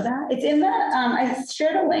you know that. It's in the, I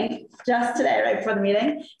shared a link just today, right before the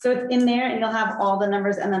meeting. So it's in there and you'll have all the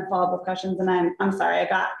numbers and then follow up with questions. And I'm sorry, I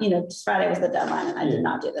got, you know, just Friday was the deadline and I did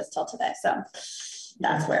not do this till today. So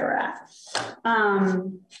that's where we're at.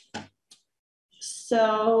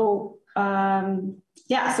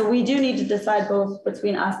 Yeah, so we do need to decide both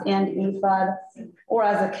between us and EFUD or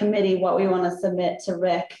as a committee, what we want to submit to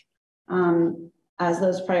Rick as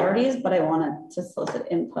those priorities, but I wanted to solicit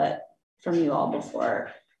input from you all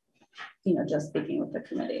before, you know, just speaking with the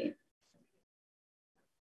committee.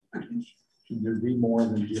 Should there be more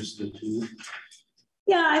than just the two?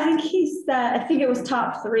 Yeah, I think he said, I think it was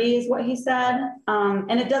top 3 is what he said.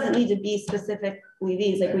 And it doesn't need to be specifically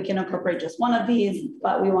these, like we can incorporate just one of these,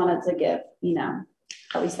 but we wanted to give, you know,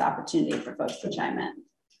 at least the opportunity for folks to chime in.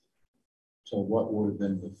 So what would have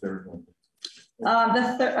been the third one?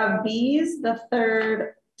 Of these, the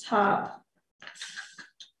third top.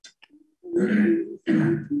 No,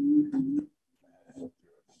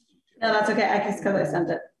 that's okay. I guess because I sent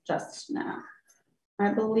it just now.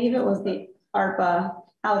 I believe it was the ARPA,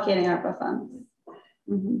 allocating ARPA funds.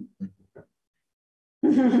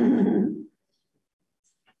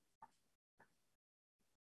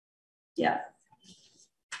 Yeah.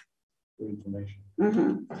 Good information.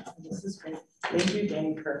 This is great. Thank you,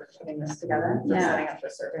 Danny, for putting this together, for setting up the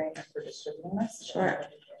survey and for distributing this. Sure.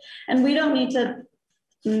 And we don't need to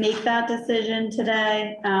make that decision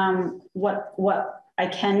today. What I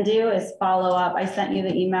can do is follow up. I sent you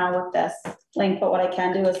the email with this link, but what I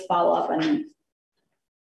can do is follow up and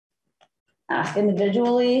ask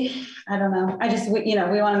individually. I don't know. You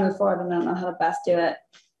know, we want to move forward and I don't know how to best do it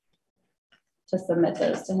to submit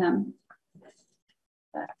those to him.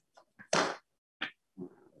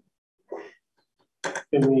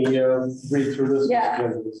 Can we read through this? Yeah.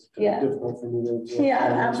 Difficult for me to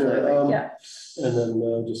Absolutely. Yeah. And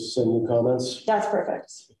then just send you comments. That's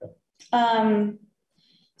perfect. Okay.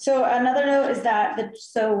 So another note is that the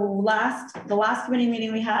last committee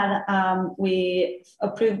meeting we had, we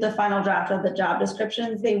approved the final draft of the job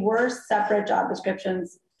descriptions. They were separate job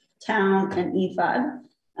descriptions, town and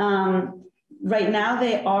EFUD. Right now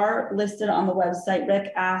they are listed on the website.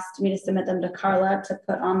 Rick asked me to submit them to Carla to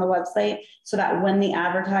put on the website so that when the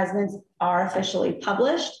advertisements are officially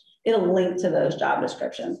published, it'll link to those job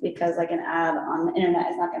descriptions, because like an ad on the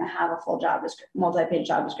internet is not going to have a full job description, multi-page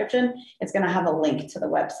job description. It's going to have a link to the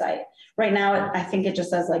website. Right now, I think it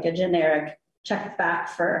just says like a generic check back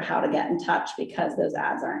for how to get in touch because those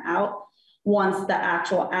ads aren't out. Once the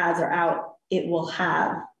actual ads are out, it will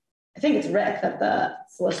have, I think it's Rick that the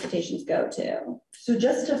solicitations go to. So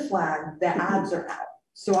just to flag, the ads are out.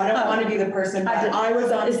 So I don't want to be the person, but I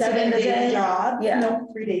was on 7 days job,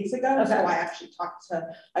 3 days ago. Okay. So I actually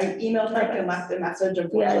I emailed Rick and left a message.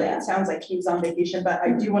 Unfortunately, it sounds like he was on vacation, but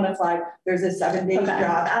I do want to flag, there's a 7-day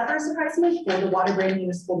job advertisement for the Waterbury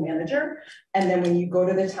Municipal Manager. And then when you go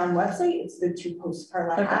to the town website, it's the 2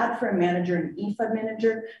 postcard ad for a manager and EFUD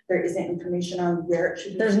manager. There isn't information on where it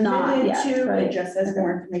should be submitted to. Right. It just says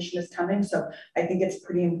more information is coming. So I think it's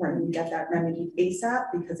pretty important we get that remedied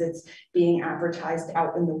ASAP because it's being advertised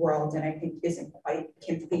out in the world and I think isn't quite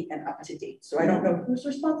complete and up to date. So I don't know whose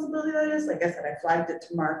responsibility that is. Like I said, I flagged it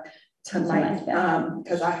to Mark tonight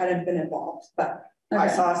because I hadn't been involved, but I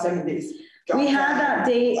saw some of these. We had that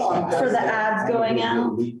date for the ads going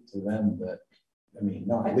out. To them that, I mean,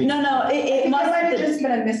 no. It must have just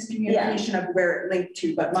been a miscommunication of where it linked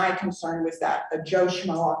to, but my concern was that a Joe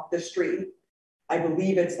Schmo off the street, I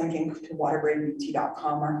believe it's linking to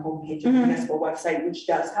waterburyut.com, our homepage of the municipal website, which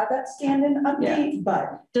does have that stand-in update,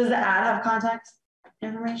 but. Does the ad have contact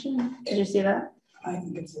information? Did you see that? I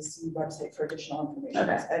think it's the C website for additional information.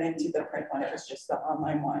 Okay. I didn't see the print one, it was just the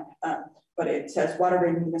online one. But it says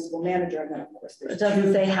Waterbury Municipal Manager, and then of course there's. It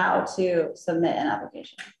doesn't say how to submit an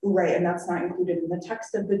application. Right, and that's not included in the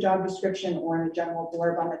text of the job description or in a general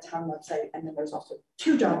blurb on the town website. And then there's also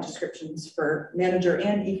 2 job descriptions for manager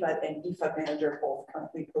and EFUD manager both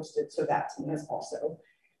currently posted. So that to me is also.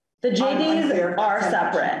 The JDs are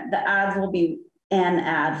separate. The ads will be an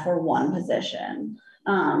ad for one position.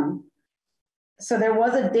 So there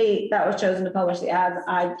was a date that was chosen to publish the ads.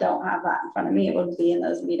 I don't have that in front of me. It would be in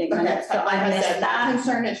those meeting minutes. So I missed that.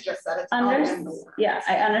 Concern is just that it's yeah,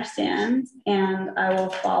 I understand. And I will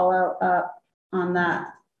follow up on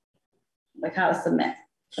that, like how to submit.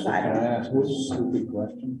 So can I ask a stupid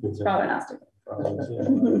question? Probably not stupid.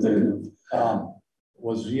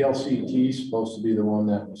 Was VLCT supposed to be the one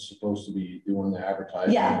that was supposed to be doing the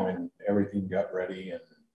advertising when everything got ready and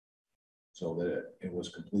so that it was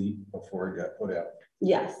complete before it got put out?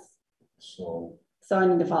 Yes. So I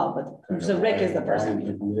need to follow up with. So Rick is the person.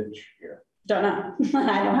 Here. Don't know.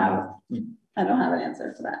 I don't have an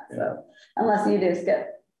answer to that. So unless you do,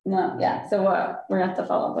 Skip. No, yeah. So we're gonna have to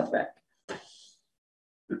follow up with Rick.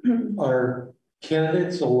 Are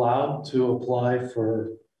candidates allowed to apply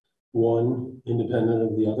for one independent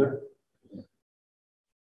of the other?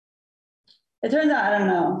 It turns out I don't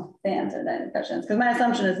know the answer to any questions because my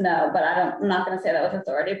assumption is no, but I'm not going to say that with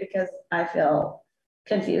authority because I feel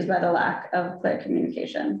confused by the lack of clear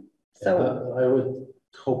communication. So I would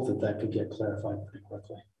hope that could get clarified pretty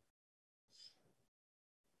quickly.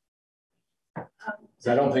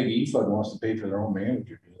 I don't think EFUD wants to pay for their own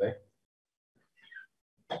manager, do they?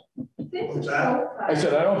 What's that? I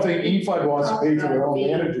said, I don't think EFUD wants to pay for their own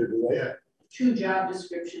manager, do they? Yeah. 2 job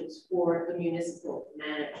descriptions for the municipal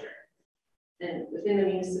manager. And within the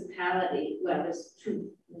municipality, well, there's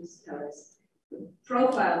 2 municipalities. The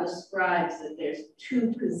profile describes that there's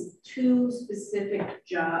two specific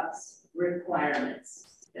jobs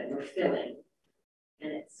requirements that we're filling.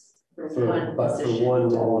 And it's for one position. For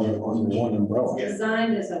one umbrella. It's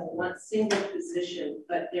designed as a single position,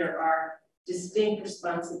 but there are distinct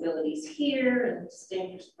responsibilities here and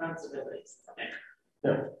distinct responsibilities there.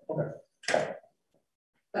 Yeah, okay.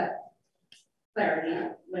 But clarity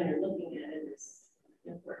when you're looking at it is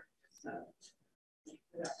important. So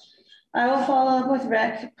I will follow up with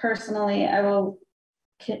Rick personally. I will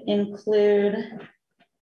include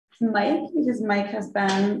Mike because Mike has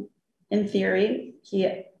been, in theory,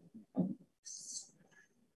 he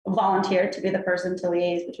volunteered to be the person to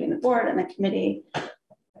liaise between the board and the committee.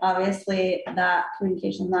 Obviously, that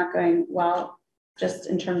communication is not going well, just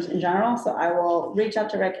in general. So I will reach out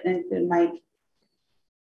to Rick and include Mike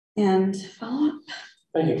and follow up.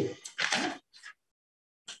 Thank you.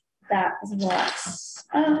 That is what.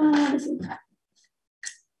 And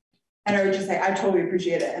I would just say, I totally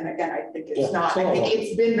appreciate it. And again, I think it's I think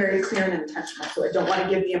it's been very clear and intentional. So I don't want to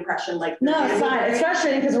give the impression like. No, it's fine. It's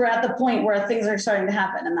frustrating because we're at the point where things are starting to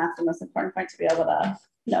happen. And that's the most important point to be able to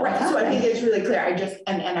know. Right. So I think it's really clear. I just,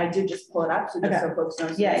 and I did just pull it up. So just so folks know,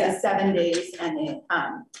 so it's 7 days and it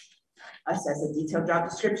says a detailed job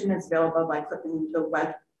description is available by clicking the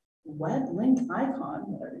web link icon,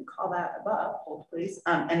 whatever you call that above, hold please.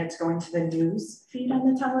 And it's going to the news feed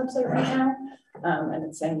on the town website right now. And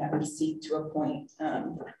it's saying that we seek to appoint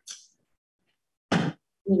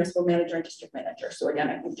municipal manager and district manager. So again,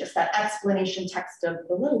 I think just that explanation text of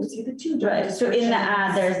below, see the 2 right. So in the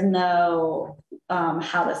ad, there's no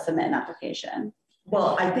how to submit an application.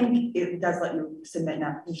 Well, I think it does let you submit an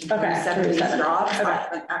application for 7 days jobs.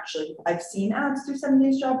 Actually, I've seen ads through 7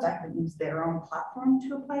 days jobs. I haven't used their own platform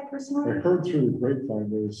to apply personally. I heard through the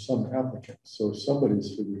grapevine there's some applicants, so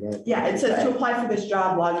somebody's figured out. Yeah, it says to apply for this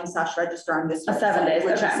job, login/register on this 7 days,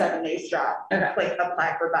 which is 7 days job. Click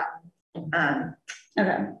apply for button.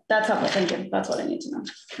 Okay, that's helpful. Thank you. That's what I need to know.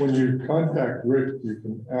 When you contact Rick, you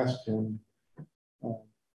can ask him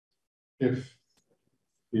if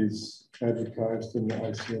is advertised in the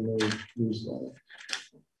ICMA newsletter.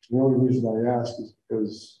 The only reason I ask is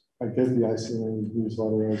because I get the ICMA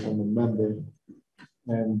newsletter as I'm a member,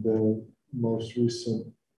 and the most recent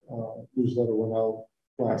newsletter went out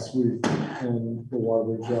last week, and the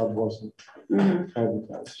Waterbury job wasn't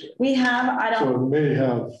advertised. We have, I don't. So it may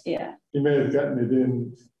have, yeah. You may have gotten it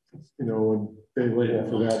in, you know, a day later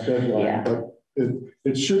for that deadline, but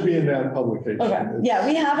it should be in that publication. Okay. Yeah,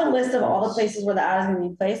 we have a list of all the places where the ad is going to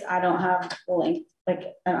be placed. I don't have the link.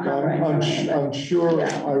 Like, I don't have it right. I'm sure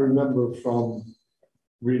I remember from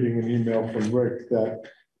reading an email from Rick that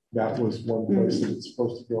that was one place that it's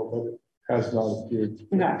supposed to go, but it has not appeared.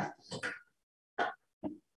 Okay.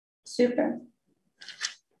 Super.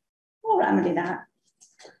 We'll remedy that.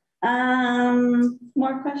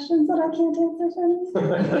 More questions that I can't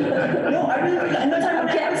answer? No, I really, and that's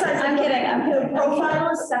I'm kidding. The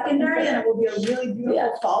profile is secondary, and it will be a really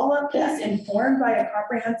beautiful follow-up piece informed by a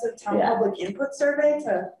comprehensive town public input survey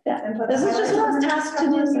to input. This is just what I was tasked to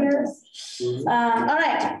do here. All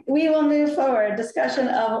right, we will move forward. Discussion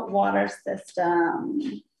of water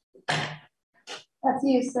system. That's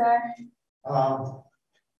you, sir.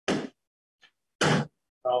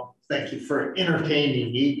 Well, thank you for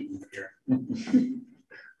entertaining me here.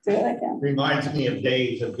 Do it again. Reminds me of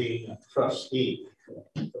days of being a trustee.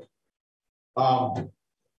 I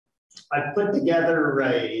put together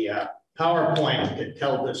a PowerPoint to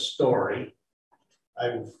tell this story.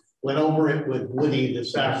 I went over it with Woody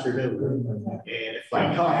this afternoon, and if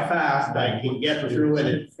I talk fast, I can get through it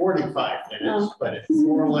in 45 minutes, but it's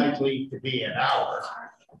more likely to be an hour.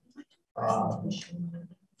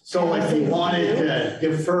 So if you wanted to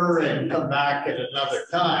defer and come back at another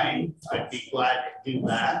time, I'd be glad to do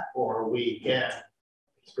that, or we can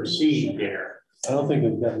proceed there. I don't think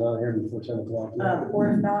we've gotten out here before 10 o'clock.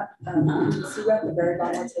 Or if not, see at the very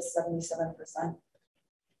bottom, it says 77%.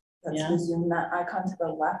 That's the Zoom, that icon to the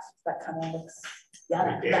left, that kind of looks,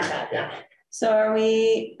 So are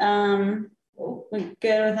we good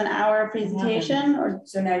with an hour presentation, or?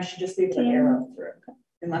 So now you should just leave the arrow through,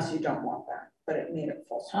 unless you don't want that, but it made it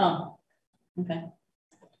full screen. Oh, okay.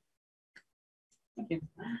 Thank you.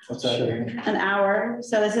 What's that? An hour.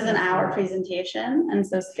 So this is an hour presentation. And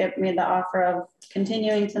so Skip made the offer of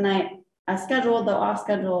continuing tonight as scheduled, though off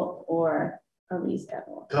schedule, or a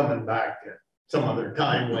reschedule. Coming back at some other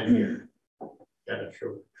time when you're got a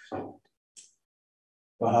short.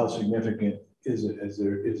 Well, how significant is it?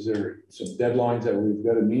 Is there some deadlines that we've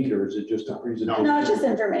got to meet, or is it just a presentation? No, it's just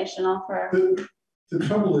informational for. The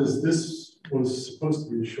trouble is, this was supposed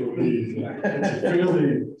to be a short meeting. It's a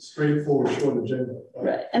fairly straightforward, short agenda.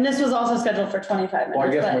 Right, and this was also scheduled for 25 minutes, well,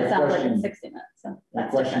 I guess but my it sounds question, like it's 60 minutes. So my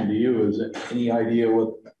question to you is, any idea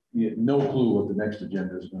what, no clue what the next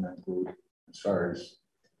agenda is going to include as far as,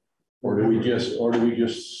 or do we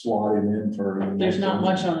just slot him in for? There's not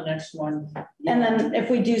much on the next one. And then if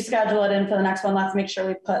we do schedule it in for the next one, let's make sure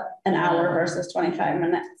we put an hour versus 25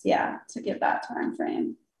 minutes. Yeah, to give that time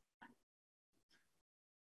frame.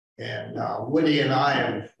 And Woody and I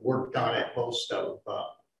have worked on it most of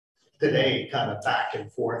today, kind of back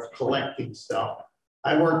and forth collecting stuff.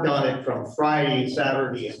 I worked on it from Friday,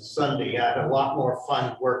 Saturday, and Sunday. I had a lot more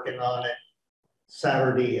fun working on it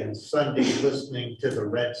Saturday and Sunday, listening to the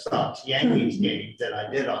Red Sox Yankees game than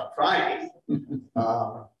I did on Friday.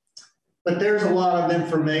 But there's a lot of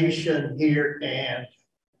information here, and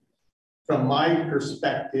from my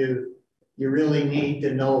perspective, you really need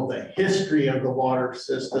to know the history of the water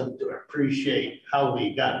system to appreciate how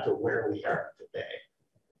we got to where we are today.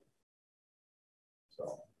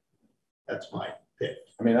 So that's my pick.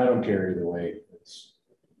 I mean, I don't care either way. It's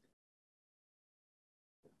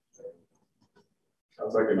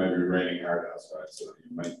sounds like it might be raining hard outside, so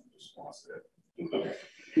you might just want to sit.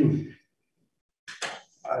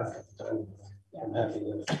 I'm happy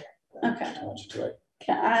to watch it tonight.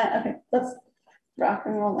 Okay, let's rock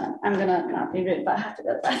and roll then. I'm gonna not be rude, but I have to go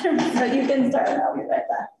to the bathroom, so you can start and I'll be right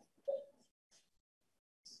back.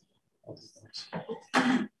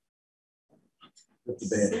 Put the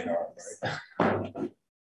band on, right?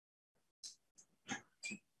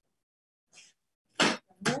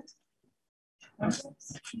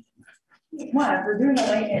 Come on, if we're doing a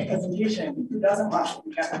late night presentation, who doesn't watch it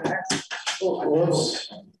together next?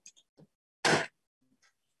 Whoops.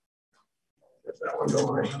 That one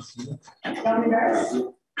going. I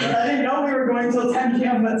didn't know we were going till 10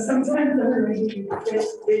 p.m., but sometimes everybody thank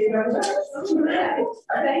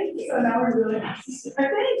you. So now we're really thank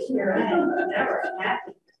you. Never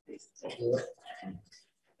happy.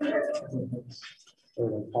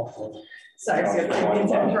 Sorry, I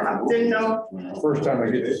didn't know. First time I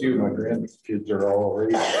get to see you, my grandkids are all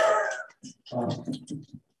raised. And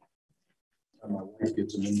my wife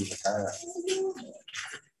gets them into the car.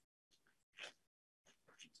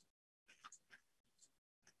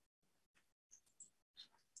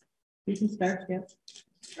 You can start, yeah.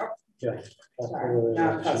 Yeah.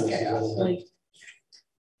 Like,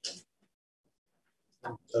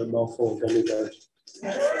 A mouthful of gummy bears.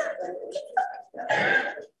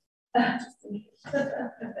 That's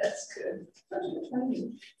good.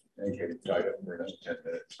 They get tied up for another 10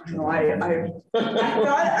 minutes. No, I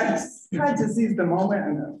thought I just tried to seize the moment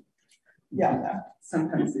and yeah, no,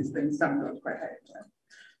 sometimes these things don't go quite right.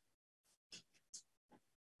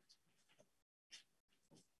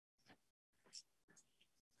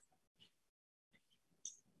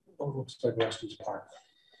 Oh, looks like Rusty's Park.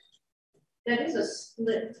 That is a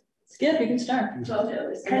split Skip, you can start. photo,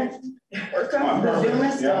 isn't it? Work on the Zoom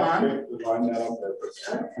is still on.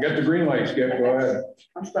 You got the green light, Skip, go ahead.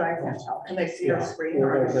 But I can't tell. Can they see your screen or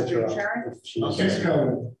We're gonna screen catch her sharing? up if she's-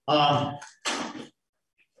 Okay.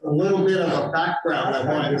 A little bit of a background I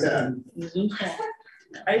wanted to.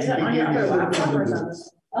 I said on your other laptop or something.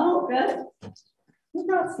 Oh, good. Who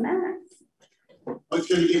brought snacks? I was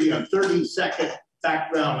going to give you a 30-second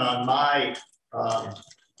background on my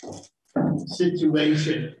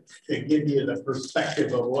situation to give you the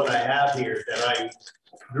perspective of what I have here. That I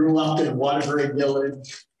grew up in Waterbury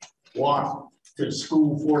Village, walked to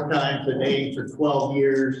school 4 times a day for 12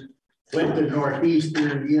 years, went to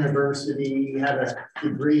Northeastern University, had a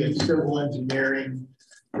degree in civil engineering,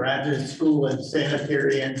 graduate school in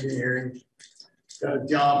sanitary engineering, got a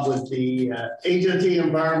job with the Agency of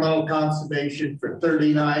Environmental Conservation for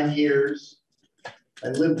 39 years. I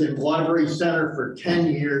lived in Waterbury Center for 10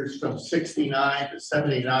 years, from 69 to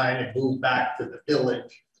 79, and moved back to the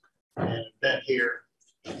village and been here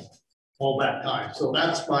all that time. So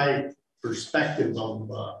that's my perspective of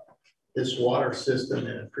this water system,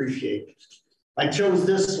 and appreciate it. I chose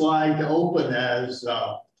this slide to open as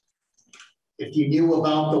if you knew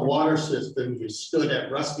about the water system, you stood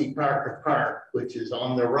at Rusty Parker Park, which is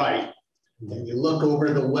on the right, and you look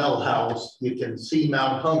over the well house, you can see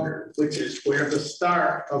Mount Hunger, which is where the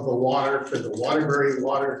start of the water for the Waterbury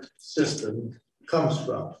water system comes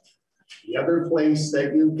from. The other place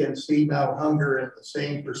that you can see Mount Hunger in the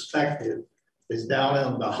same perspective is down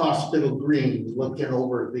on the Hospital Green, looking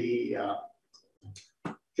over the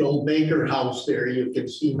Joel Baker house there. You can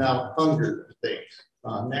see Mount Hunger things.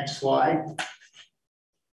 Next slide.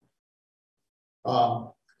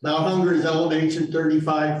 Mount Hunger's elevation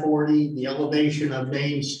 3540. The elevation of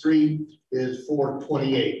Main Street is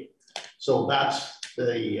 428. So that's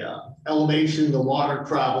the elevation the water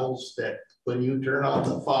travels, that when you turn on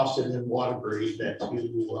the faucet in Waterbury that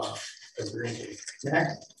you are drinking.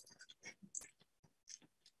 Next.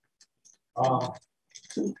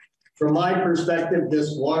 From my perspective,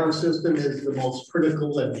 this water system is the most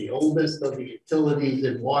critical and the oldest of the utilities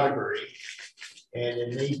in Waterbury. And in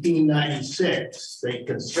 1896, they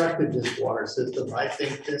constructed this water system. I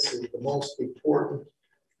think this is the most important,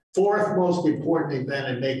 4th most important event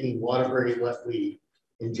in making Waterbury what we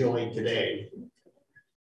enjoy today.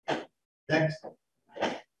 Next.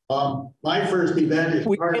 My first event is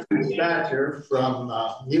Park Dispatcher from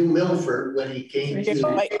New Milford when he came to.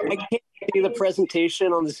 I can't see the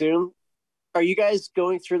presentation on the Zoom. Are you guys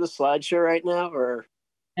going through the slideshow right now, or?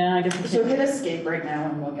 Yeah, I guess. So hit escape right now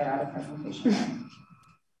and we'll get out of presentation.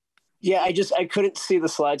 Yeah, I couldn't see the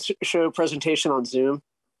slideshow presentation on Zoom.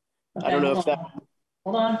 Okay, I don't know if that.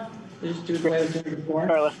 Hold on. Just do it the way I was doing it before.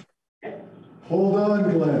 Carla. Hold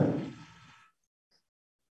on, Glenn.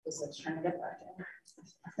 Just trying to get back in.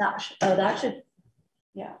 That should,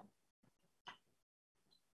 yeah.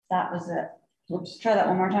 That was it. Whoops. Try that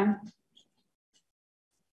one more time.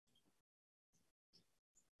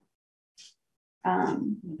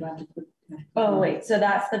 Oh wait, so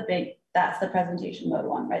that's the presentation mode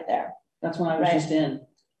one right there. That's one I was just in.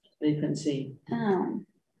 They couldn't see. Oh.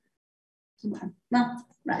 Okay. Well,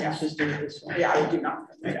 right. Let's just do it this way. Yeah, I do not.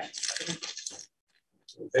 Okay.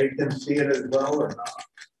 They can see it as well or not?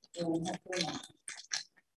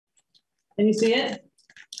 Can you see it?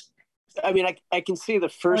 I mean, I can see the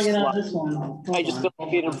first slide. This one. I just don't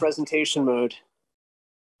see it in presentation mode.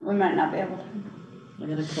 We might not be able to. I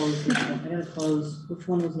gotta close this one. I gotta close. Which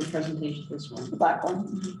one was the presentation? This one. The black one.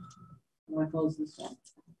 How do I close this one?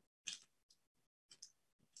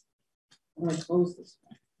 How do I close this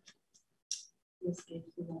one?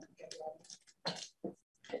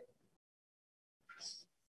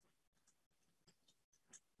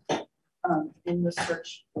 In the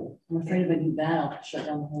search. I'm afraid if I do that, I'll shut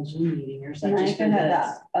down the whole Zoom meeting. Or is that No, just you can have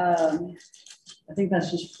that. I think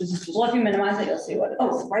that's just, this is just. Well, if you minimize it, you'll see what it is.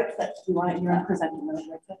 Oh, right click. You want it, you're on presenting mode,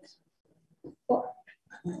 right click. 4.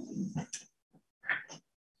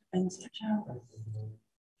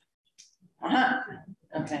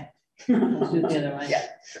 Okay. Let's do the other one. Yeah.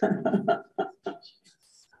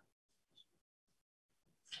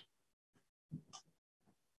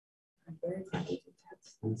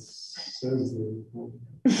 It says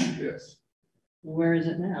Yes. Where is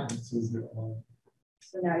it now? it says that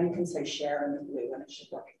So now you can say share in the blue and it should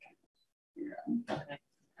work again. Okay.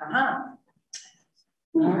 All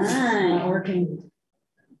right. Not working.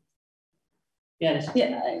 Yes.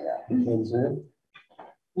 Yeah, there you go. That's it.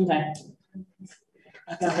 Okay.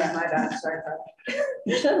 Okay, my bad, sorry.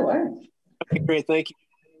 You should work. Okay, great, thank you.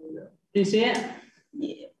 Do you see it?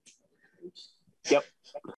 Yeah. Yep.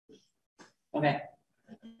 Okay.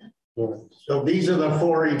 So these are the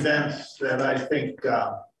 4 events that I think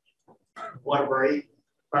Waterbury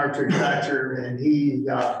Partridge Thatcher, and he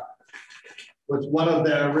was one of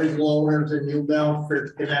the original owners in New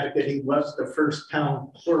Bedford, Connecticut. He was the first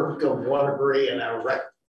town clerk of Waterbury, and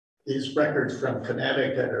his records from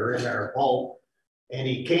Connecticut are in our vault. And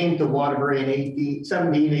he came to Waterbury in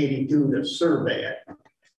 1782 to survey it.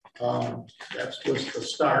 That was the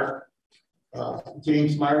start.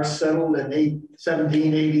 James Mars settled in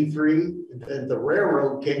 1783, and then the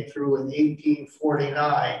railroad came through in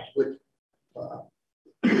 1849, which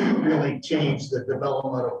really changed the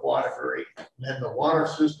development of Waterbury. And then the water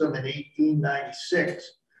system in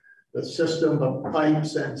 1896, the system of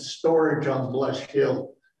pipes and storage on Blush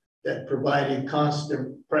Hill that provided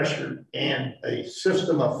constant pressure, and a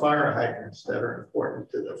system of fire hydrants that are important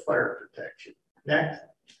to the fire protection. Next.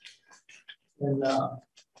 In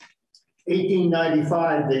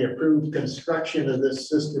 1895, they approved construction of this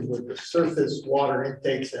system with the surface water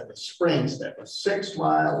intakes and the springs that was 6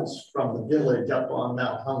 miles from the village up on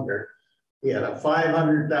Mount Hunger. We had a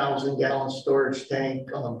 500,000 gallon storage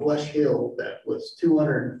tank on Blush Hill that was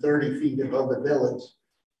 230 feet above the village,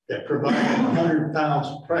 that provided 100 pounds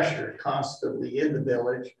of pressure constantly in the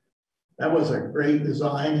village. That was a great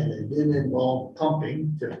design, and it didn't involve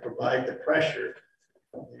pumping to provide the pressure.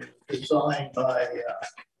 Designed by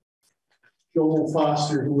Joel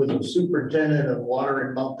Foster, who was a superintendent of water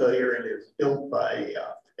in Montpelier, and it was built by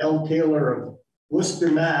L. Taylor of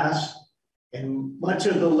Worcester, Mass. And much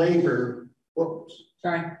of the labor,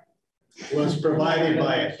 was provided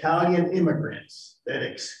by Italian immigrants that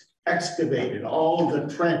excavated all of the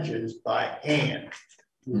trenches by hand.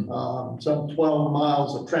 Some 12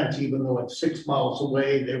 miles of trench, even though it's 6 miles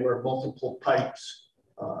away, there were multiple pipes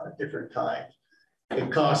at different times.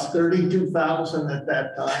 It cost $32,000 at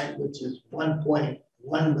that time, which is $1.1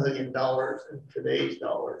 million in today's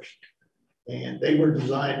dollars. And they were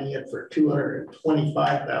designing it for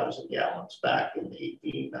 225,000 gallons back in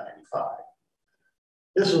 1895.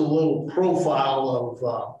 This is a little profile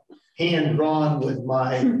of hand-drawn with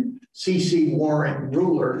my C.C. Warren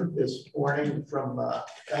ruler this morning from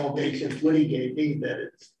elevations Woody gave me, that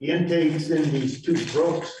it's the intakes in these 2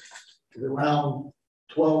 brooks is around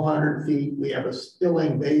 1,200 feet. We have a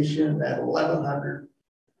stilling basin at 1,100,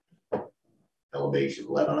 elevation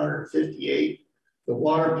 1,158. The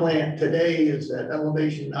water plant today is at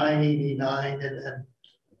elevation 989, and then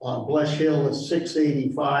on Blush Hill is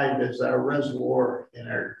 685 is our reservoir, and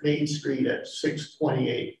our main street at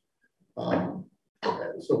 628.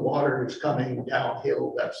 As the water is coming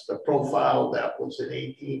downhill, that's the profile that was in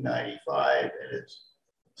 1895, and it's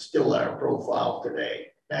still our profile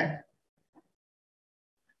today. Next.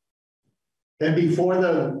 And before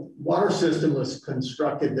the water system was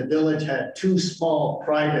constructed, the village had 2 small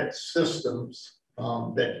private systems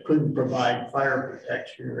that couldn't provide fire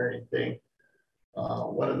protection or anything.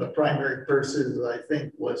 One of the primary purposes, I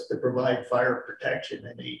think, was to provide fire protection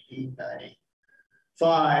in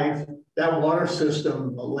 1895. That water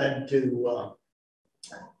system led to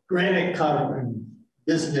granite cutting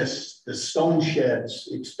business, the stone sheds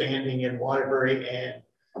expanding in Waterbury, and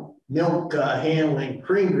milk handling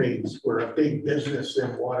creameries were a big business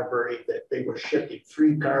in Waterbury, that they were shipping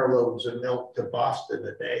 3 carloads of milk to Boston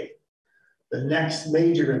a day. The next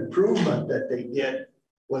major improvement that they did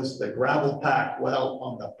was the gravel pack well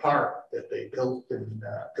on the park that they built and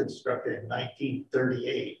constructed in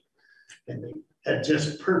 1938. And they had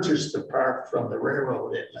just purchased the park from the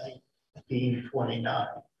railroad in 1929.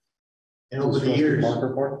 And over the years,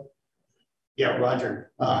 yeah,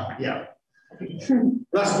 Roger, yeah.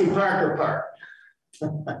 Rusty Parker Park.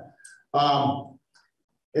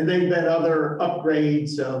 And they've had other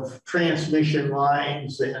upgrades of transmission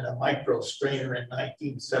lines and a micro strainer in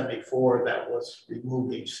 1974 that was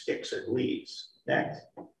removing sticks and leaves. Next.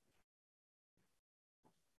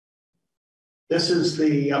 This is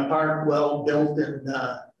the park well built in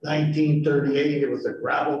 1938, it was a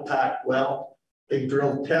gravel packed well. They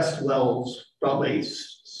drilled test wells, probably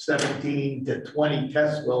 17 to 20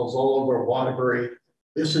 test wells all over Waterbury.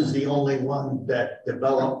 This is the only one that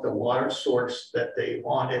developed the water source that they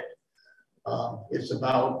wanted. It's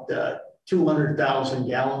about 200,000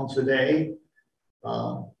 gallons a day.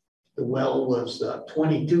 The well was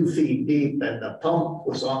 22 feet deep, and the pump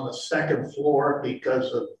was on the second floor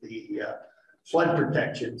because of the flood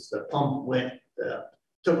protections. The pump went,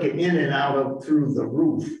 took it in and out of through the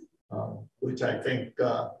roof, which I think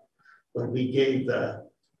when we gave the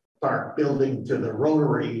park building to the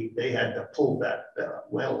Rotary, they had to pull that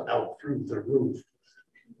well out through the roof.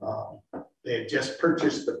 They had just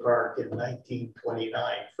purchased the park in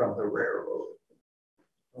 1929 from the railroad.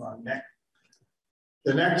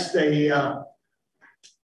 The next day,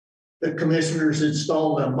 the commissioners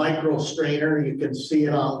installed a micro strainer. You can see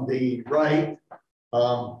it on the right.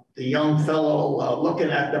 The young fellow looking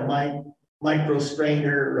at the micro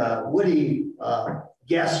strainer, Woody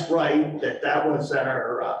guessed right that that was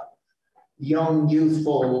our young,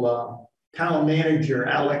 youthful town manager,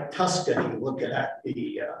 Alec Tuscany, looking at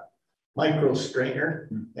the micro strainer.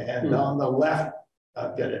 And on the left,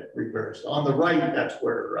 I'll get it reversed. On the right, that's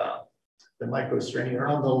where the micro strainer.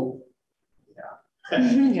 On the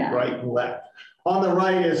right and left. On the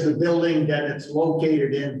right is the building that it's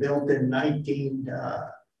located in, built in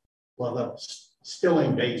well, the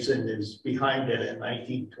Stilling Basin is behind it in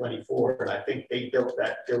 1924. And I think they built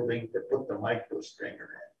that building to put the micro strainer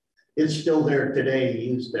in. It's still there today,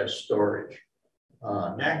 used as storage.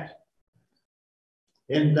 Next.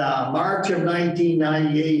 In March of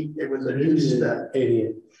 1998, there was a new start.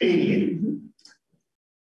 88.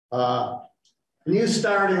 A new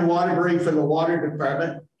start in Waterbury for the water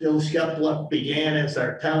department. Bill Shepluck began as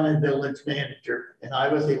our town and village manager, and I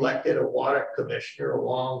was elected a water commissioner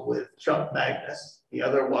along with Chuck Magnus. The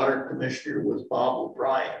other water commissioner was Bob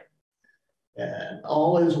O'Brien. And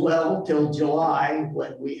all is well till July,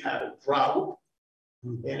 when we had a drought,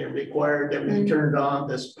 and it required that we turned on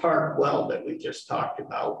this park well that we just talked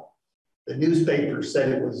about. The newspaper said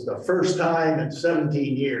it was the first time in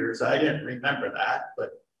 17 years. I didn't remember that,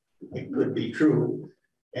 but it could be true.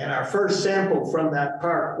 And our first sample from that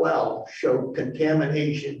park well showed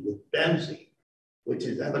contamination with benzene, which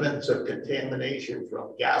is evidence of contamination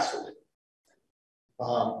from gasoline.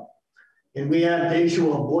 And we had to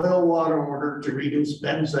issue a boil water order to reduce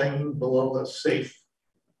benzene below the safe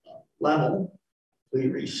level. We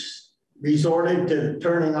resorted to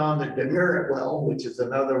turning on the Demurrett well, which is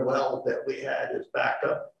another well that we had as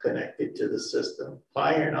backup connected to the system.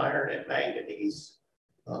 Iron, and manganese.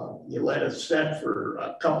 You let it set for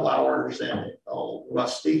a couple hours and it's all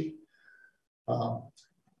rusty.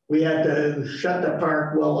 We had to shut the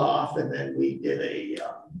park well off, and then we did a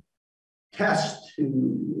test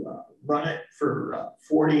to run it for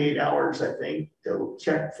 48 hours, I think, to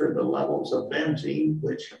check for the levels of benzene,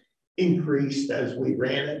 which increased as we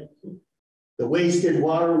ran it. The wasted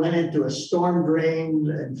water went into a storm drain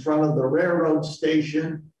in front of the railroad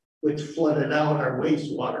station, which flooded out our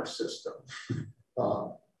wastewater system.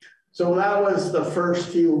 So that was the first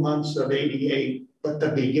few months of 88, but the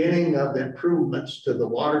beginning of improvements to the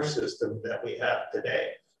water system that we have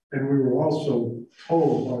today. And we were also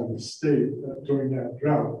told by the state that during that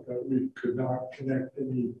drought that we could not connect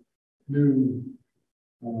any new,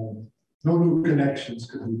 no new connections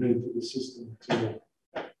could be made to the system until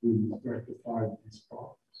we rectified these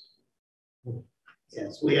problems.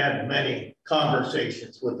 Yes, we had many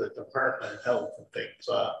conversations with the Department of Health and things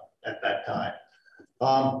at that time.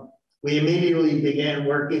 We immediately began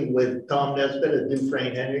working with Tom Nesbitt at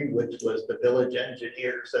Dufresne Henry, which was the village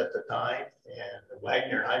engineers at the time, and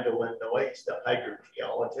Wagner Heindel Illinois, the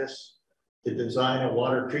hydrogeologists, to design a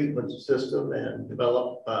water treatment system and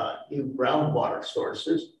develop new groundwater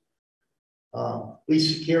sources. We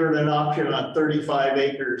secured an option on 35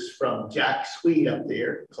 acres from Jack Sweet up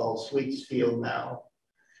there, called Sweet's Field now.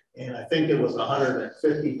 And I think it was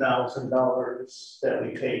 $150,000 that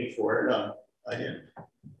we paid for it. I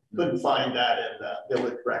couldn't find that in the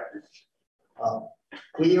village records.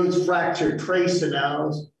 We used fracture trace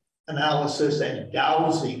analysis and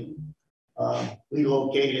dowsing. We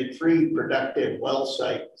located 3 productive well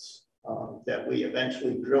sites that we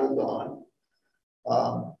eventually drilled on.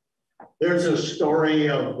 There's a story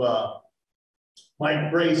of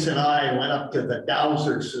Mike Brace and I went up to the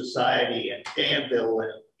Dowser Society in Danville,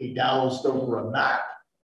 and he dowsed over a map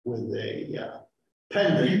with a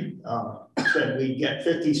pendant. Said we get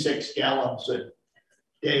 56 gallons a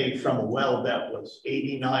day from a well that was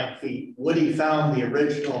 89 feet. Woody found the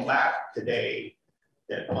original map today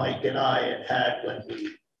that Mike and I had when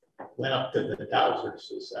we went up to the Dowser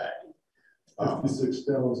Society. 56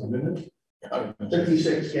 gallons a minute?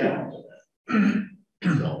 56 gallons a minute.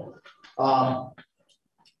 So,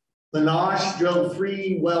 Minash drilled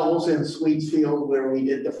 3 wells in Sweetsfield where we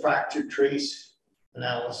did the fracture trace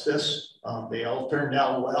analysis. They all turned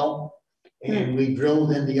out well. And we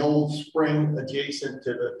drilled in the old spring adjacent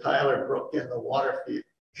to the Tyler Brook in the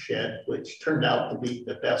watershed, which turned out to be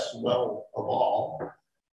the best well of all.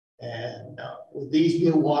 And with these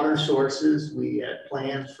new water sources, we had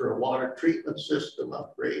plans for a water treatment system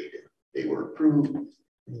upgrade. They were approved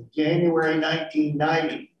in January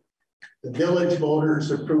 1990. The village voters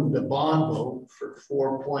approved a bond vote for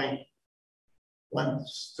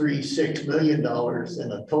 $4.136 million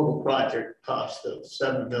and a total project cost of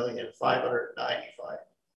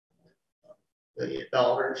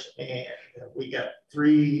 $7,595,000. And we got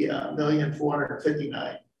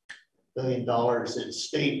 $3,459,000 in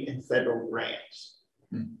state and federal grants.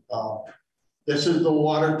 This is the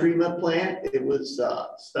water treatment plant. It was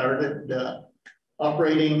started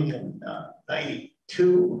operating in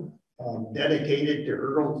 92, dedicated to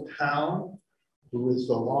Earl Town, who was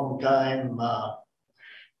the longtime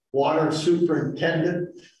water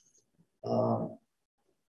superintendent. In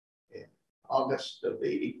August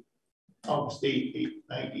 8,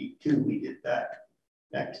 92, we did that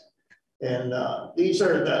next. And these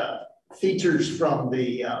are the features from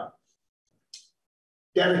the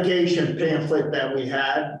dedication pamphlet that we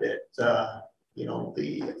had that, you know,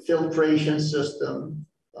 the filtration system,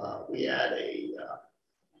 we had a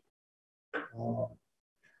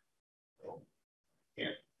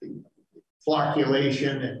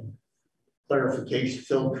flocculation and clarification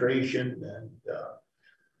filtration and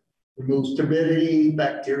removes turbidity,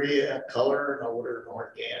 bacteria, color, and odor, and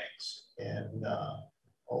organics, and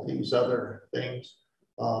all these other things.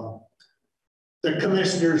 The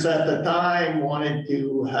commissioners at the time wanted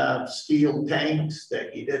to have steel tanks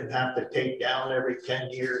that you didn't have to take down every 10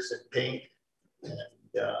 years and paint. And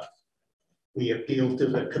we appealed to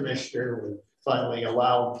the commissioner. We finally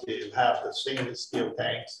allowed to have the stainless steel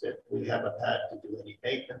tanks that we haven't had to do any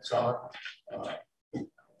maintenance on.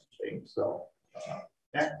 So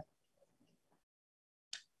next.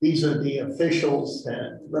 These are the officials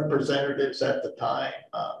and representatives at the time.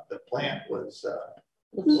 The plant was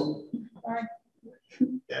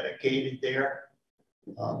dedicated there.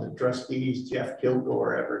 The trustees, Jeff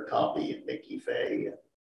Kilgore, Everett Copy, and Mickey Fay.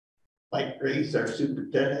 Mike Grace, our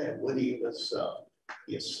superintendent, and Woody was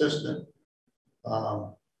the assistant.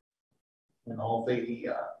 And all the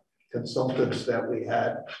consultants that we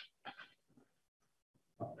had.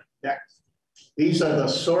 Next. These are the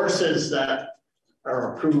sources that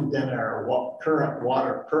are approved in our current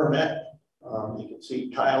water permit. You can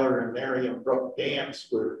see Tyler and Merriam Brook dams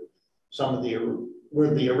were some of the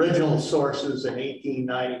original sources in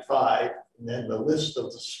 1895, and then the list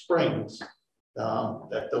of the springs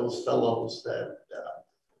that those fellows that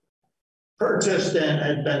purchased and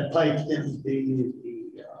had been piped into the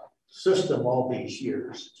system all these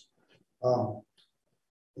years.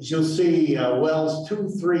 As you'll see, wells 2,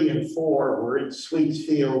 3, and 4 were in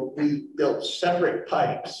Sweetsfield. We built separate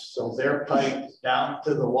pipes, so their pipes down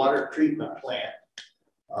to the water treatment plant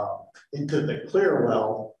into the clear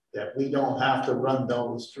well, that we don't have to run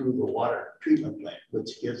those through the water treatment plant,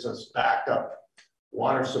 which gives us backup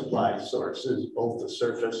water supply sources, both the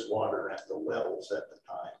surface water and the wells at the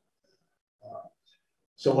time.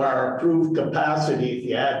 So our approved capacity, if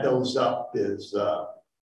you add those up, is the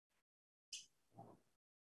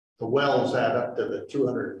wells add up to the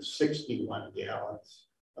 261 gallons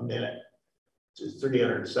a minute, which is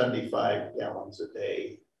 375 gallons a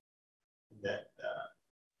day. And then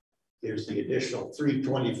there's the additional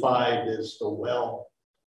 325 is the well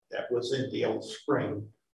that was in the old spring,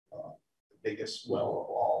 the biggest well of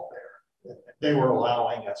all there. They were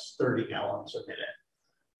allowing us 30 gallons a minute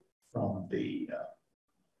from the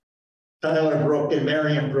Tyler Brook and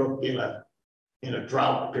Merriam Brook in a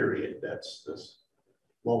drought period. That's this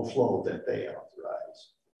low flow that they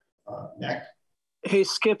authorize. Next. Hey,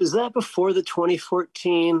 Skip, is that before the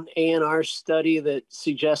 2014 A&R study that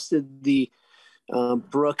suggested the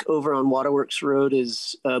brook over on Waterworks Road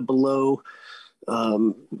is below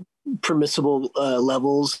permissible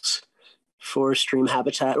levels for stream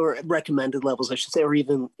habitat, or recommended levels, I should say, or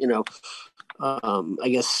even, you know, I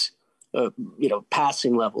guess, you know,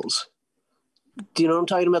 passing levels? Do you know what I'm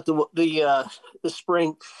talking about? The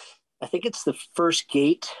spring, I think it's the first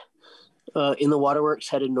gate in the waterworks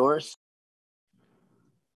headed north.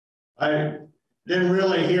 I didn't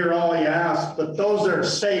really hear all you asked, but those are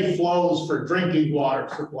safe flows for drinking water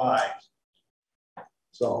supplies.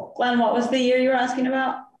 So, Glenn, what was the year you were asking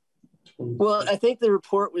about? Well, I think the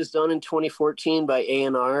report was done in 2014 by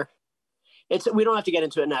A&R. We don't have to get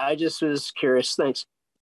into it now. I just was curious. Thanks.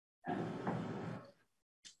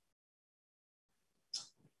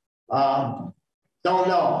 Don't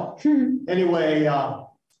know. Anyway,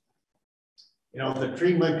 the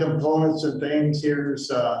treatment components and things, here's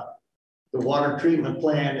the water treatment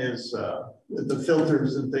plan is with the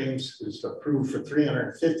filters and things is approved for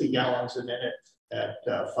 350 gallons a minute at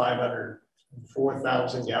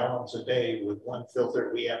 504,000 gallons a day with one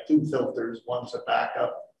filter. We have two filters, one's a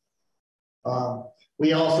backup.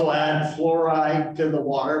 We also add fluoride to the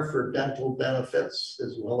water for dental benefits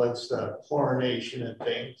as well as chlorination and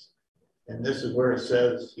things. And this is where it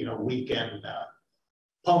says, we can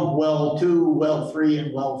pump well 2, well 3,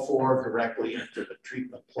 and well 4 directly into the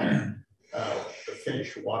treatment plant, the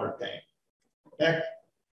finished water tank. Okay.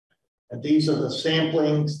 And these are the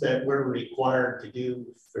samplings that we're required to do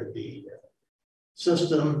for the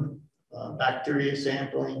system, bacteria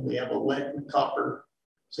sampling. We have a lead and copper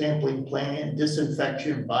sampling plan,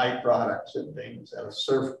 disinfection byproducts and things, and a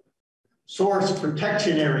source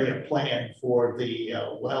protection area plan for the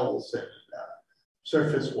wells and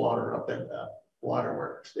surface water up in the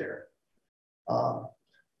waterworks there.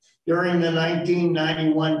 During the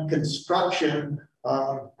 1991 construction,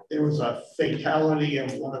 there was a fatality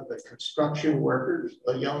of one of the construction workers,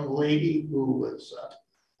 a young lady who was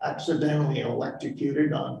accidentally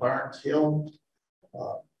electrocuted on Barnes Hill.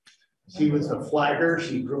 She was a flagger.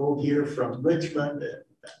 She drove here from Richmond, and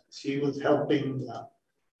she was helping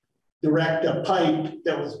direct a pipe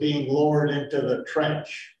that was being lowered into the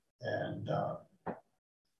trench. And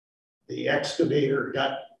the excavator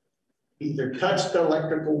either touched the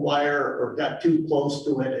electrical wire or got too close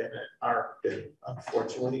to it and it arced, and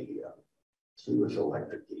unfortunately she was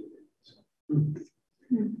electrocuted.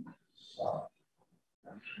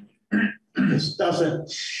 This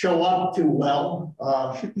doesn't show up too well,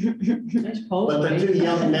 but the two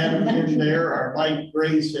young men in there are Mike,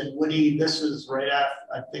 Grace, and Woody. This is right after,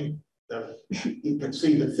 I think you can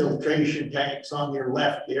see the filtration tanks on your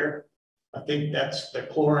left there. I think that's the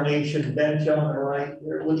chlorination bench on the right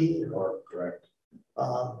there, Woody, or correct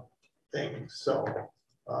thing. So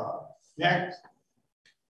next,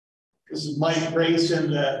 this is Mike Grace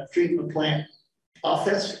in the treatment plant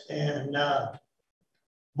office, and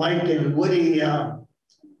Mike and Woody,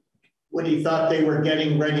 Woody thought they were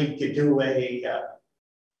getting ready to do a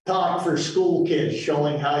talk for school kids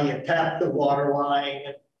showing how you tap the water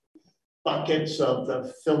line, buckets of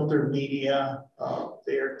the filter media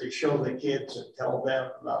there to show the kids and tell them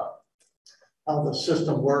how the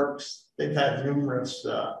system works. They've had numerous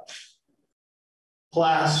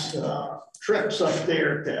class trips up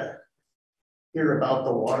there to hear about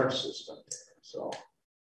the water system there. So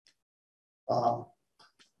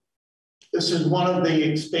this is one of the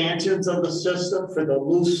expansions of the system. For the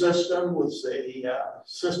loose system was a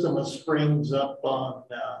system of springs up on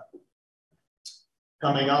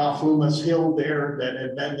coming off Loomis Hill there that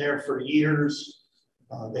had been there for years.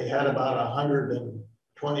 They had about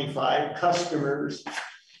 125 customers.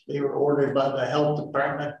 They were ordered by the health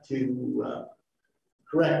department to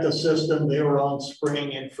correct the system. They were on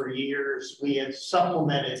spring, and for years we had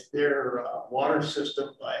supplemented their water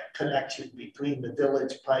system by a connection between the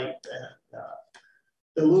village pipe and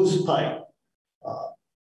the loose pipe.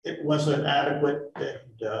 It wasn't adequate, and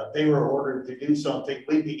they were ordered to do something.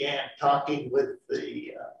 We began talking with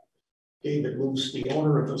the David Luce, the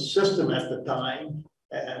owner of the system at the time,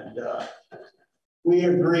 and we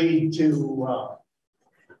agreed to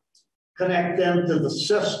connect them to the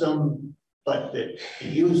system, but the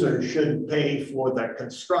user shouldn't pay for the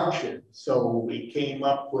construction. So we came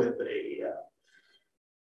up with a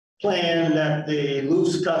plan that the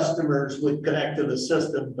loose customers would connect to the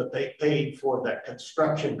system, but they paid for the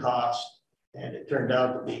construction cost. And it turned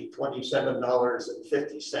out to be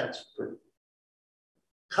 $27.50 per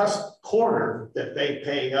quarter that they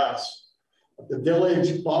pay us. The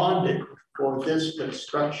village bonded for this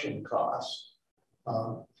construction cost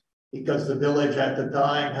because the village at the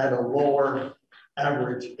time had a lower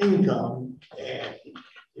average income, and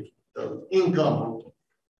if the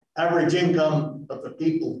average income of the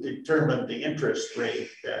people determined the interest rate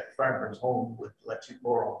that Farmers Home would let you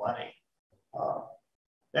borrow money.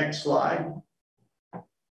 Next slide.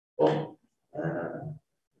 Oh,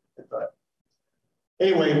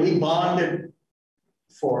 anyway, we bonded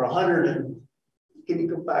for 100 and, can you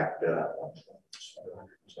go back to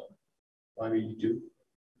 582?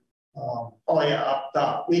 Oh yeah, up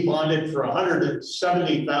top. We bonded for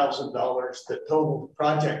 $170,000. The total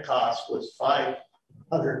project cost was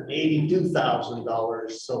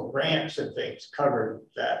 $582,000. So grants and things covered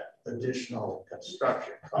that. The additional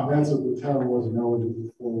construction And costs. that's what the town wasn't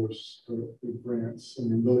eligible for, was the grants. I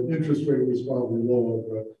mean, the interest rate was probably lower,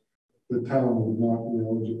 but the town would not be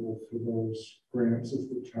eligible for those grants if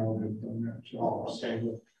the town had done that job. Oh, okay.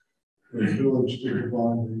 So the village did the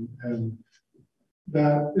bonding, and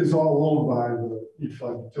that is all owned by the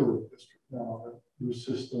E5 utility district now. That new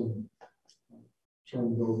system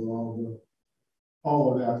turned over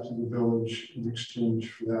all of that to the village in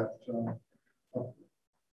exchange for that.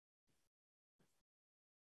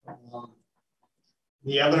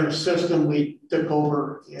 The other system we took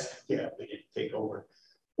over, we didn't take over.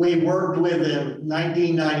 We worked with in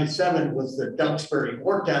 1997 was the Duxbury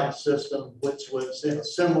Moretown system, which was in a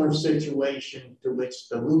similar situation to which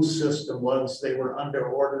the Loose system was. They were under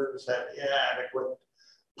orders, had inadequate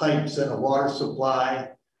pipes and a water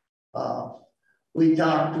supply. We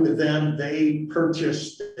talked with them. They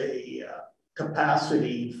purchased a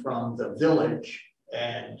capacity from the village,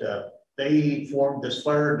 and they formed this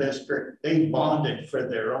fire district. They bonded for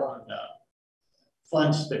their own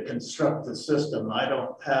funds to construct the system. I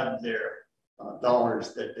don't have their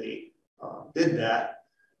dollars that they did that.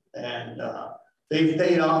 And they've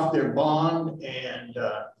paid off their bond, and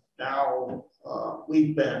now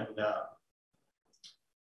we've been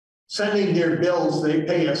sending their bills. They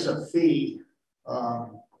pay us a fee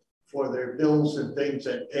for their bills and things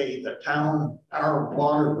that pay the town our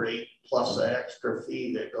water rate plus an extra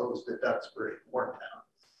fee that goes to Duxbury Moretown.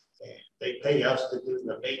 And they pay us to do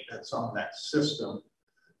the maintenance on that system.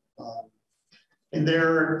 And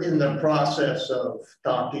they're in the process of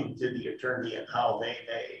talking to the attorney and how they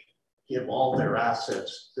may give all their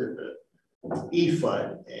assets to the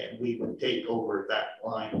EFUD, and we would take over that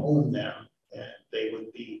line, own them, and they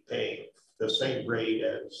would be paying the same rate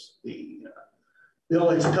as the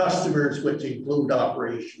village customers, which include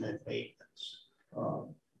operation and maintenance.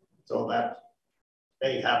 So that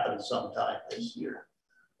may happen sometime this year.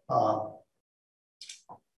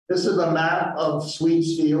 This is a map of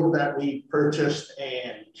Sweetsfield that we purchased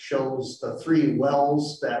and shows the 3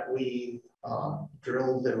 wells that we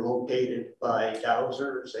drilled and located by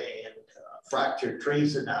dowsers and fracture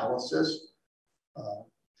trace analysis.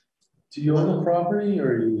 Do you own the property,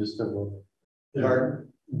 or you just have a? Pardon?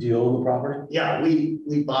 Do you own the property? Yeah,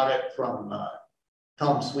 we bought it from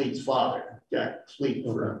Tom Sweet's father, Jack Sweet,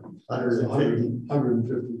 for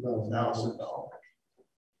 $150,000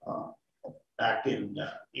 back in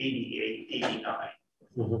 88, 89.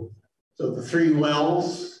 Mm-hmm. So the 3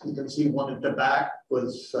 wells, you can see one at the back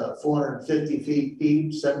was 450 feet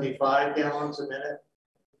deep, 75 gallons a minute.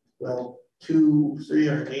 Well, 2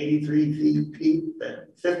 383 feet deep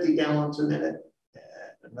and 50 gallons a minute.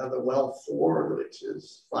 And another well 4, which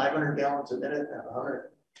is 500 gallons a minute and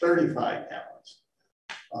 135 gallons.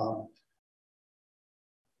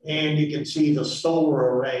 And you can see the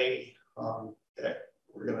solar array that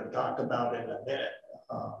we're going to talk about in a minute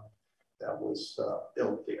that was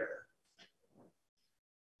built there.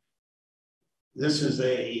 This is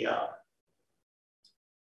a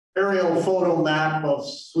aerial photo map of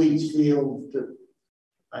Sweetsfield.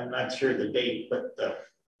 I'm not sure the date, but the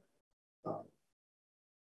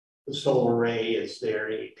solar array is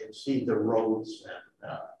there. You can see the roads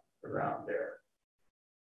and around there.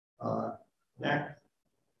 Next.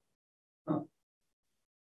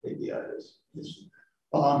 Maybe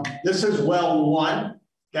this is well 1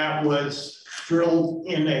 that was drilled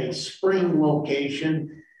in a spring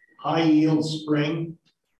location, high yield spring.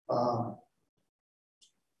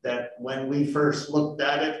 That when we first looked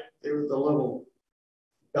at it, there was a little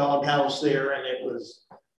doghouse there, and it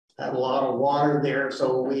had a lot of water there.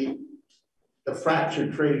 So the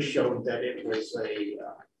fracture trace showed that it was a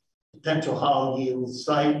potential high yield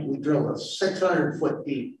site. We drilled a 600-foot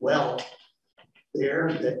deep well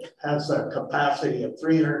there that has a capacity of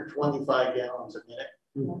 325 gallons a minute.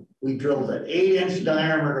 Mm-hmm. We drilled an 8-inch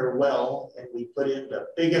diameter well, and we put in the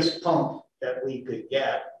biggest pump that we could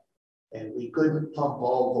get, and we couldn't pump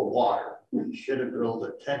all the water. We should have drilled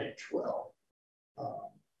a 10-inch well.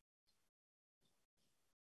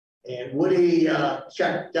 And Woody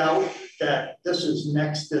checked out that this is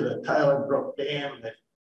next to the Tyler Brook Dam at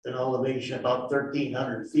an elevation about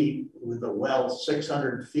 1,300 feet with a well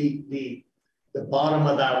 600 feet deep. The bottom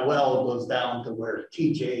of that well goes down to where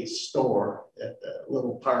TJ's store at the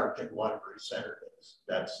little park in Waterbury Center is.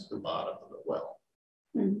 That's the bottom of the well.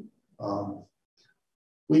 Mm-hmm.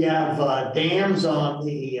 We have dams on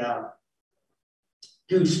the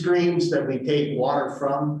 2 streams that we take water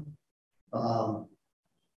from.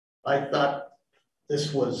 I thought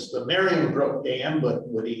this was the Marion Brook Dam, but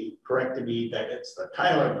Woody corrected me that it's the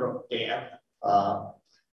Tyler Brook Dam.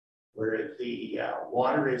 where the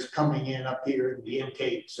water is coming in up here, and the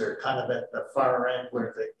intakes are kind of at the far end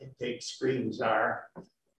where the intake streams are.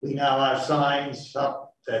 We now have signs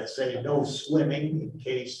up that say no swimming in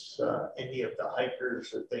case any of the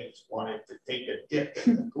hikers or things wanted to take a dip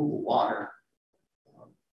in the cool water.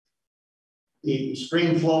 The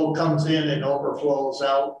stream flow comes in and overflows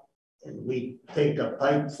out, and we take a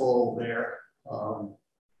pipe full there.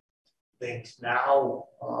 Things now,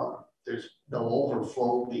 there's no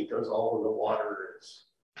overflow because all of the water is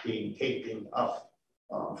being taken up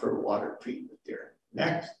for water treatment there.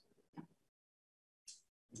 Next.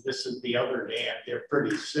 This is the other dam. They're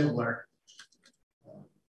pretty similar.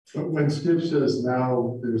 But when Skip says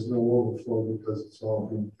now there's no overflow because it's all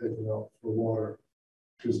been taken out for water,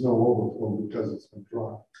 there's no overflow because it's been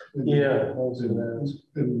dry. Yeah,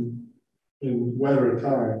 in wetter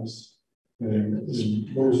times, and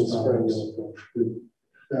in most times,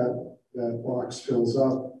 that box fills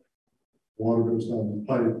up, water goes down the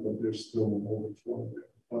pipe, but there's still an overflow there.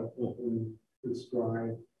 But when it's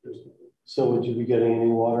dry, there's no. So would you be getting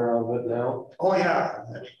any water out of it now? Oh yeah,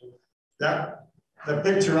 I mean, the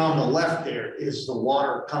picture on the left there is the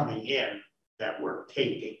water coming in that we're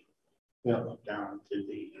taking down to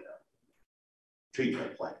the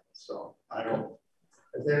treatment plant. So I don't.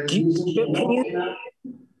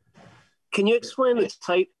 Can you explain the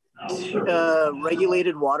type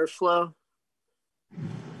regulated water flow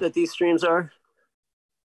that these streams are?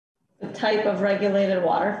 The type of regulated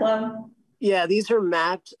water flow? Yeah, these are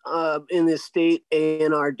mapped in the state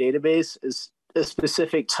ANR database as a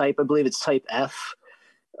specific type. I believe it's type F,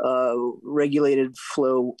 regulated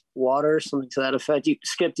flow water, something to that effect.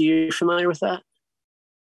 Skip, are you familiar with that?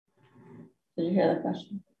 Did you hear the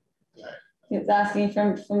question? He's asking if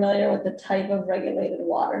I'm familiar with the type of regulated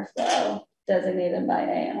water flow designated by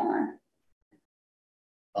ANR.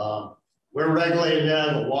 We're regulated out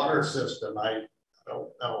of the water system. I don't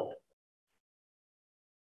know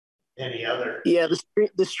any other. Yeah,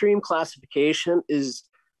 the stream classification is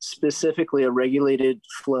specifically a regulated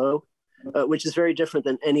flow, which is very different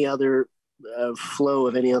than any other flow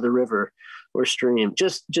of any other river or stream.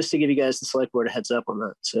 Just to give you guys, the select board, a heads up on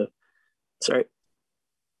that. So, sorry.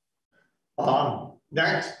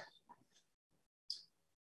 Next.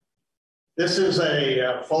 This is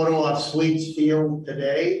a photo of Sweets Field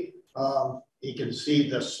today. You can see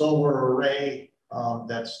the solar array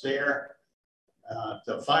that's there.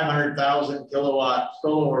 The 500,000 kilowatt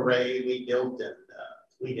solar array we built, and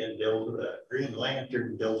we didn't build. Green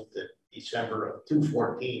Lantern built in December of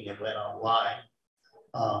 2014 and went online.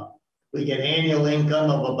 We get annual income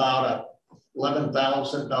of about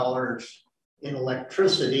 $11,000 in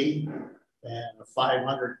electricity and a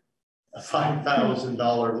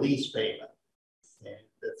 $5,000 lease payment. And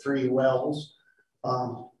the 3 wells.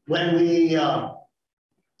 When we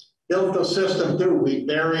built the system too, we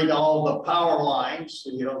buried all the power lines, so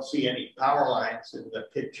you don't see any power lines in the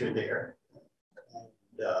picture there.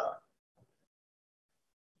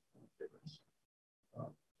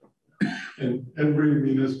 And every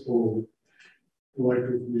municipal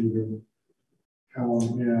electric meter,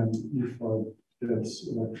 Hallam and EFOD gets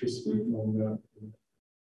electricity from that.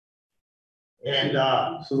 And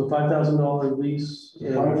so the $5,000 lease,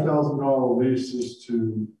 $5,000 lease is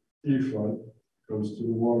to EFOD, goes to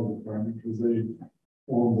the water department because they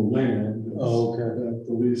own the land. Oh, okay. That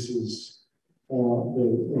the lease is,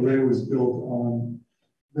 the array was built on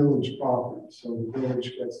village property, so the village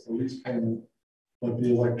gets the lease payment, but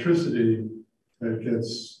the electricity that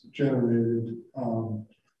gets generated,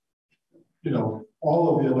 you know,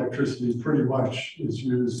 all of the electricity pretty much is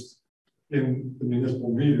used in the municipal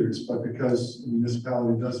meters, but because the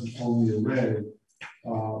municipality doesn't own the array,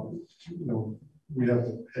 you know, we have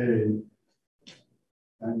to pay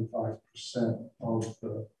 95% of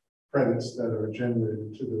the credits that are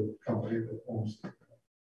generated to the company that owns it.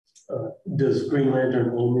 Does Green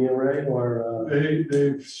Lantern own the array, or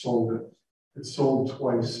they've sold it? It's sold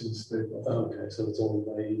twice since they bought it. Okay, so it's owned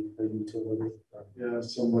by a utility. Yeah,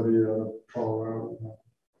 somebody Colorado.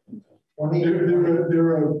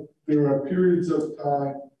 There are periods of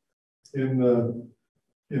time in the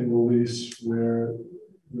lease where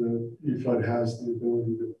the EFOD has the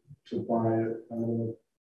ability to buy it at a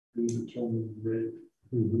predetermined rate.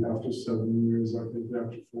 After 7 years, I think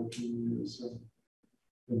after 14 years,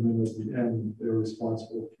 and then at the end, they're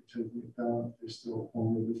responsible for taking it down. They still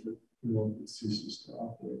own it if it, you know, it ceases to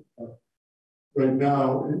operate. But right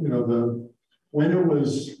now, you know, when it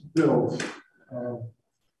was built,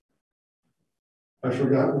 I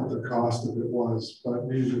forgot what the cost of it was, but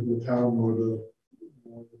neither the town nor the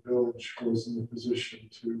village was in a position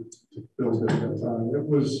to build it at that time.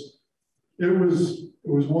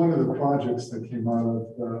 was one of the projects that came out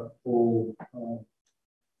of the old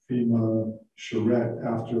FEMA charrette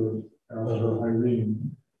after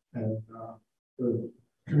Irene, and the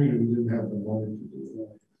community didn't have the money to do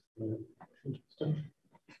that.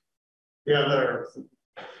 The other,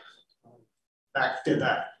 back to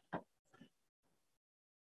that,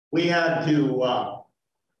 we had to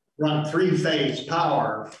run three-phase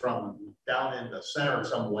power from down in the center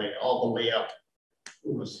some way all the way up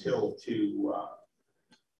Loomis Hill to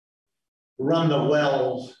run the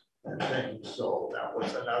wells and things. So that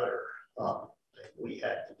was another thing we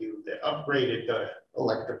had to do, that upgraded the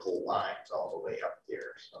electrical lines all the way up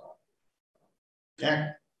there. So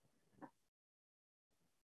yeah.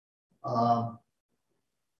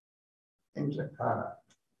 Things are kind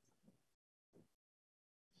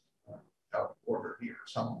of out of order here or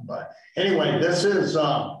something, but anyway, this is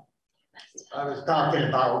I was talking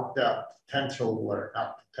about potential, or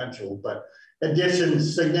not potential, but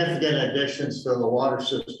additions, significant additions to the water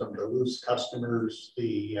system to lose customers,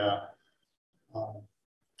 the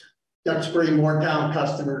Duxbury Moortown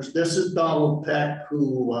customers. This is Donald Peck,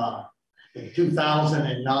 who in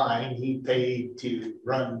 2009 he paid to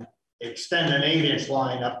extend an 8-inch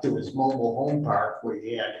line up to his mobile home park where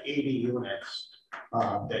he had 80 units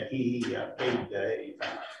that he paid a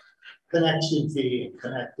connection fee and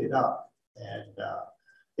connected up, and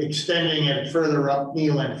extending it further up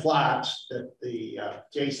Neeland Flats, that the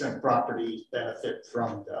adjacent properties benefit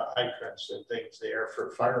from the hydrants and things there for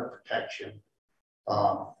fire protection.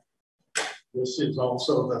 This is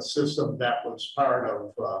also the system that was part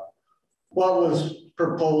of what was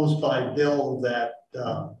proposed by Bill, that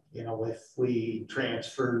you know, if we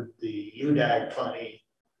transferred the UDAG money,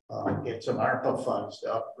 get some ARPA funds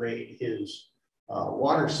to upgrade his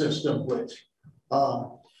water system, which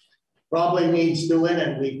probably needs doing.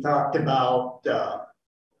 And we talked about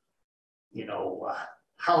you know,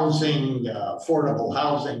 housing, affordable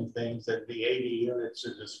housing things, that the 80 units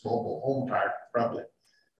in this mobile home park probably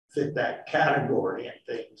fit that category and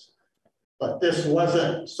things. But this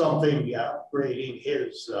wasn't something upgrading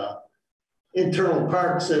his internal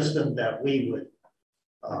park system that we would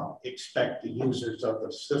expect the users of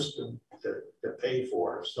the system to pay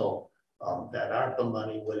for. So that ARPA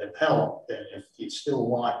money would have helped. And if you still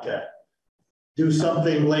want to do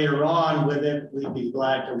something later on with it, we'd be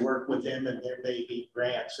glad to work with him, and there may be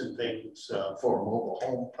grants and things for mobile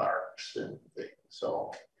home parks and things.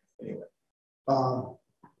 So anyway,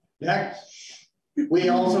 next, we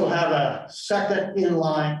also have a second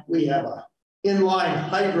inline. We have a inline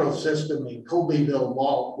hydro system in Colbyville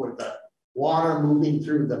Vault, where the water moving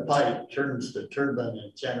through the pipe turns the turbine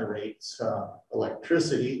and generates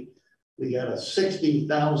electricity. We got a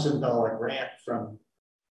 $60,000 grant from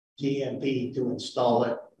GMP to install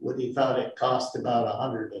it. Woody thought it cost about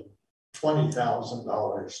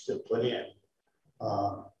 $120,000 to put in.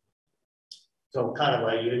 So kind of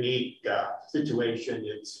a unique situation.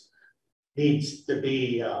 It needs to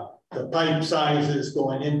be, the pipe sizes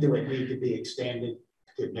going into it need to be extended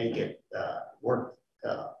to make it work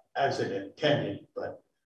as it intended, but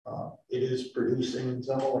it is producing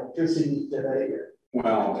some electricity today.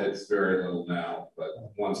 Well, it's very little now, but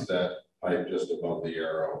once that pipe just above the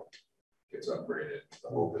arrow gets upgraded, the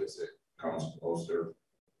hope is it comes closer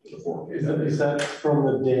to the 4K. Is that from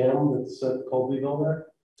the dam that's at Colbyville there?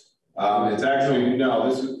 It's actually, no,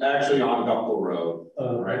 this is actually on Guptill Road,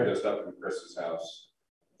 right just up from Chris's house.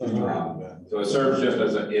 So it serves just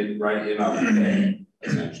as right in up the day,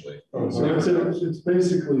 essentially. So it's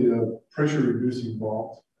basically a pressure reducing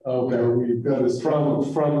vault. Okay. We've got it from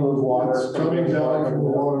the water. It's coming down from the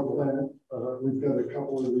water plant. We've got a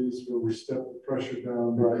couple of these where we step the pressure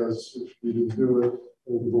down, because if we didn't do it,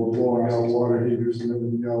 we'll go blowing out water heaters and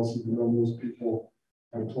everything else, even though most people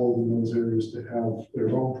are told in those areas to have their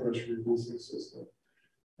own pressure reducing system.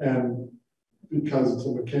 And because it's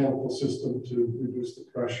a mechanical system to reduce the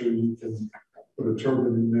pressure, you can put a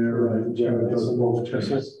turbine in there, and it doesn't both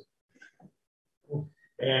turns.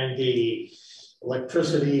 And the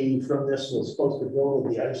electricity from this was supposed to go to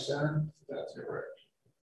the ice center? That's correct.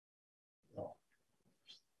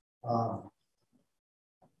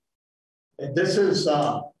 And this is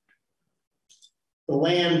the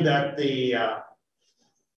land that the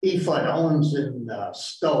EFUD owns in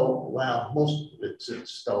Stowe. Well, most of it's in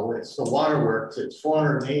Stowe. It's the waterworks. It's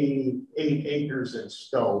 488 acres in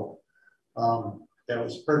Stowe that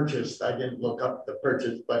was purchased. I didn't look up the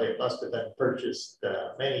purchase, but it must have been purchased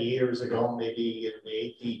many years ago, maybe in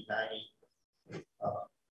the 1890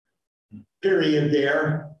 period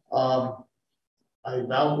there.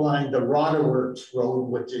 I've outlined the Waterworks Road,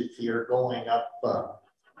 which if you're going up,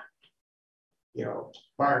 you know,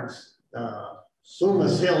 Barnes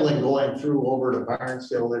Sumas Hill and going through over to Barnes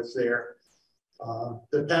Hill, it's there.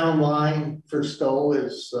 The town line for Stowe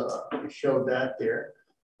is, we showed that there.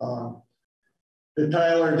 The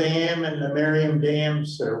Tyler Dam and the Merriam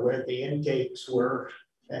Dams are where the intakes were.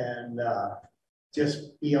 And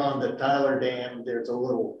just beyond the Tyler Dam, there's a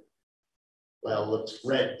little, well, it's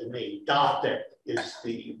red to me, dot that is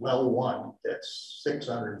the well one that's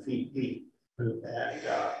 600 feet deep. And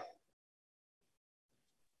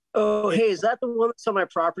oh, hey, is that the one that's on my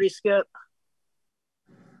property, Skip?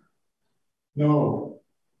 No.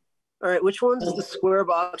 All right, which one's the square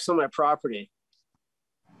box on my property?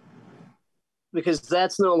 Because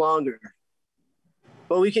that's no longer.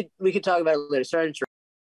 Well, we could talk about it later. Sorry to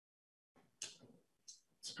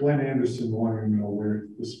It's Glenn Anderson wanting to know where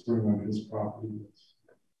the spring on his property is.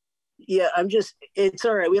 Yeah, it's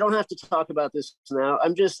all right. We don't have to talk about this now.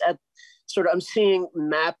 I'm just I'm seeing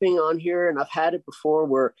mapping on here, and I've had it before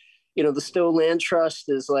where, you know, the Stowe Land Trust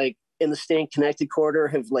is like in the Staying Connected corridor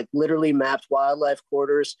have like literally mapped wildlife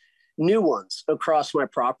corridors, new ones across my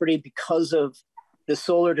property because of the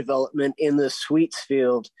solar development in the Sweets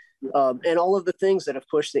field, and all of the things that have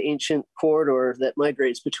pushed the ancient corridor that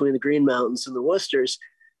migrates between the Green Mountains and the Worcesters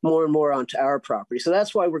more and more onto our property. So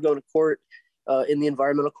that's why we're going to court in the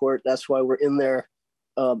environmental court. That's why we're in there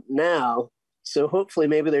now. So hopefully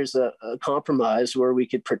maybe there's a compromise where we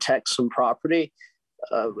could protect some property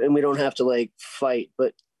and we don't have to like fight.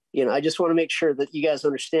 But, you know, I just want to make sure that you guys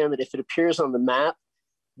understand that if it appears on the map,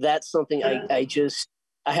 that's something I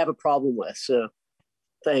have a problem with. So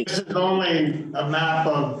thanks. This is only a map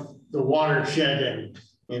of the watershed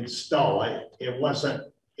in Stowe. It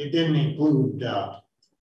didn't include,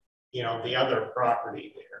 you know, the other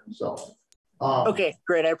property there. So. Okay,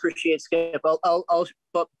 great. I appreciate it, Skip. I'll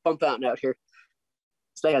bump out now here.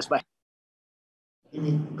 Stay guys, bye. Can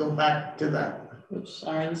you go back to that? Oops,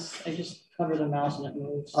 sorry, I just covered the mouse and it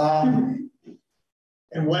moves.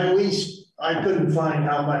 And when I couldn't find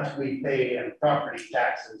how much we pay in property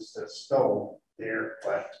taxes to Stowe there,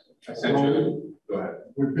 but. Go ahead.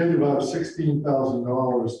 We paid about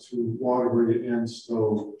 $16,000 to Waterbury and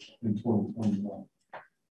Stowe in 2021.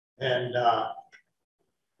 And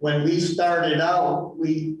when we started out,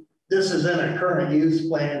 this is in a current use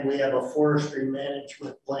plan. We have a forestry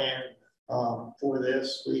management plan for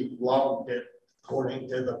this. We've logged it according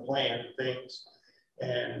to the plan things.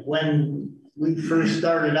 And when we first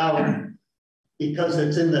started out, because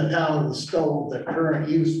it's in the town of Stowe, the current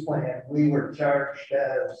use plan, we were charged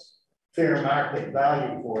as fair market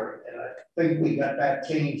value for it. And I think we got that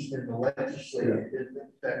changed in the legislature.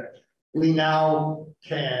 We now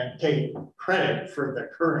can take credit for the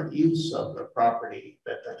current use of the property,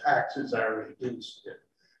 that the taxes are reduced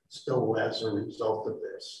still as a result of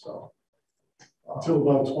this. So until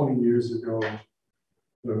about 20 years ago,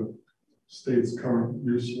 the state's current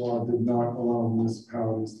use law did not allow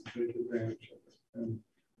municipalities to take advantage of it, and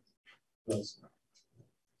that's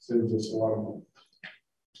saves us a lot of money.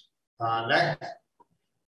 Next.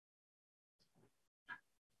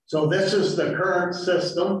 So this is the current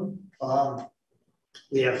system.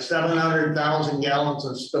 We have 700,000 gallons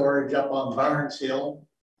of storage up on Barnes Hill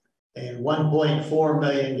and 1.4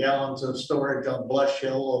 million gallons of storage on Blush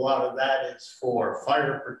Hill. A lot of that is for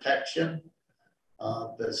fire protection.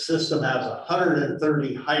 The system has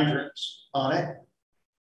 130 hydrants on it.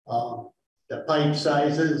 The pipe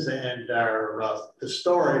sizes and the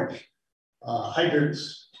storage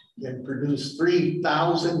hydrants can produce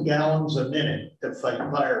 3,000 gallons a minute to fight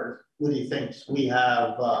fire. Woody thinks we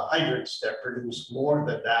have hydrants that produce more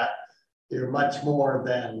than that. They're much more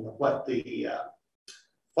than what the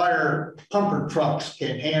fire pumper trucks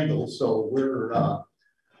can handle. So we're,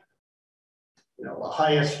 you know, the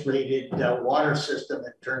highest rated water system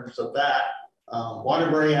in terms of that.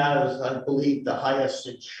 Waterbury has, I believe, the highest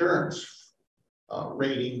insurance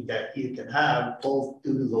rating that you can have, both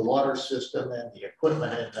due to the water system and the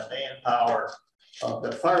equipment and the manpower of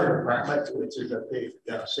the fire department, which is a big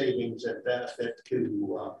savings and benefit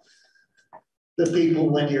to the people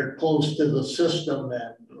when you're close to the system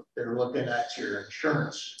and they're looking at your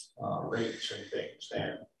insurance rates and things.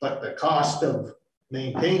 But the cost of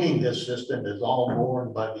maintaining this system is all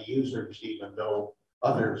borne by the users, even though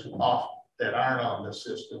others that aren't on the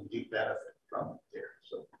system do benefit from it there.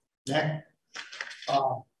 So next.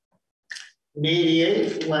 In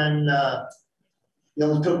 '88, when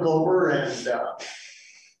Bill took over and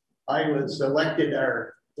I was elected,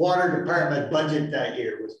 our water department budget that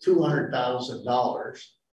year was $200,000,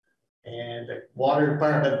 and the water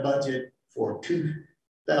department budget for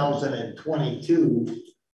 2022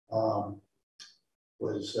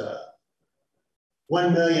 was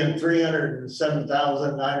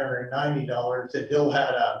 $1,307,990. And Bill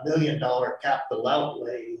had $1 million capital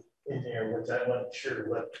outlay in there, which I wasn't sure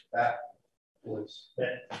what that was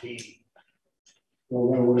meant to be.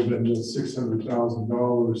 Well, that would have been just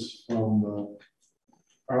 $600,000 from the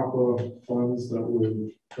ARPA funds that would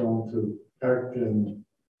have gone to PEC and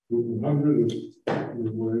Route 100 if we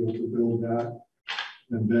were able to build that.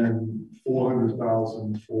 And then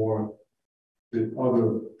 400,000 for the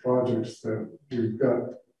other projects that we've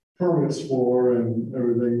got permits for and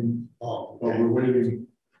everything. Oh, okay. But we're waiting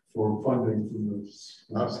for funding from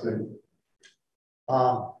the state.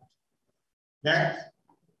 Next.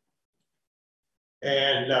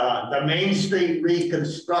 And the Main Street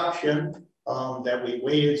reconstruction that we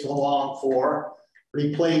waited so long for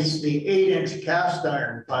replaced the 8-inch cast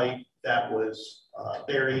iron pipe that was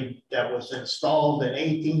buried, that was installed in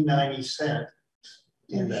 1897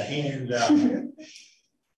 in the hand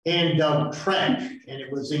dug trench, and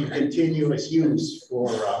it was in continuous use for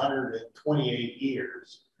 128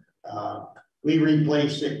 years. We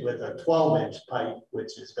replaced it with a 12-inch pipe,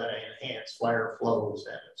 which is going to enhance fire flows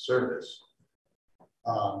and service.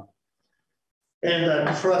 And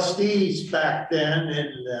the trustees back then,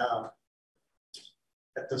 and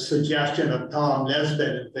at the suggestion of Tom Nesbitt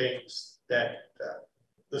and things, that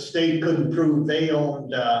the state couldn't prove they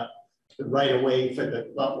owned the right of way for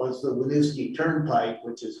what was the Winooski Turnpike,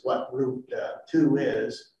 which is what Route 2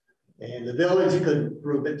 is. And the village couldn't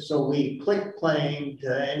prove it, so we click claimed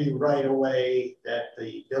any right of way that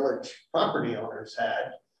the village property owners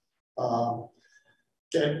had.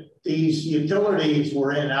 That these utilities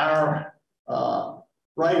were in our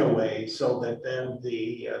right of way, so that then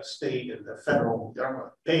the state and the federal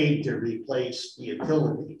government paid to replace the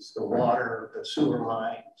utilities, the water, the sewer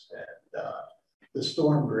lines, and the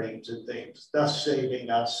storm drains and things, thus saving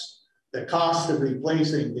us the cost of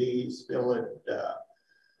replacing these. Bill had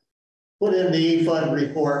put in the E-Fund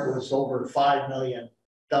report was over $5 million,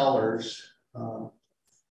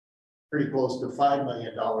 pretty close to $5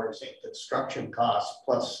 million in construction costs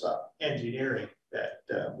plus engineering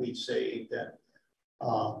that we saved. And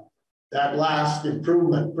that last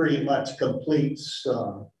improvement pretty much completes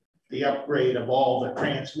the upgrade of all the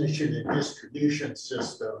transmission and distribution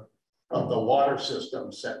system of the water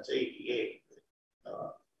system since '88.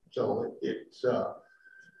 So it's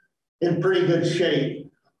in pretty good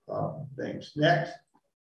shape. Thanks. Next.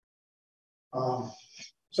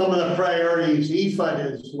 Some of the priorities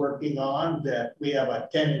EFUD is working on, that we have a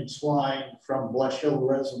 10-inch line from Blush Hill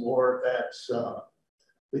Reservoir that's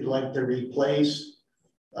we'd like to replace.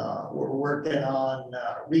 We're working on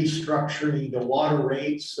restructuring the water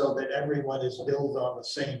rates so that everyone is billed on the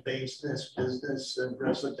same basis, business and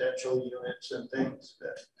residential units and things.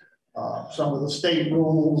 That some of the state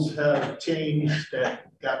rules have changed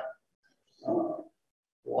that got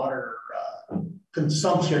water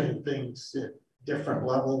consumption and things at different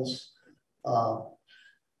levels.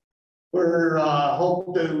 We're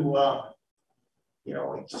hope to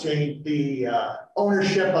exchange the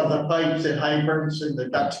ownership of the pipes and hydrants in the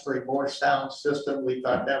Duxbury Morristown system. We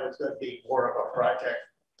thought that was going to be more of a project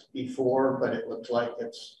before, but it looks like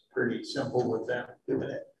it's pretty simple with them doing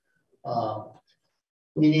it.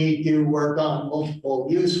 We need to work on multiple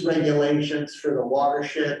use regulations for the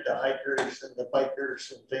watershed, the hikers and the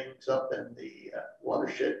bikers and things up in the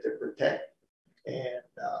watershed to protect. And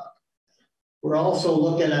we're also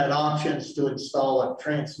looking at options to install a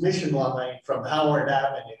transmission line from Howard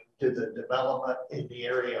Avenue to the development in the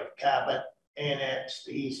area of Cabot, Annex,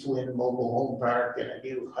 the East Wind Mobile Home Park, and a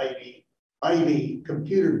new Ivy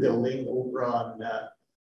computer building over on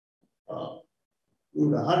Route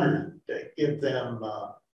 100 to give them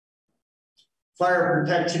fire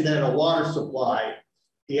protection and a water supply.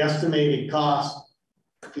 The estimated cost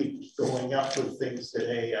keeps going up with things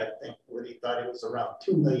today. I think Woody thought it was around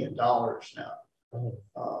 $2 million now.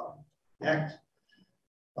 Next.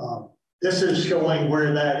 This is showing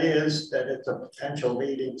where that is, that it's a potential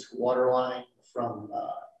 8-inch water line from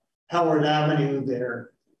Howard Avenue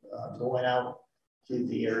there, going out to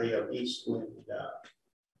the area of Eastwind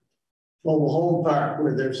Mobile Home Park,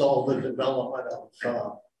 where there's all the development of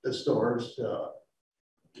the stores.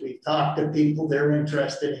 We've talked to people, they're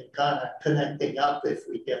interested in kind of connecting up if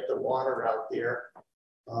we get the water out there.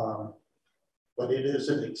 But it is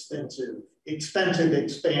an expensive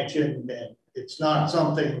expansion, and it's not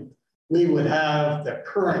something we would have. The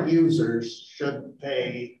current users shouldn't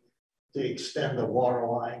pay to extend the water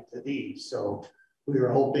line to these. So we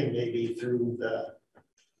were hoping maybe through the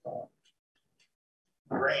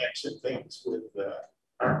grants and things with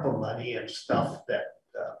ARPA money and stuff that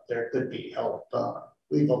there could be help.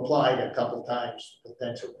 We've applied a couple times for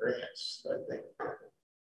potential grants. I think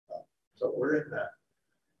we're in the,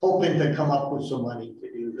 hoping to come up with some money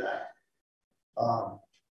to do that.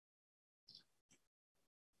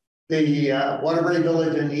 The Waterbury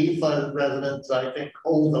Village and EFA residents, I think,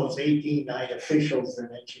 owe those 18 night officials and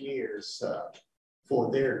engineers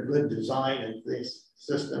for their good design of this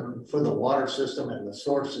system, for the water system and the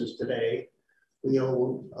sources today. We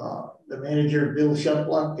owe the manager, Bill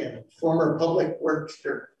Shepluck, and former public works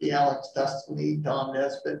director, Alex Tuscany, Tom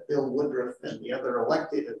Nesbitt, Bill Woodruff, and the other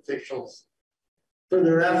elected officials for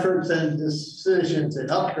their efforts and decisions in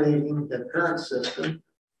upgrading the current system.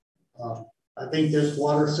 I think this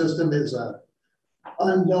water system is an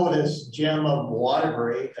unnoticed gem of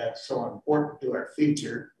Waterbury that's so important to our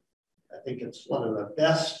future. I think it's one of the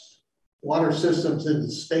best water systems in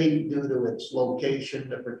the state due to its location,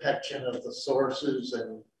 the protection of the sources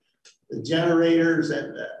and the generators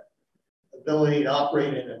and the ability to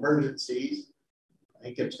operate in emergencies. I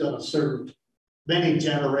think it's going to serve many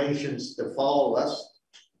generations to follow us.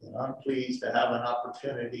 And I'm pleased to have an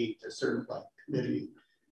opportunity to serve my committee.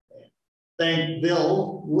 Thank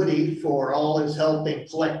Bill Woody for all his help in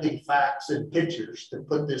collecting facts and pictures to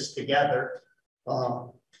put this together.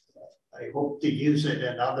 I hope to use it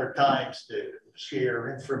at other times to share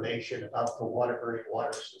information about the Waterbury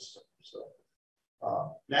water system. So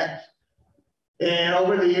next. And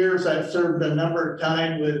over the years, I've served a number of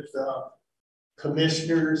times with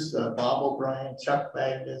commissioners, Bob O'Brien, Chuck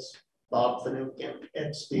Magnus, Bob Finucane,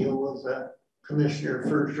 Ed Steele was a commissioner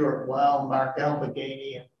for a short while, Mark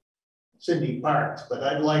Albaghany, and Cindy Parks. But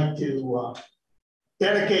I'd like to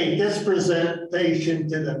dedicate this presentation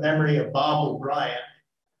to the memory of Bob O'Brien.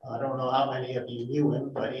 I don't know how many of you knew him,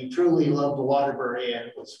 but he truly loved Waterbury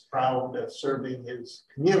and was proud of serving his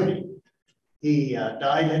community. He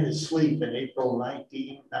died in his sleep in April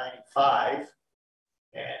 1995.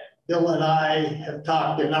 And Bill and I have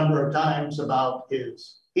talked a number of times about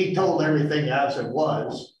he told everything as it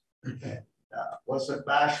was, and wasn't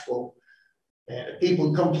bashful. And if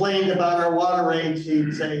people complained about our water rates,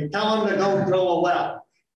 he'd say, tell them to go drill a well.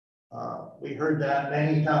 We heard that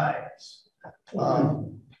many times.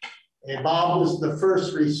 And Bob was the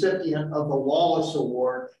first recipient of the Wallace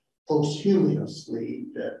Award posthumously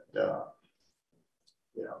that,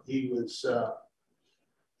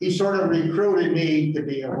 he sort of recruited me to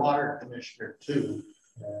be a water commissioner too.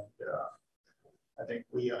 And I think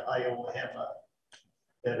I owe him a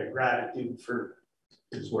debt of gratitude for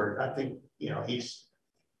his work. I think, he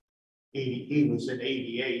was in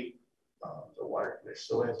 88, the water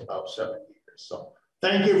commissioner, so it's about 70 years. So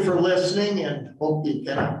thank you for listening, and hope you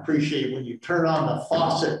can appreciate when you turn on the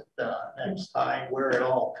faucet next time where it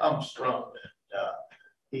all comes from, and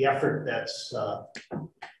the effort that's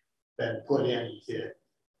been put in to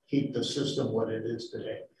keep the system what it is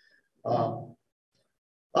today.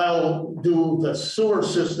 I'll do the sewer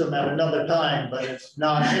system at another time, but it's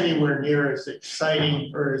not anywhere near as exciting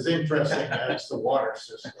or as interesting as the water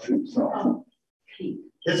system. So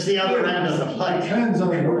it's the other end of the pipe. Depends on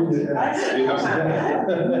where you at.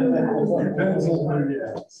 Depends on where you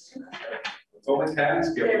at. It's only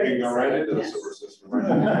tax, we can go right into the sewer system. Right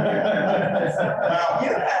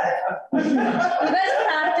You guys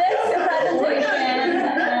practice your presentation,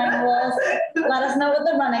 and we'll let us know what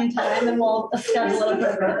the running time, and we'll schedule it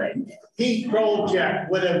appropriately. Pete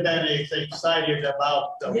Project would have been as excited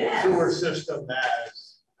about the sewer system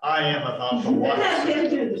as I am about the water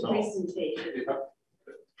system. The presentation.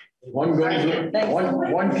 One goes,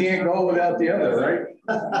 one can't go without the other, right?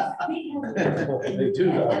 They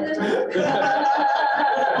do, though.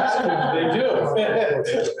 They do.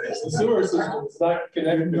 The sewer system is not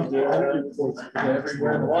connected to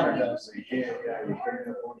everywhere the water does.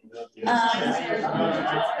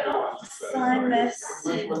 Sign this.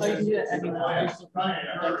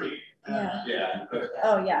 Yeah.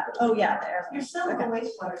 Oh, yeah. Oh, yeah. There. You're selling the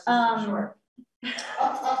wastewater. Sure.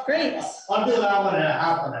 Great. I'll do that one in a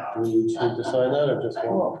half an hour. Do you each need to sign that or just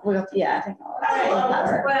one? Yeah, I think I'll have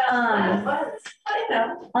her.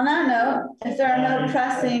 On that note, if there are no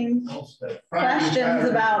pressing questions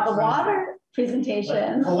about the water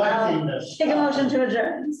presentation, I'll take a motion to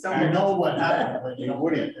adjourn. I know what happened when you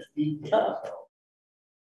wouldn't.